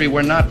of history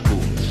were not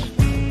fools,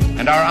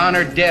 and our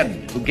honored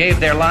dead who gave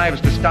their lives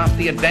to stop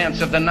the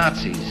advance of the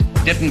Nazis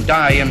didn't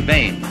die in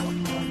vain.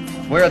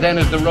 Where then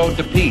is the road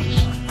to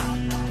peace?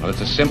 Well,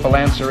 it's a simple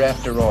answer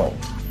after all.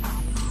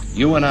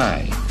 You and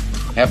I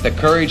have the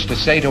courage to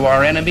say to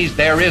our enemies,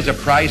 there is a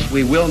price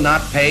we will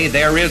not pay,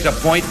 there is a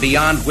point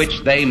beyond which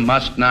they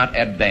must not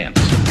advance.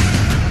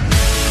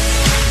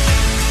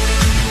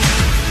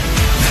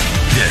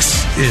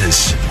 This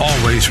is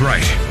Always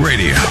Right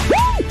Radio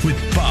with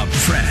Bob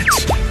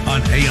Frantz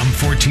on AM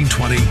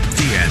 1420,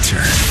 The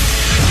Answer.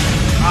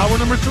 Hour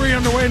number 3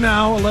 underway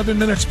now, 11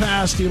 minutes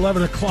past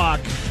 11 o'clock.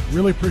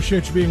 Really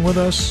appreciate you being with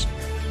us.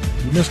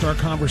 You missed our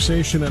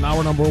conversation in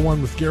hour number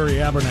 1 with Gary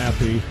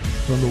Abernathy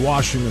from the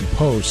Washington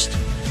Post.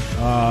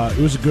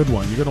 It was a good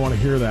one. You're going to want to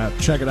hear that.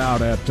 Check it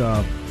out at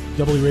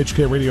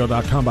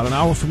WHKRadio.com. About an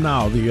hour from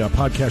now, the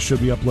podcast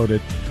should be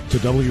uploaded to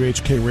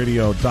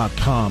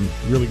WHKRadio.com.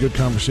 Really good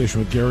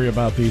conversation with Gary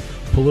about the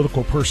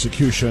political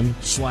persecution /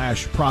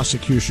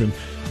 prosecution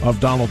of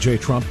Donald J.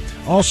 Trump.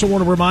 Also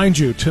want to remind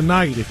you,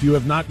 tonight, if you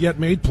have not yet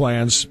made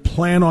plans,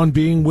 plan on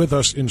being with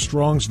us in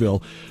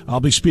Strongsville. I'll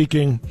be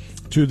speaking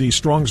to the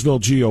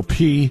Strongsville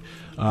GOP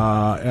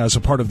as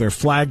a part of their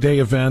Flag Day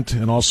event.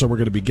 And also we're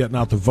going to be getting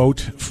out the vote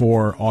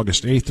for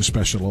August 8th, the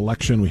special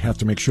election. We have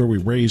to make sure we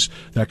raise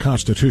that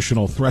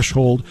constitutional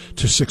threshold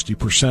to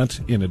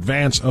 60% in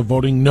advance of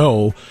voting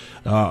no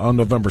on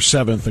November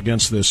 7th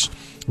against this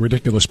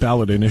ridiculous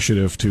ballot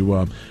initiative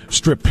to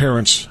strip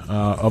parents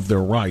of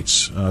their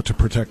rights to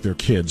protect their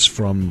kids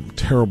from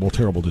terrible,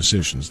 terrible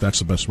decisions. That's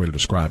the best way to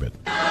describe it.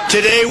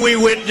 Today we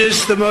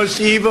witness the most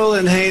evil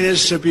and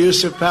heinous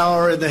abuse of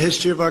power in the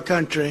history of our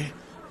country.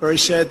 Very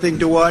sad thing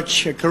to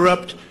watch. A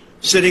corrupt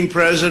sitting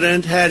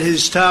president had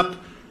his top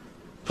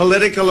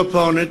political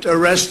opponent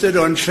arrested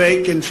on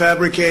fake and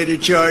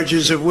fabricated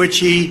charges of which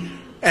he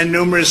and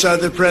numerous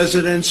other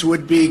presidents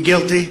would be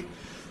guilty.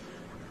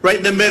 Right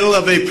in the middle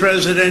of a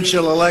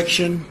presidential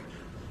election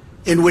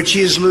in which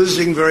he is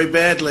losing very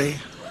badly.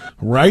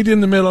 Right in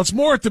the middle. It's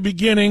more at the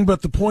beginning,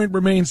 but the point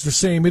remains the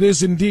same. It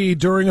is indeed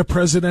during a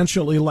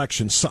presidential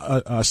election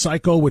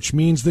cycle, which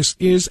means this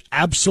is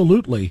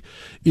absolutely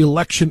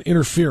election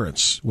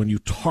interference when you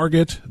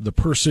target the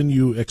person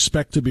you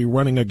expect to be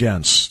running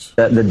against.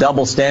 The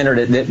double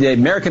standard. The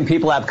American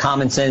people have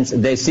common sense.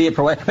 They see it.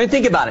 I mean,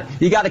 think about it.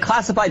 You got a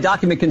classified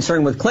document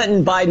concerned with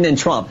Clinton, Biden, and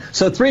Trump.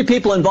 So 3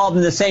 people involved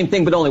in the same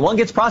thing, but only one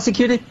gets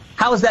prosecuted?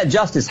 How is that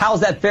justice? How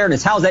is that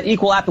fairness? How is that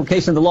equal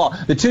application of the law?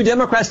 The 2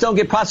 Democrats don't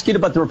get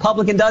prosecuted, but the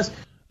Republican does?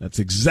 That's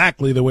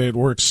exactly the way it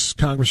works,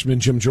 Congressman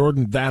Jim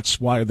Jordan.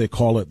 That's why they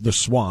call it the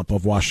swamp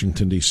of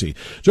Washington, D.C.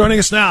 Joining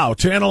us now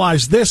to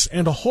analyze this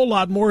and a whole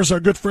lot more is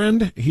our good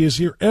friend. He is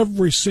here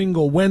every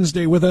single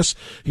Wednesday with us.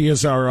 He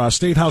is our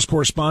State House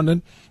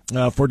correspondent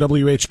for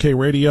WHK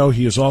Radio.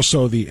 He is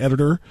also the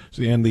editor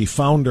and the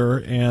founder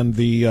and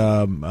the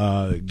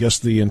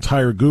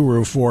entire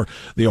guru for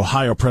the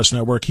Ohio Press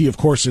Network. He, of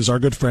course, is our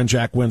good friend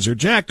Jack Windsor.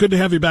 Jack, good to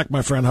have you back,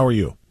 my friend. How are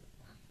you?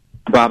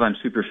 Bob, I'm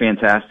super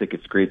fantastic.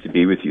 It's great to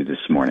be with you this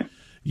morning.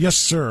 Yes,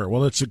 sir.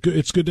 Well, it's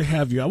good to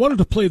have you. I wanted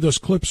to play those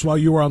clips while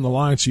you were on the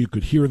line so you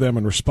could hear them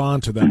and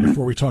respond to them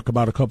before we talk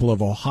about a couple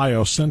of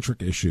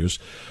Ohio-centric issues.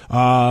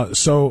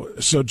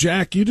 So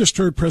Jack, you just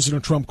heard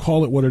President Trump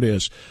call it what it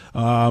is.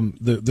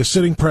 The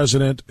sitting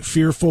president,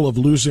 fearful of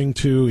losing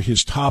to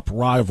his top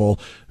rival,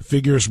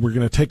 figures we're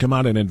going to take him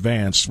out in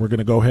advance. We're going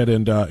to go ahead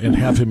and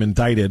have him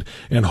indicted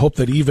and hope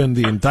that even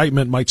the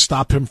indictment might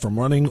stop him from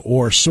running,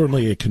 or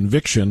certainly a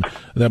conviction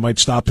that might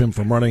stop him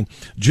from running.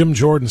 Jim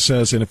Jordan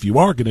says, and if you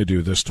are going to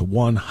do this to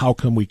one, how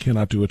come we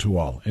cannot do it to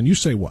all? And you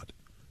say what?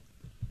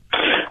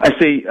 I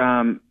say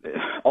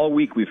all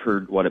week we've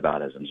heard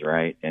whataboutisms,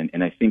 right?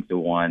 And I think the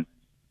one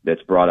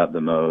that's brought up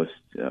the most,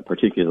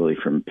 particularly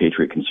from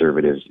patriot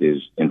conservatives, is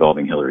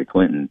involving Hillary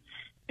Clinton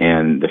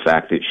and the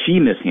fact that she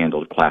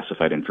mishandled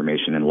classified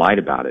information and lied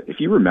about it. If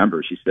you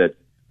remember, she said,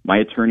 my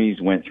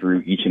attorneys went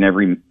through each and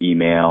every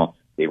email.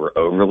 They were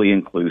overly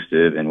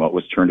inclusive, and what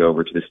was turned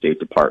over to the State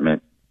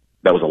Department,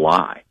 that was a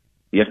lie.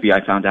 The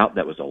FBI found out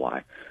that was a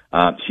lie.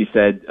 She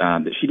said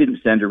that she didn't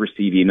send or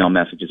receive email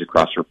messages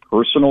across her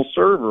personal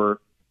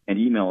server and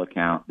email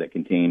account that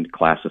contained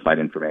classified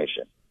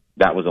information.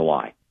 That was a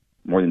lie.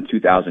 More than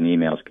 2,000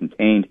 emails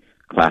contained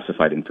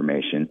classified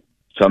information.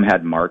 Some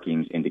had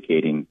markings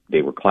indicating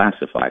they were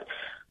classified.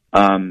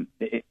 You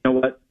know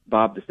what,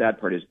 Bob? The sad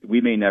part is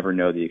we may never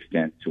know the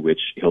extent to which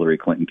Hillary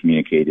Clinton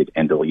communicated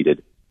and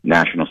deleted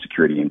national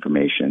security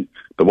information.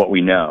 But what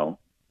we know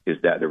is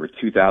that there were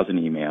 2,000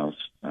 emails,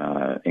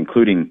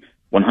 including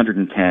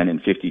 110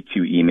 and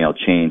 52 email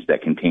chains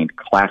that contained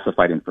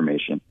classified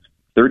information.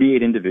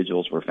 38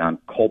 individuals were found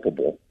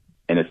culpable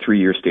in a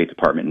 3-year State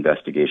Department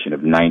investigation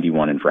of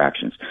 91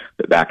 infractions.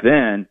 But back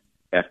then,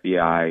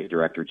 FBI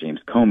Director James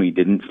Comey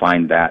didn't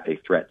find that a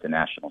threat to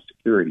national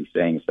security,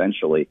 saying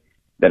essentially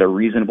that a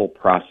reasonable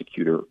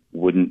prosecutor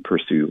wouldn't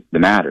pursue the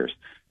matters.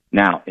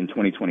 Now, in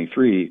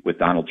 2023, with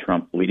Donald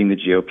Trump leading the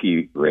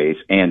GOP race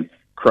and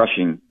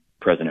crushing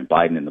President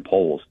Biden in the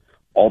polls,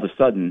 all of a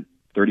sudden,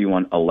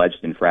 31 alleged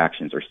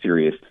infractions are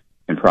serious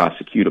and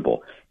prosecutable.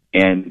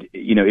 And,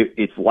 you know,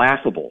 it's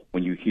laughable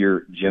when you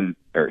hear Jim,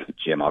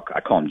 I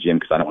call him Jim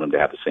because I don't want him to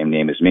have the same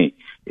name as me.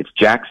 It's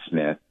Jack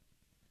Smith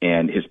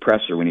and his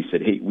presser when he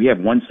said, hey, we have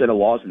one set of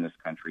laws in this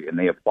country and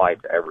they apply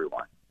to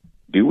everyone.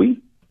 Do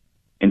we?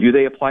 And do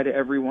they apply to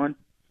everyone?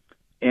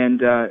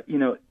 And, you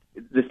know,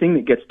 the thing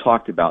that gets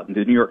talked about,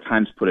 the New York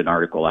Times put an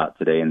article out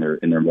today in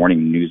their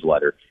morning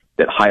newsletter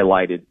that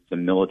highlighted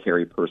some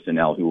military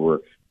personnel who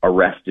were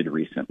arrested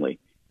recently.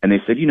 And they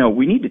said, you know,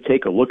 we need to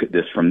take a look at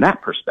this from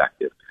that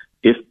perspective.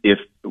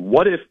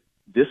 What if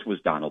this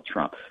was Donald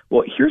Trump?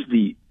 Well, here's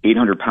the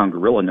 800-pound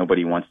gorilla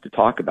nobody wants to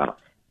talk about.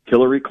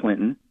 Hillary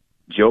Clinton,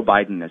 Joe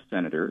Biden as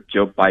senator,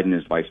 Joe Biden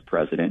as vice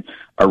president,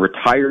 a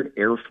retired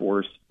Air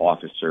Force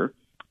officer,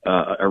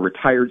 a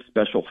retired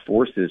Special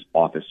Forces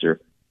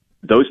officer.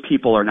 Those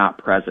people are not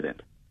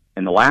president.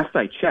 And the last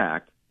I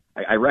checked,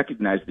 I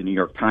recognize the New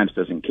York Times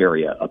doesn't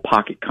carry a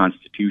pocket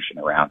constitution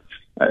around.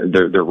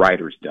 Their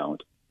writers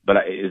don't. But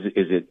is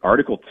it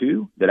Article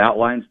 2 that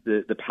outlines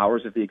the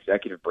powers of the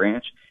executive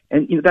branch?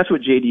 And, you know, that's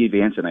what J.D.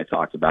 Vance and I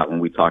talked about when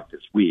we talked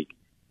this week.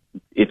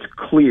 it's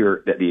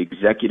clear that the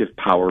executive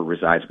power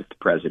resides with the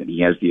president.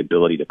 He has the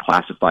ability to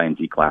classify and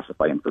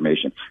declassify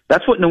information.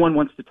 That's what no one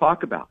wants to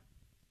talk about.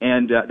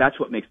 And that's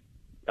what makes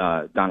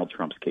Donald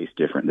Trump's case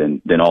different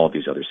than all of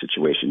these other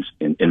situations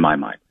in my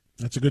mind.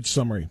 That's a good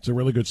summary. It's a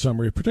really good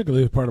summary,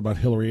 particularly the part about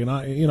Hillary. And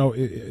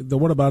the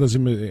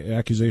whataboutism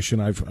accusation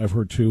I've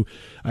heard too.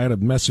 I had a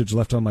message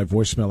left on my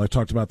voicemail. I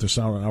talked about this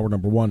hour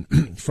number one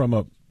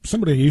from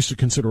somebody I used to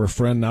consider a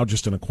friend, now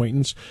just an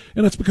acquaintance,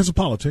 and it's because of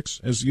politics.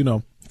 As you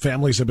know,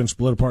 families have been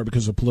split apart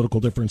because of political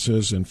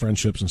differences and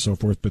friendships and so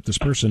forth. But this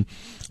person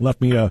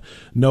left me a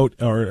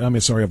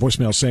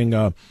voicemail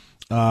saying,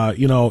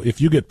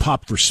 if you get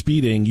popped for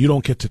speeding, you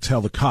don't get to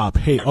tell the cop,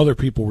 hey, other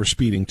people were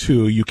speeding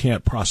too. You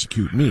can't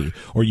prosecute me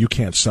or you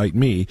can't cite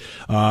me.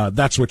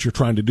 That's what you're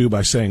trying to do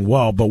by saying,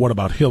 well, but what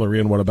about Hillary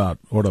and what about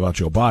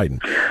Joe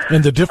Biden?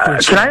 And the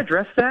difference. Can I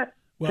address that?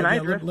 Well, can I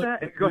address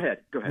that? Go ahead.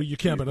 Well, you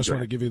can, but I just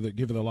want to give you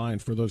the line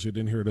for those who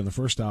didn't hear it in the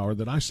first hour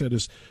that I said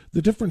is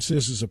the difference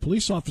is a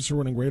police officer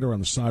running radar on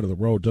the side of the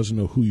road doesn't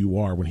know who you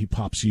are when he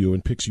pops you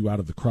and picks you out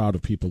of the crowd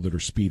of people that are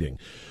speeding.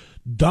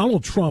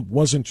 Donald Trump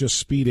wasn't just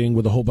speeding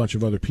with a whole bunch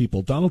of other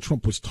people. Donald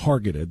Trump was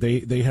targeted.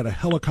 They had a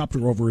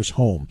helicopter over his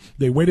home.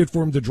 They waited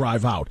for him to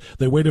drive out.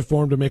 They waited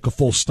for him to make a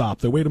full stop.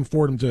 They waited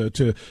for him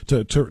to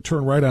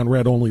turn right on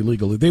red only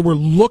legally. They were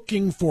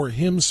looking for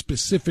him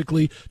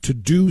specifically to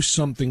do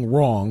something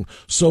wrong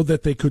so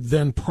that they could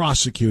then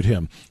prosecute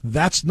him.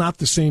 That's not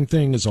the same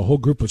thing as a whole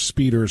group of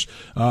speeders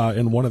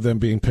and one of them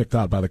being picked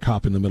out by the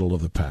cop in the middle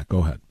of the pack.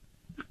 Go ahead.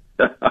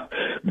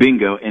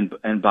 Bingo.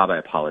 And Bob, I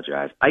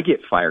apologize. I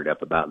get fired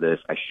up about this.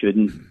 I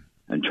shouldn't.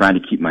 I'm trying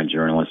to keep my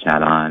journalist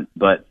hat on.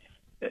 But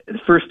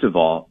first of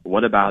all,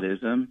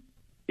 whataboutism,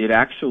 it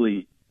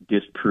actually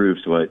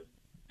disproves what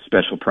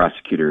Special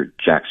Prosecutor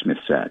Jack Smith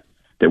said,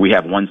 that we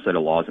have one set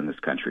of laws in this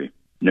country.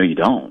 No, you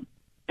don't.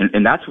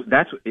 And that's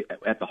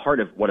at the heart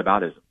of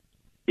whataboutism.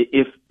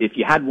 If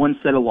you had one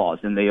set of laws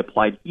and they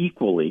applied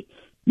equally,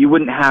 you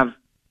wouldn't have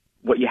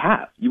what you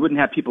have. You wouldn't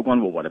have people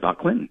going, well, what about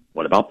Clinton?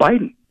 What about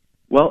Biden?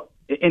 Well,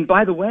 and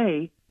by the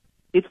way,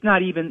 it's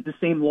not even the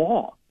same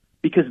law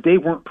because they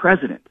weren't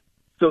president.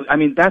 So, I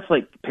mean, that's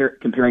like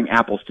comparing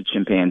apples to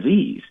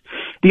chimpanzees.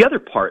 The other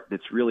part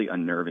that's really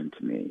unnerving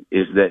to me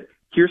is that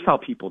here's how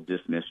people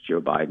dismiss Joe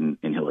Biden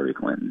and Hillary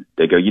Clinton.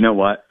 They go, you know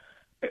what?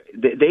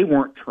 They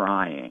weren't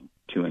trying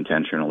to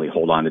intentionally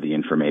hold on to the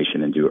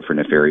information and do it for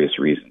nefarious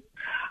reasons.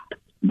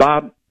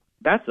 Bob,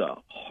 that's a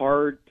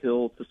hard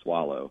pill to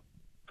swallow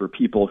for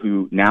people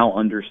who now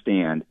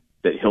understand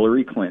that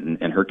Hillary Clinton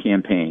and her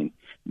campaign,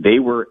 they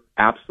were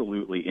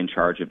absolutely in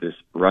charge of this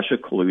Russia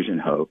collusion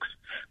hoax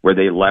where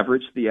they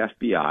leveraged the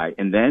FBI,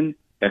 and then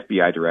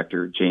FBI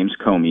Director James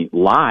Comey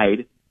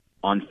lied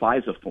on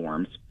FISA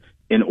forms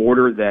in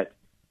order that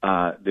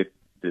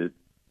the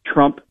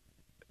Trump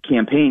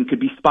campaign could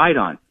be spied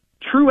on.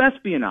 True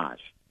espionage.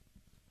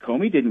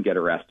 Comey didn't get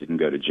arrested and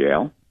go to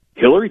jail.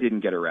 Hillary didn't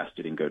get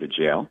arrested and go to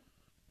jail.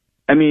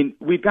 I mean,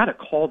 we've got to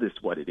call this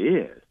what it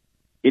is.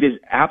 It is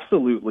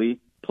absolutely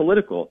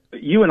political.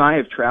 You and I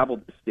have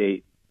traveled the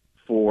state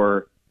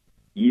for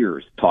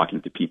years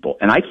talking to people,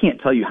 and I can't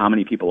tell you how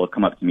many people have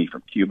come up to me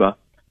from Cuba,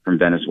 from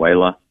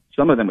Venezuela,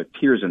 some of them with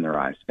tears in their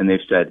eyes, and they've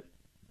said,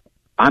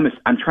 I'm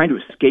trying to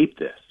escape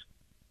this.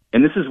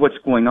 And this is what's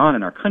going on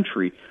in our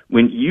country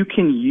when you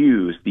can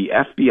use the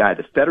FBI,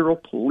 the federal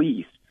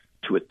police,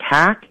 to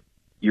attack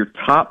your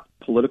top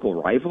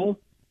political rival.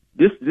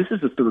 This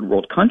is a third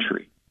world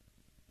country.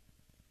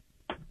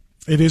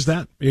 It is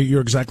that. You're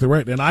exactly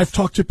right. And I've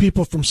talked to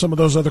people from some of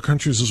those other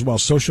countries as well,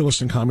 socialist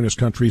and communist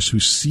countries,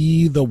 who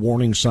see the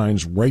warning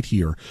signs right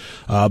here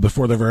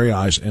before their very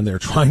eyes, and they're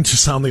trying to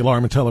sound the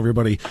alarm and tell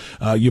everybody,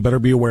 you better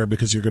be aware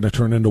because you're going to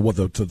turn into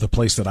the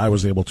place that I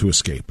was able to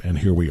escape. And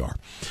here we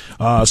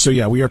are. So,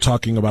 yeah, we are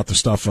talking about the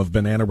stuff of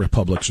banana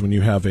republics when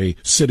you have a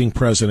sitting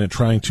president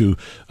trying to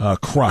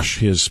crush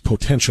his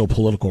potential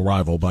political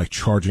rival by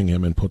charging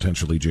him and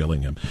potentially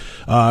jailing him.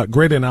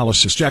 Great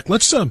analysis. Jack,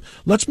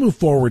 let's move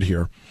forward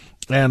here.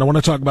 And I want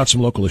to talk about some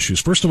local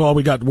issues. First of all,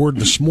 we got word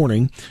this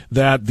morning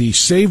that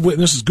this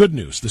is good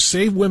news, the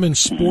Save Women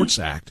Sports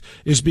Act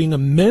is being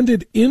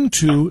amended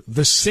into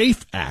the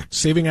SAFE Act,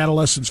 Saving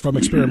Adolescents from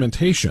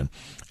Experimentation.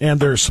 And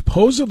they're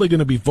supposedly going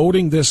to be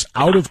voting this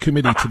out of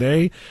committee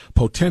today,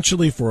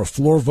 potentially for a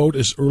floor vote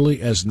as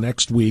early as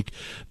next week.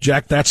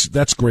 Jack,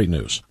 that's great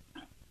news.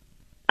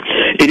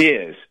 It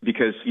is,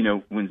 because,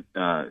 when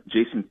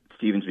Jason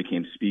Stevens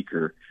became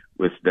Speaker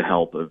with the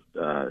help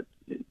of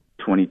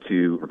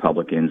 22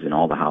 Republicans and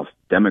all the House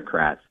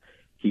Democrats,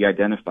 he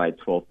identified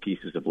 12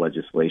 pieces of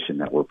legislation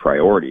that were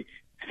priority.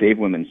 Save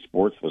Women's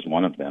Sports was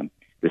one of them.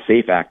 The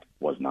SAFE Act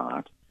was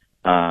not.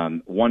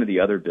 One of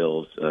the other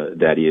bills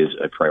that is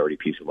a priority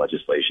piece of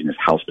legislation is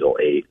House Bill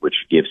 8, which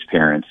gives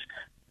parents,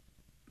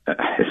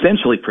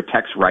 essentially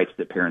protects rights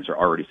that parents are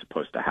already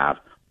supposed to have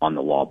on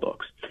the law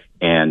books.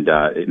 And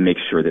it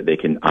makes sure that they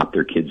can opt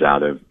their kids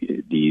out of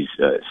these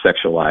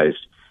sexualized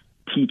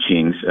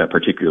teachings,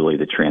 particularly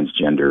the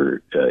transgender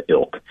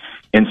ilk.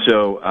 And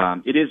so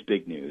it is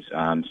big news.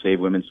 Save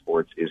Women's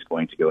Sports is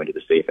going to go into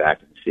the SAFE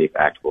Act, and the SAFE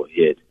Act will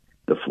hit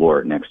the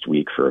floor next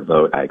week for a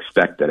vote. I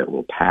expect that it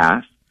will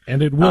pass.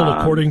 And it will,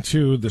 according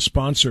to the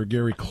sponsor,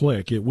 Gary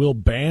Click, it will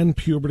ban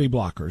puberty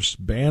blockers,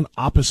 ban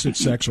opposite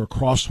sex or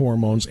cross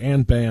hormones,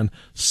 and ban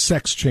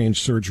sex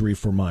change surgery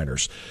for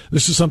minors.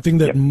 This is something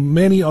that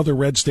many other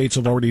red states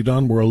have already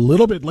done. We're a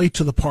little bit late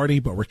to the party,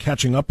 but we're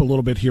catching up a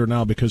little bit here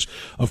now because,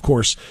 of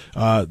course,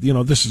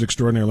 this is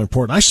extraordinarily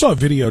important. I saw a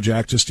video,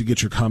 Jack, just to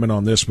get your comment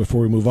on this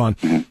before we move on.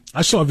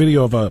 I saw a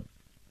video of a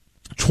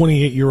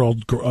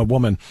 28-year-old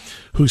woman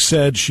who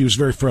said she was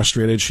very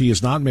frustrated. She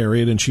is not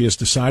married, and she has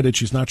decided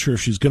she's not sure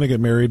if she's going to get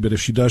married, but if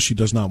she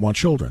does not want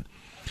children.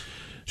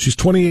 She's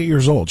 28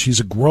 years old. She's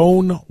a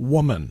grown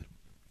woman,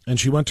 and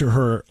she went to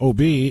her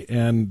OB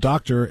and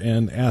doctor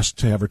and asked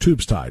to have her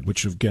tubes tied,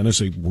 which, again,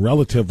 is a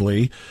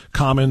relatively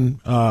common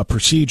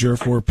procedure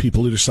for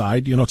people who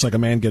decide, it's like a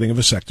man getting a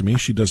vasectomy.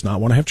 She does not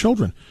want to have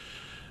children.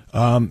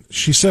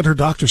 She said her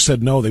doctor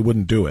said no, they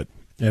wouldn't do it.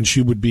 And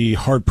she would be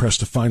hard-pressed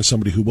to find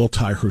somebody who will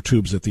tie her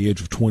tubes at the age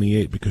of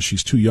 28 because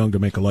she's too young to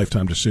make a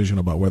lifetime decision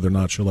about whether or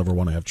not she'll ever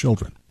want to have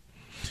children.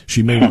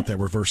 She may want that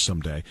reversed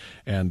someday,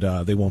 and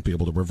they won't be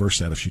able to reverse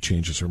that if she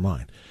changes her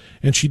mind.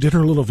 And she did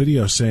her little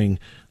video saying,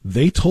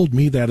 they told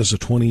me that as a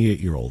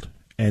 28-year-old,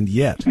 and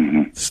yet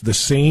the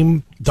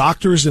same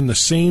doctors in the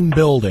same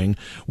building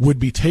would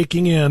be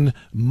taking in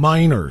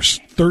minors,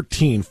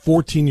 13,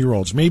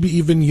 14-year-olds, maybe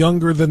even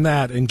younger than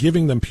that, and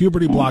giving them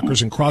puberty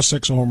blockers and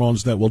cross-sex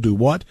hormones that will do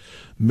what?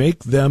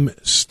 Make them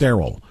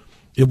sterile.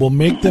 It will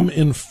make them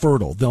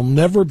infertile. They'll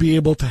never be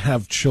able to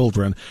have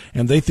children,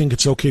 and they think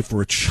it's okay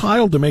for a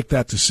child to make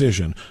that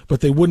decision, but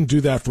they wouldn't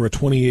do that for a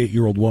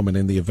 28-year-old woman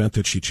in the event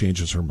that she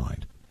changes her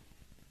mind.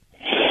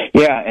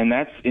 Yeah, and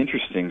that's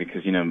interesting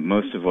because,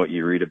 most of what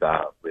you read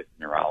about with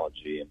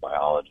neurology and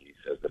biology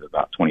says that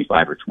about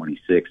 25 or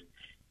 26,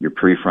 your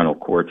prefrontal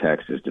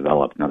cortex is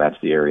developed. Now, that's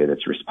the area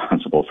that's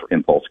responsible for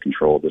impulse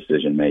control,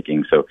 decision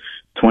making. So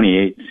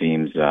 28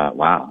 seems,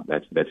 wow,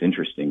 that's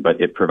interesting, but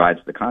it provides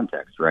the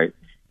context, right?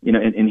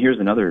 And here's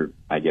another,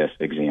 I guess,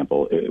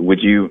 example.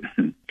 Would you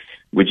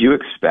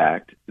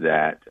expect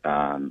that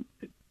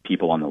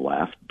people on the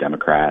left,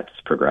 Democrats,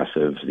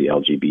 progressives, the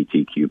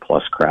LGBTQ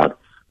plus crowd,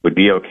 would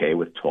be okay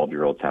with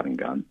 12-year-olds having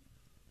guns?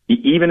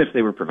 Even if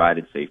they were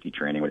provided safety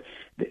training,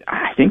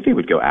 I think they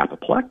would go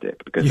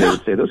apoplectic because they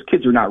would say, those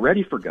kids are not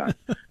ready for guns.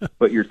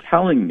 But you're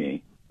telling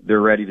me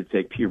they're ready to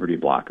take puberty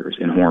blockers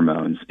and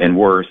hormones and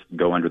worse,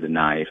 go under the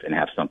knife and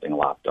have something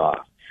lopped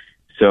off.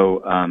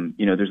 So,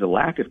 there's a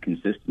lack of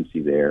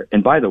consistency there.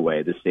 And by the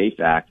way, the SAFE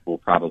Act will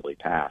probably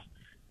pass.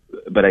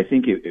 But I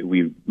think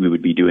we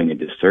would be doing a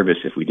disservice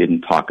if we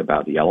didn't talk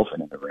about the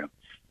elephant in the room.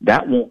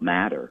 That won't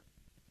matter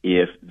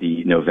if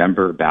the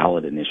November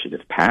ballot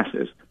initiative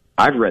passes.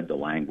 I've read the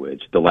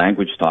language. The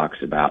language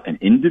talks about an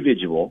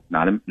individual,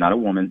 not a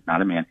woman,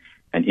 not a man,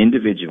 an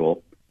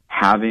individual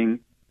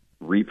having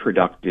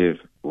reproductive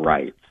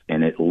rights.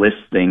 And it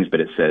lists things, but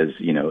it says,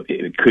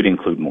 it could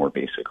include more,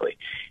 basically.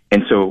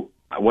 And so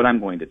what I'm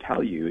going to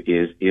tell you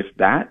is if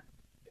that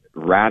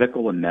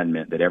radical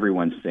amendment that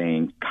everyone's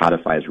saying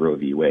codifies Roe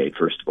v. Wade,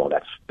 first of all,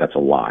 that's a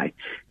lie.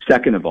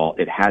 Second of all,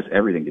 it has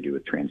everything to do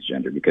with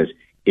transgender, because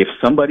if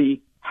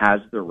somebody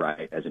has the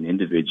right as an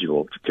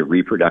individual to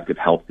reproductive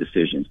health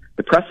decisions,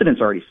 the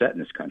precedent's already set in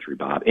this country,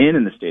 Bob, and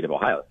in the state of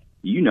Ohio.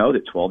 You know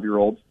that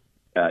 12-year-olds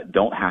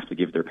don't have to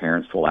give their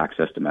parents full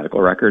access to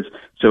medical records.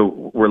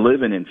 So we're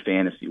living in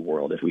fantasy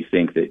world if we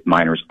think that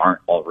minors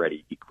aren't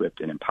already equipped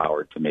and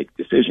empowered to make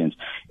decisions.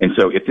 And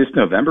so if this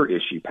November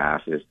issue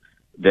passes,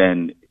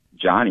 then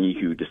Johnny,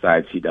 who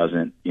decides he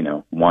doesn't,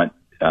 want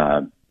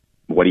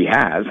what he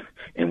has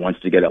and wants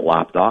to get it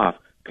lopped off,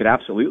 could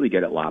absolutely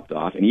get it lopped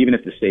off. And even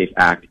if the SAFE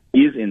Act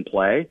is in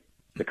play,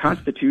 the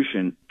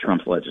Constitution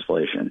trumps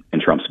legislation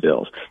and trumps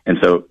bills. And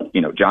so,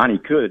 Johnny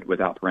could,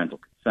 without parental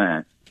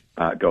consent,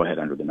 go ahead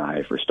under the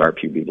knife or start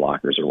puberty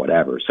blockers or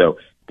whatever. So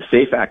the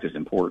SAFE Act is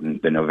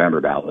important. The November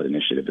ballot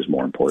initiative is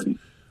more important.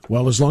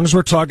 Well, as long as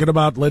we're talking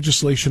about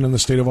legislation in the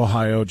state of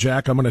Ohio,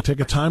 Jack, I'm going to take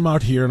a time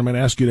out here, and I'm going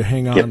to ask you to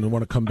hang on and I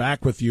want to come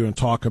back with you and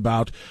talk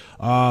about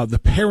the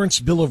Parents'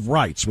 Bill of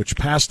Rights, which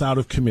passed out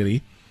of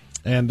committee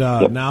and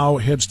now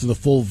heads to the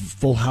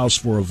full House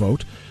for a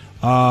vote.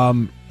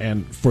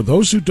 And for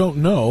those who don't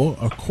know,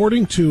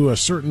 according to a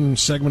certain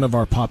segment of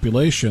our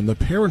population, the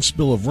Parents'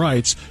 Bill of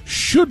Rights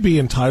should be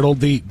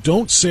entitled the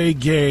Don't Say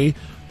Gay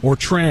or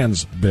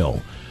Trans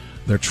Bill.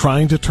 They're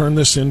trying to turn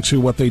this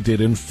into what they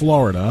did in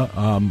Florida.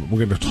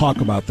 We're going to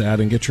talk about that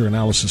and get your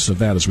analysis of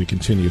that as we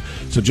continue.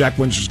 So Jack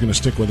Windsor is going to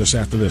stick with us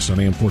after this on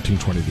AM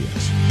 1420 The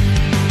X.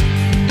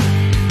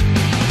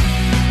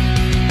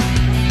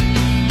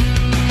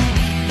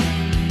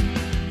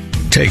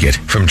 Take it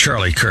from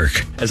Charlie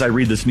Kirk. As I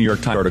read this New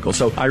York Times article,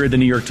 so I read the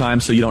New York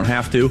Times so you don't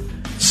have to.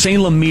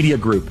 Salem Media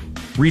Group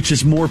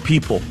reaches more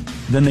people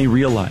than they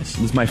realize.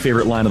 This is my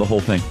favorite line of the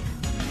whole thing.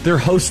 Their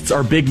hosts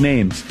are big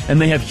names,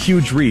 and they have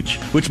huge reach,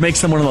 which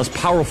makes them one of the most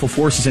powerful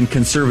forces in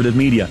conservative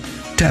media.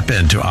 Tap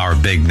into our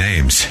big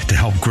names to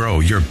help grow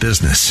your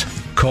business.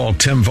 Call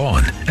Tim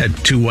Vaughn at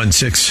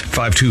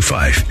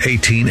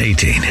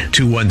 216-525-1818.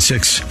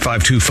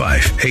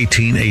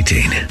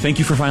 216-525-1818. Thank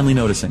you for finally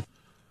noticing.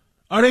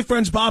 All right,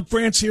 friends, Bob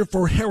France here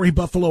for Harry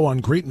Buffalo on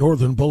Great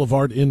Northern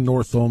Boulevard in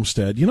North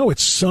Olmsted. You know,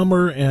 it's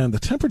summer and the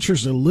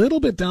temperature's a little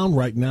bit down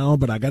right now,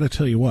 but I got to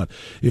tell you what,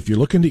 if you're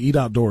looking to eat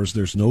outdoors,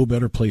 there's no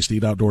better place to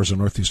eat outdoors in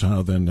Northeast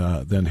Ohio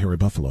than Harry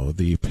Buffalo.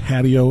 The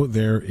patio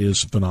there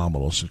is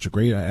phenomenal. Such a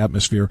great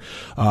atmosphere.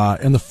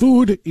 And the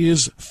food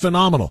is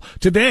phenomenal.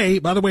 Today,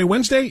 by the way,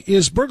 Wednesday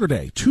is Burger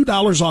Day.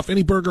 $2 off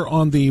any burger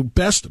on the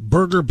best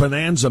burger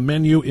bonanza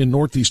menu in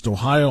Northeast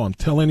Ohio. I'm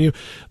telling you,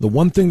 the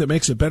one thing that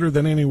makes it better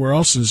than anywhere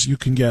else is you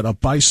can get a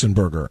bison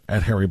burger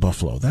at Harry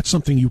Buffalo. That's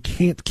something you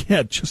can't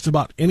get just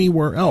about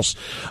anywhere else.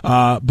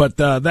 But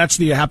that's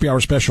the happy hour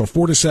special.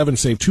 4 to 7,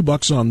 save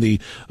 $2 on the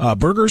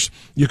burgers.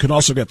 You can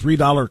also get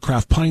 $3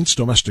 craft pints,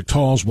 domestic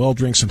talls, well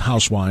drinks, and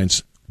house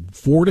wines.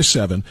 4 to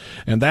 7,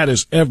 and that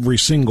is every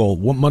single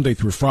Monday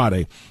through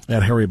Friday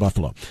at Harry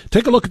Buffalo.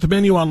 Take a look at the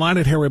menu online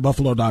at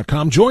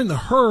harrybuffalo.com. Join the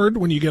herd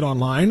when you get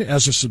online.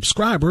 As a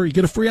subscriber, you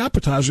get a free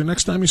appetizer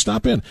next time you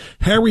stop in.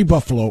 Harry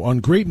Buffalo on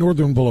Great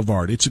Northern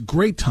Boulevard. It's a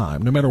great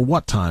time, no matter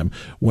what time,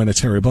 when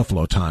it's Harry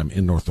Buffalo time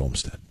in North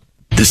Olmsted.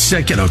 The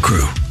Secular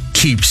Crew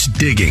keeps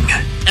digging.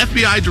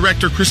 FBI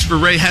Director Christopher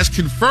Wray has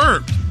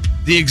confirmed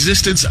the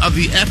existence of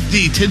the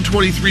FD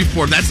 1023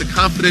 form. That's the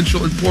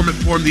confidential informant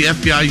form the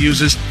FBI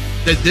uses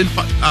that then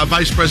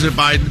Vice President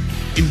Biden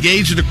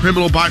engaged in a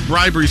criminal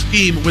bribery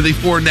scheme with a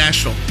foreign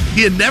national.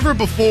 He had never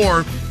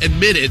before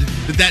admitted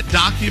that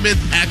document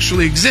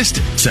actually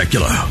existed.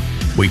 Secular,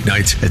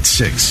 weeknights at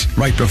 6,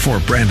 right before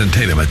Brandon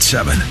Tatum at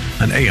 7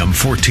 on AM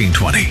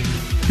 1420.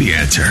 The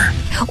Answer.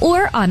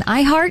 Or on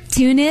iHeart,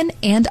 TuneIn,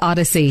 and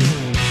Odyssey.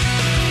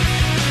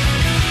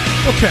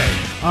 Okay.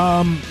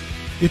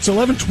 It's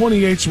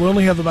 11:28, so we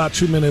only have about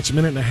 2 minutes,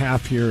 minute and a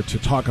half here to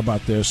talk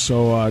about this.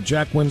 So,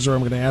 Jack Windsor, I'm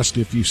going to ask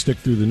if you stick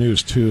through the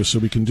news, too, so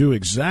we can do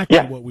exactly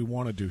what we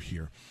want to do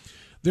here.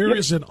 There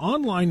is an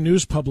online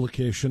news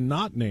publication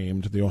not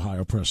named the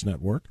Ohio Press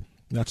Network.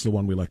 That's the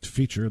one we like to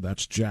feature.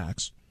 That's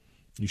Jack's.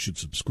 You should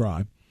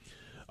subscribe.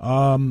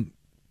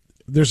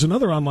 There's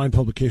another online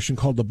publication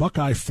called the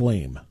Buckeye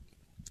Flame.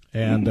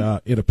 And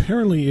it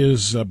apparently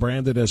is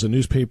branded as a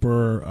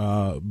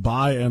newspaper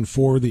by and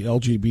for the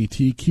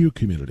LGBTQ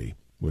community.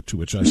 To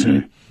which I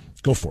say,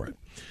 go for it.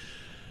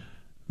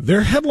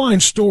 Their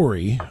headline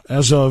story,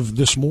 as of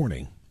this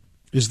morning,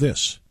 is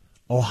this: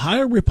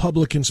 Ohio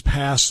Republicans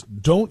pass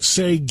Don't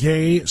Say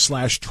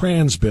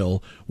Gay/Trans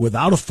bill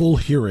without a full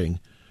hearing,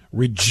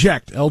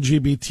 reject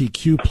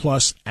LGBTQ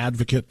plus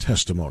advocate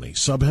testimony.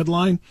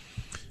 Subheadline: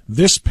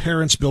 This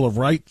Parents' Bill of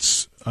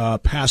Rights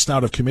passed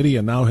out of committee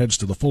and now heads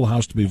to the full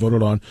House to be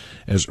voted on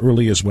as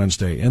early as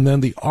Wednesday. And then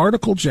the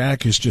article,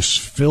 Jack, is just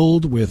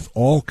filled with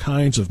all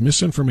kinds of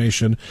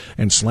misinformation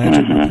and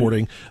slanted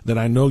reporting that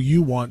I know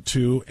you want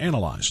to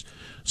analyze.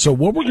 So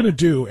what we're going to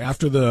do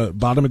after the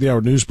bottom of the hour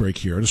news break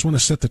here, I just want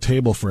to set the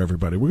table for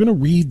everybody. We're going to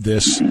read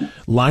this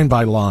line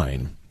by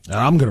line.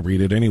 I'm going to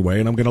read it anyway,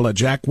 and I'm going to let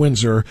Jack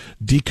Windsor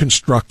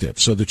deconstruct it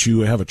so that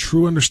you have a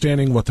true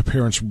understanding of what the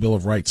Parents' Bill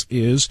of Rights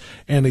is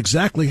and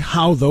exactly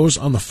how those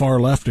on the far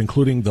left,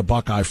 including the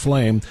Buckeye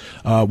Flame,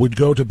 would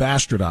go to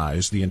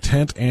bastardize the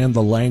intent and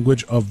the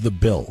language of the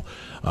bill.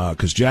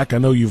 Because, Jack, I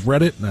know you've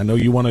read it, and I know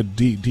you want to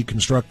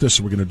deconstruct this,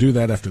 so we're going to do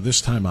that after this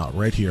time out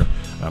right here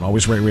on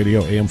Always Right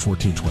Radio, AM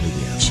 1420,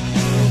 The Answer.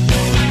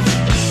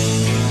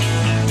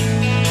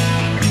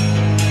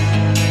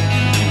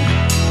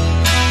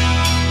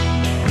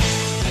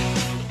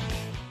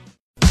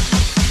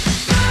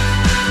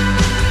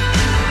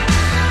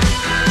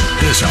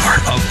 This hour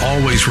of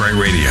Always Right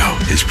Radio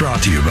is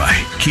brought to you by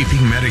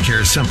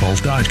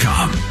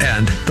KeepingMedicareSimple.com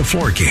and The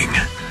Floor King.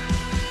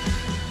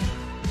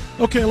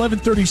 Okay,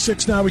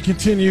 11:36 now. We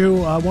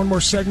continue. One more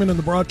segment in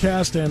the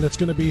broadcast, and it's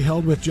going to be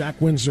held with Jack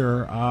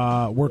Windsor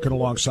working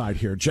alongside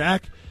here.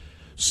 Jack,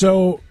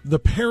 so the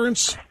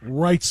Parents'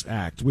 Rights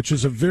Act, which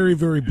is a very,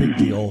 very big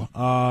deal,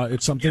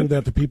 it's something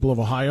that the people of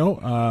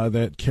Ohio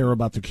that care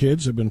about their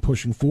kids have been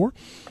pushing for,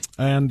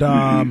 and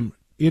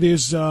it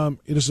is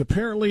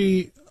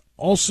apparently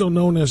also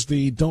known as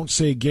the Don't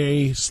Say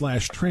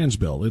Gay/Trans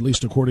bill, at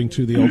least according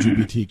to the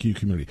LGBTQ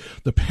community.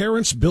 The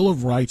Parents' Bill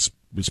of Rights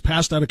was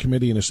passed out of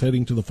committee and is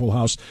heading to the full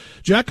House.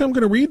 Jack, I'm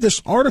going to read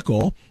this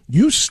article.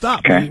 You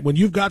stop me when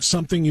you've got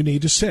something you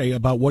need to say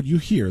about what you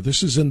hear.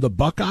 This is in the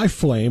Buckeye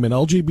Flame, an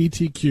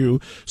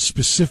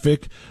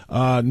LGBTQ-specific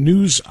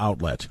news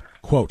outlet.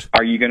 Quote,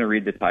 are you going to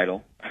read the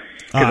title?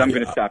 Because I'm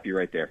going to stop you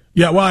right there.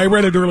 Yeah, well, I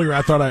read it earlier.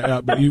 I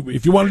thought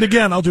if you want it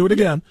again, I'll do it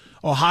again.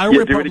 Ohio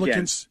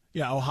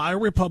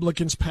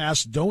Republicans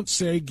pass Don't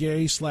Say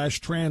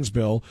Gay/Trans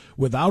bill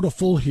without a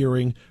full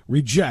hearing,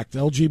 reject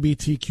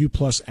LGBTQ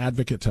plus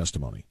advocate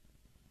testimony.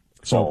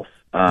 So,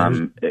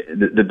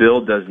 the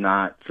bill does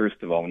not,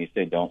 first of all, when you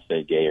say don't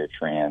say gay or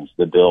trans,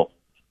 the bill,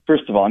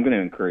 first of all, I'm going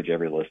to encourage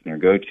every listener,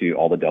 go to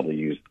all the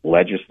W's,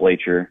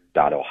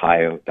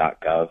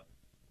 legislature.ohio.gov,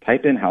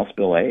 type in House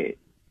Bill 8,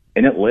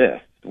 and it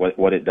lists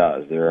what it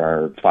does. There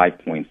are 5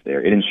 points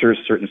there. It ensures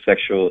certain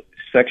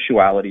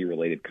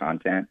sexuality-related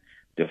content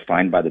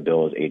defined by the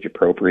bill as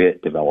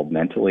age-appropriate,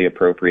 developmentally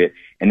appropriate,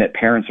 and that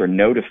parents are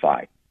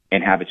notified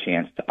and have a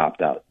chance to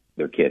opt out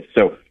their kids.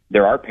 So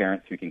there are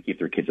parents who can keep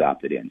their kids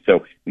opted in. So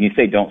when you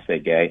say don't say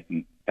gay,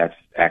 that's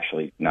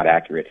actually not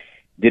accurate.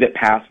 Did it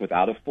pass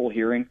without a full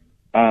hearing?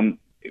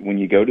 When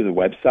you go to the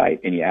website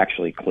and you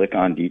actually click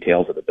on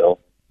details of the bill,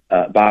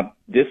 Bob,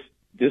 this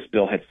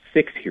bill had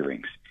 6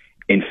 hearings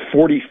and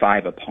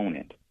 45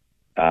 opponent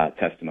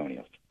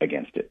testimonials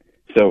against it.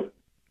 So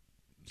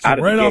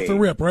right off the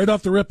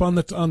rip on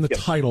the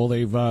title,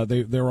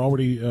 they're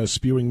already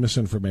spewing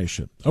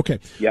misinformation. Okay,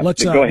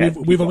 let's go ahead.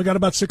 We've only got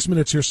about 6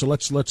 minutes here, so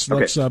let's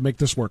make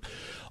this work.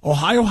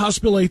 Ohio House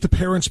Bill 8, the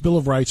Parents' Bill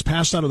of Rights,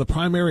 passed out of the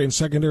Primary and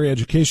Secondary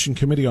Education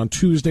Committee on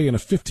Tuesday in a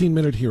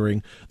 15-minute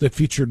hearing that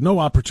featured no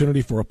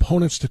opportunity for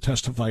opponents to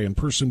testify in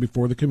person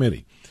before the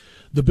committee.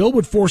 The bill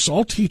would force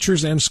all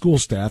teachers and school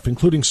staff,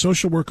 including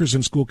social workers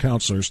and school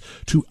counselors,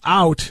 to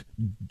out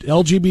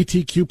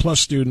LGBTQ plus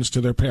students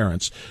to their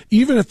parents,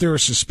 even if there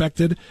is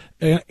suspected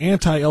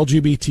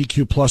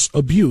anti-LGBTQ plus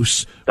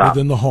abuse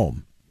within the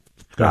home.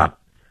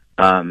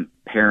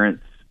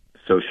 Parents,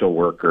 social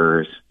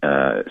workers,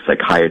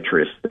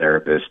 psychiatrists,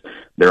 therapists,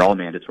 they're all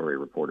mandatory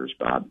reporters,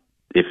 Bob.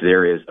 If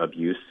there is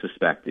abuse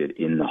suspected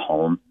in the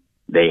home,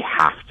 they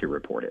have to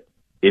report it.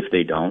 If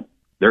they don't,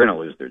 they're going to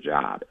lose their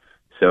job.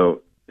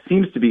 So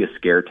seems to be a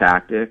scare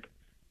tactic.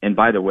 And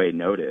by the way,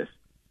 notice,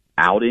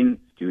 outing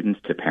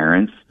students to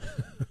parents,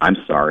 I'm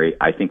sorry,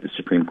 I think the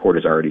Supreme Court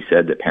has already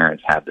said that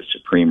parents have the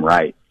supreme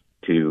right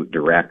to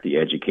direct the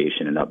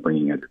education and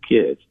upbringing of their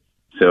kids.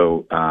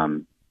 So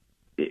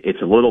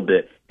it's a little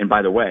bit, and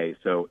by the way,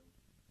 so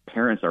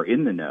parents are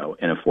in the know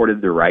and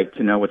afforded the right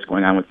to know what's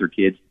going on with their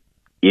kids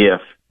if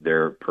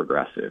they're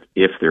progressive,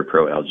 if they're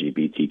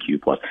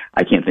pro-LGBTQ+.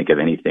 I can't think of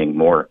anything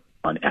more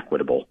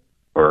unequitable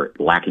or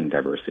lacking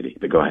diversity,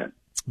 but go ahead.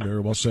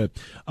 Very well said.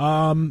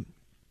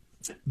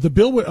 The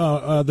bill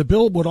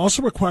would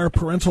also require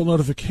parental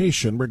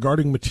notification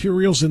regarding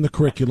materials in the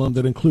curriculum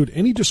that include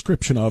any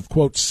description of,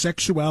 quote,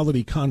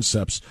 sexuality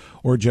concepts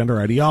or gender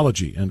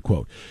ideology, end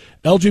quote.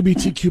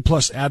 LGBTQ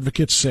plus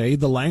advocates say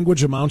the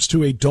language amounts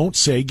to a don't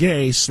say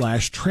gay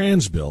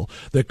 /trans bill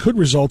that could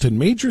result in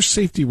major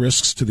safety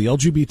risks to the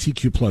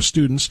LGBTQ plus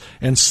students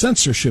and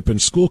censorship in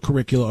school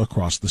curricula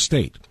across the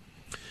state.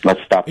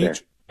 Let's stop there.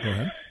 Go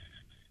ahead.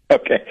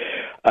 Okay.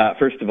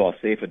 First of all,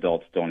 safe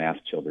adults don't ask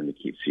children to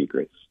keep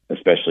secrets,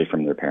 especially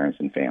from their parents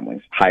and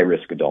families.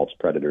 High-risk adults,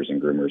 predators,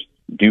 and groomers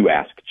do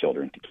ask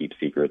children to keep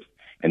secrets,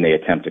 and they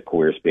attempt to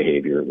coerce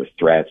behavior with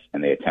threats,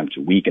 and they attempt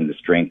to weaken the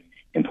strength,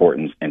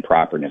 importance, and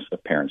properness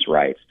of parents'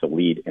 rights to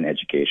lead in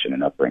education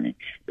and upbringing.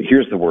 But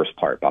here's the worst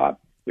part, Bob.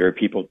 There are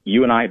people,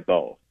 you and I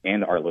both,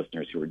 and our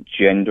listeners, who are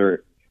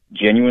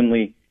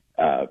genuinely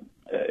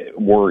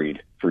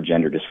worried for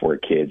gender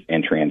dysphoric kids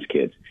and trans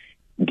kids.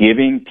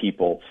 Giving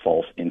people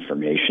false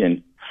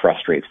information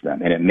frustrates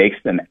them, and it makes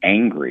them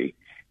angry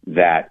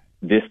that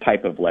this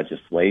type of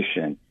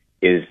legislation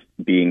is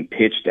being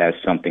pitched as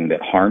something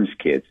that harms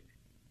kids.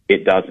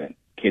 It doesn't.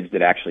 Kids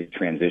that actually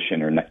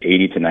transition are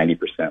 80 to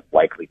 90%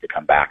 likely to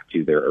come back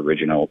to their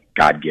original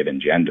God-given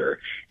gender.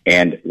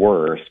 And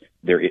worse,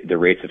 the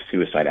rates of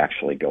suicide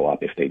actually go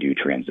up if they do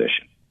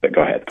transition. But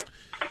go ahead.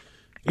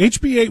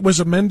 HB 8 was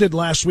amended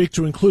last week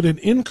to include an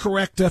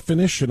incorrect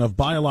definition of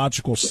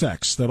biological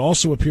sex that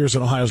also appears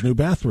in Ohio's new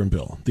bathroom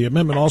bill. The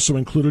amendment also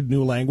included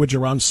new language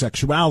around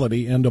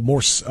sexuality and a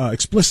more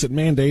explicit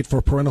mandate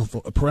for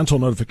parental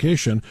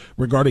notification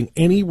regarding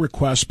any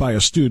request by a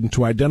student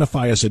to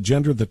identify as a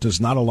gender that does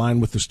not align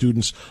with the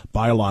student's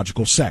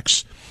biological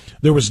sex.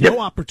 There was no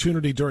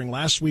opportunity during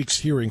last week's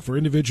hearing for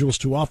individuals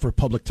to offer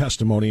public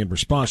testimony in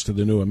response to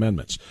the new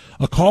amendments.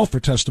 A call for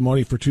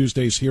testimony for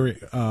Tuesday's hearing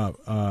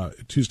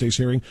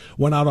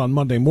went out on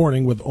Monday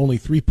morning with only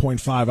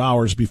 3.5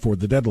 hours before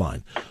the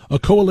deadline. A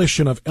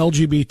coalition of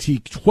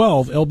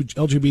LGBTQ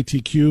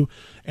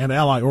and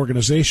ally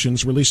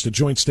organizations released a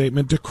joint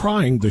statement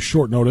decrying the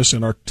short notice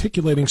and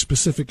articulating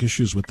specific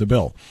issues with the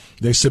bill.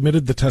 They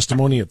submitted the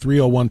testimony at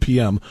 3:01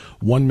 p.m.,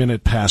 1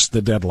 minute past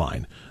the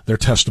deadline. Their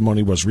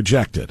testimony was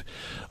rejected.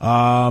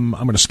 I'm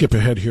going to skip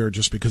ahead here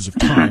just because of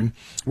time.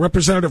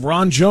 Representative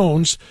Ron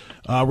Jones,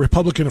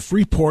 Republican of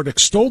Freeport,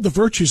 extolled the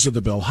virtues of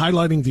the bill,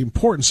 highlighting the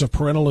importance of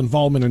parental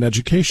involvement in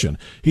education.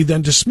 He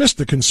then dismissed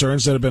the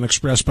concerns that have been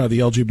expressed by the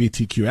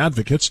LGBTQ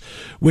advocates,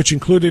 which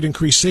included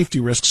increased safety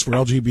risks for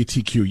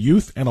LGBTQ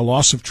youth and a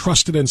loss of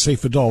trusted and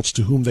safe adults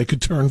to whom they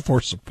could turn for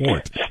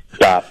support.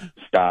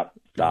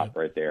 Stop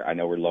right there. I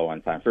know we're low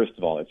on time. First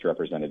of all, it's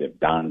Representative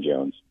Don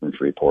Jones from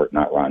Freeport,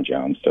 not Ron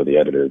Jones, so the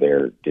editor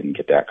there didn't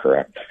get that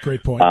correct.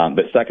 Great point.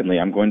 But secondly,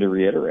 I'm going to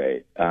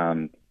reiterate,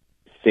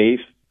 safe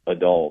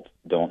adults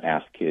don't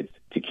ask kids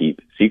to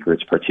keep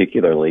secrets,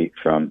 particularly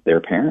from their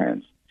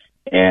parents.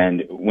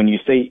 And when you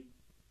say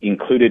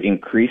included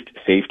increased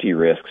safety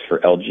risks for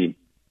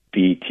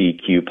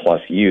LGBTQ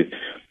plus youth,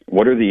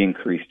 what are the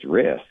increased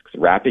risks?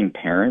 Wrapping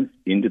parents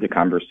into the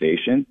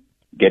conversation,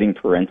 getting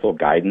parental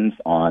guidance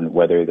on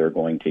whether they're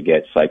going to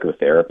get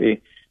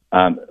psychotherapy.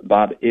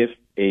 Bob, if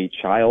a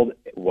child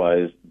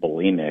was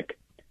bulimic,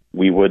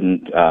 we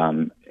wouldn't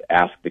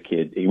ask the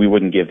kid, we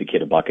wouldn't give the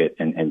kid a bucket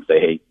and say,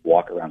 hey,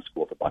 walk around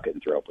school with a bucket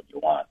and throw up what you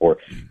want. Or,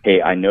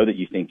 hey, I know that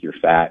you think you're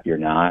fat, you're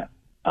not.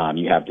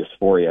 you have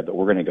dysphoria, but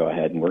we're going to go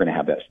ahead and we're going to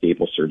have that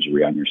staple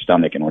surgery on your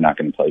stomach, and we're not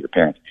going to tell your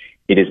parents.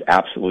 It is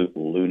absolute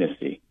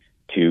lunacy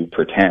to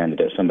pretend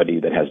that somebody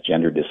that has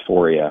gender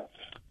dysphoria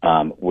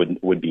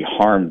would be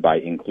harmed by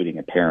including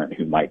a parent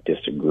who might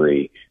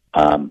disagree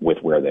with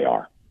where they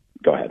are.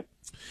 Go ahead.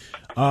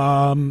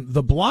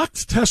 The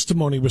blocked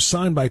testimony was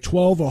signed by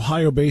 12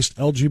 Ohio-based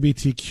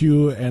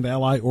LGBTQ and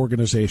ally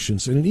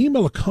organizations. In an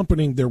email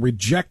accompanying their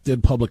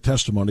rejected public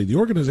testimony, the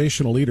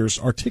organizational leaders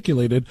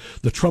articulated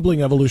the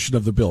troubling evolution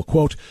of the bill.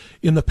 Quote,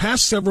 in the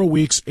past several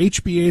weeks,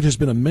 HB 8 has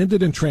been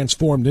amended and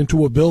transformed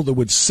into a bill that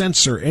would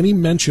censor any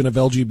mention of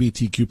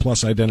LGBTQ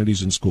plus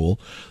identities in school.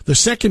 The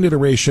second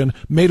iteration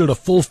made it a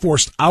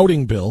full-force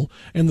outing bill,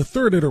 and the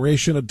third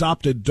iteration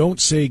adopted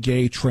don't say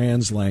gay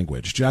trans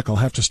language. Jack, I'll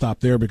have to stop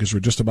there because we're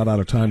just about out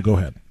of time. Go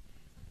ahead.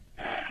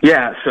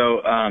 Yeah,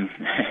 so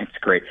it's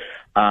great.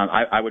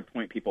 I would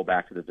point people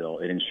back to the bill.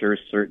 It ensures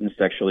certain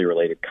sexually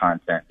related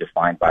content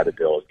defined by the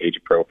bill is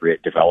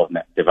age-appropriate,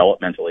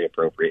 developmentally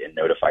appropriate, and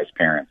notifies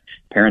parents.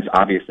 Parents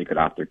obviously could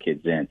opt their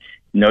kids in.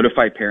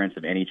 Notify parents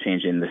of any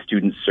change in the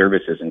student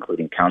services,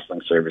 including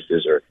counseling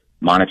services or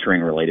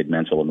monitoring related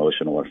mental,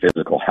 emotional, or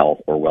physical health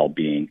or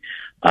well-being.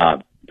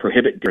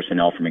 Prohibit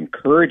personnel from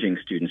encouraging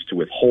students to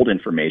withhold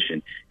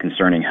information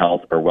concerning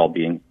health or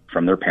well-being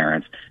from their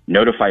parents.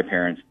 Notify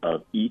parents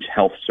of each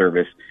health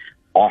service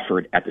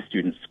offered at the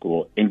student's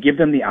school and give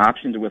them the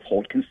option to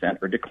withhold consent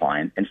or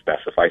decline and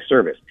specify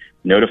service.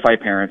 Notify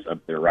parents of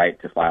their right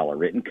to file a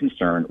written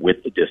concern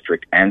with the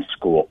district and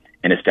school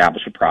and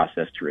establish a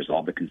process to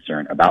resolve the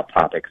concern about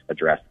topics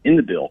addressed in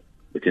the bill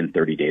within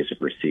 30 days of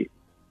receipt.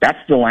 That's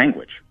the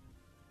language.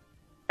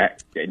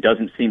 It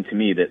doesn't seem to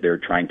me that they're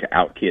trying to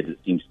out kids. It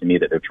seems to me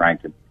that they're trying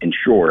to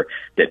ensure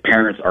that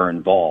parents are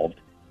involved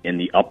in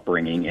the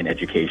upbringing and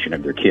education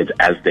of their kids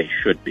as they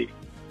should be.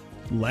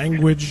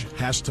 Language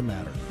has to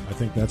matter. I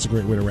think that's a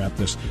great way to wrap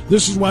this.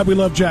 This is why we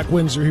love Jack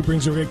Windsor. He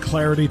brings a great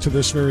clarity to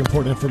this very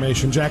important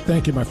information. Jack,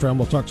 thank you, my friend.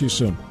 We'll talk to you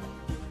soon.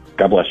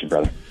 God bless you,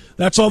 brother.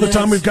 That's all the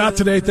time we've got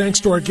today. Thanks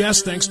to our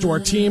guests. Thanks to our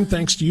team.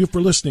 Thanks to you for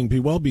listening.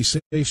 Be well, be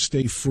safe,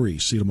 stay free.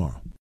 See you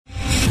tomorrow.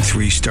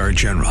 3-star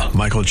General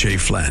Michael J.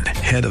 Flynn,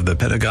 head of the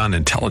Pentagon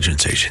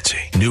Intelligence Agency,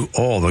 knew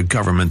all the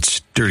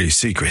government's dirty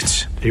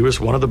secrets. He was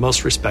one of the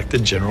most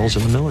respected generals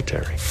in the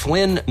military.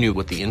 Flynn knew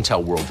what the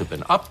intel world had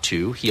been up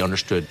to. He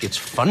understood its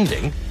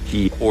funding.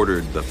 He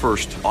ordered the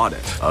first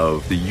audit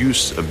of the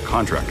use of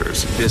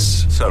contractors.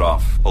 This set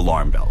off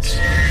alarm bells.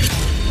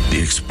 The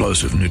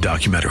explosive new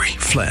documentary,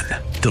 Flynn,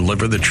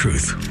 Deliver the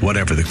Truth,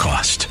 Whatever the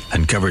Cost,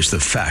 uncovers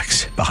the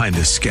facts behind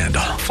this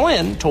scandal.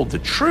 Flynn told the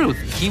truth.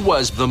 He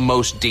was the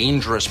most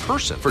dangerous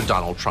person for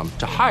Donald Trump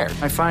to hire.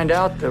 I find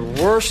out the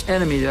worst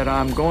enemy that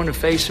I'm going to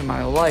face in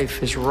my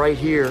life is right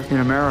here in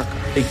America.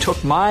 They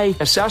took my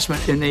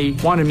assessment and they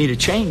wanted me to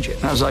change it.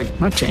 And I was like, I'm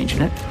not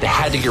changing it. They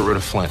had to get rid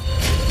of Flynn.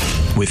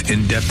 With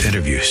in-depth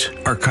interviews,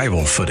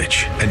 archival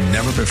footage, and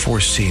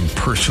never-before-seen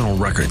personal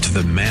records of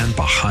the man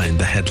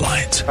behind the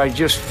headlines. I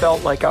just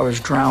felt like I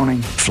was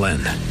drowning. Flynn,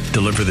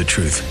 Deliver the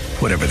Truth,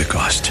 Whatever the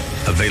Cost.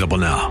 Available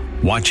now.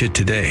 Watch it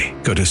today.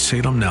 Go to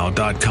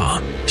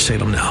salemnow.com.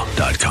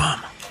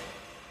 salemnow.com.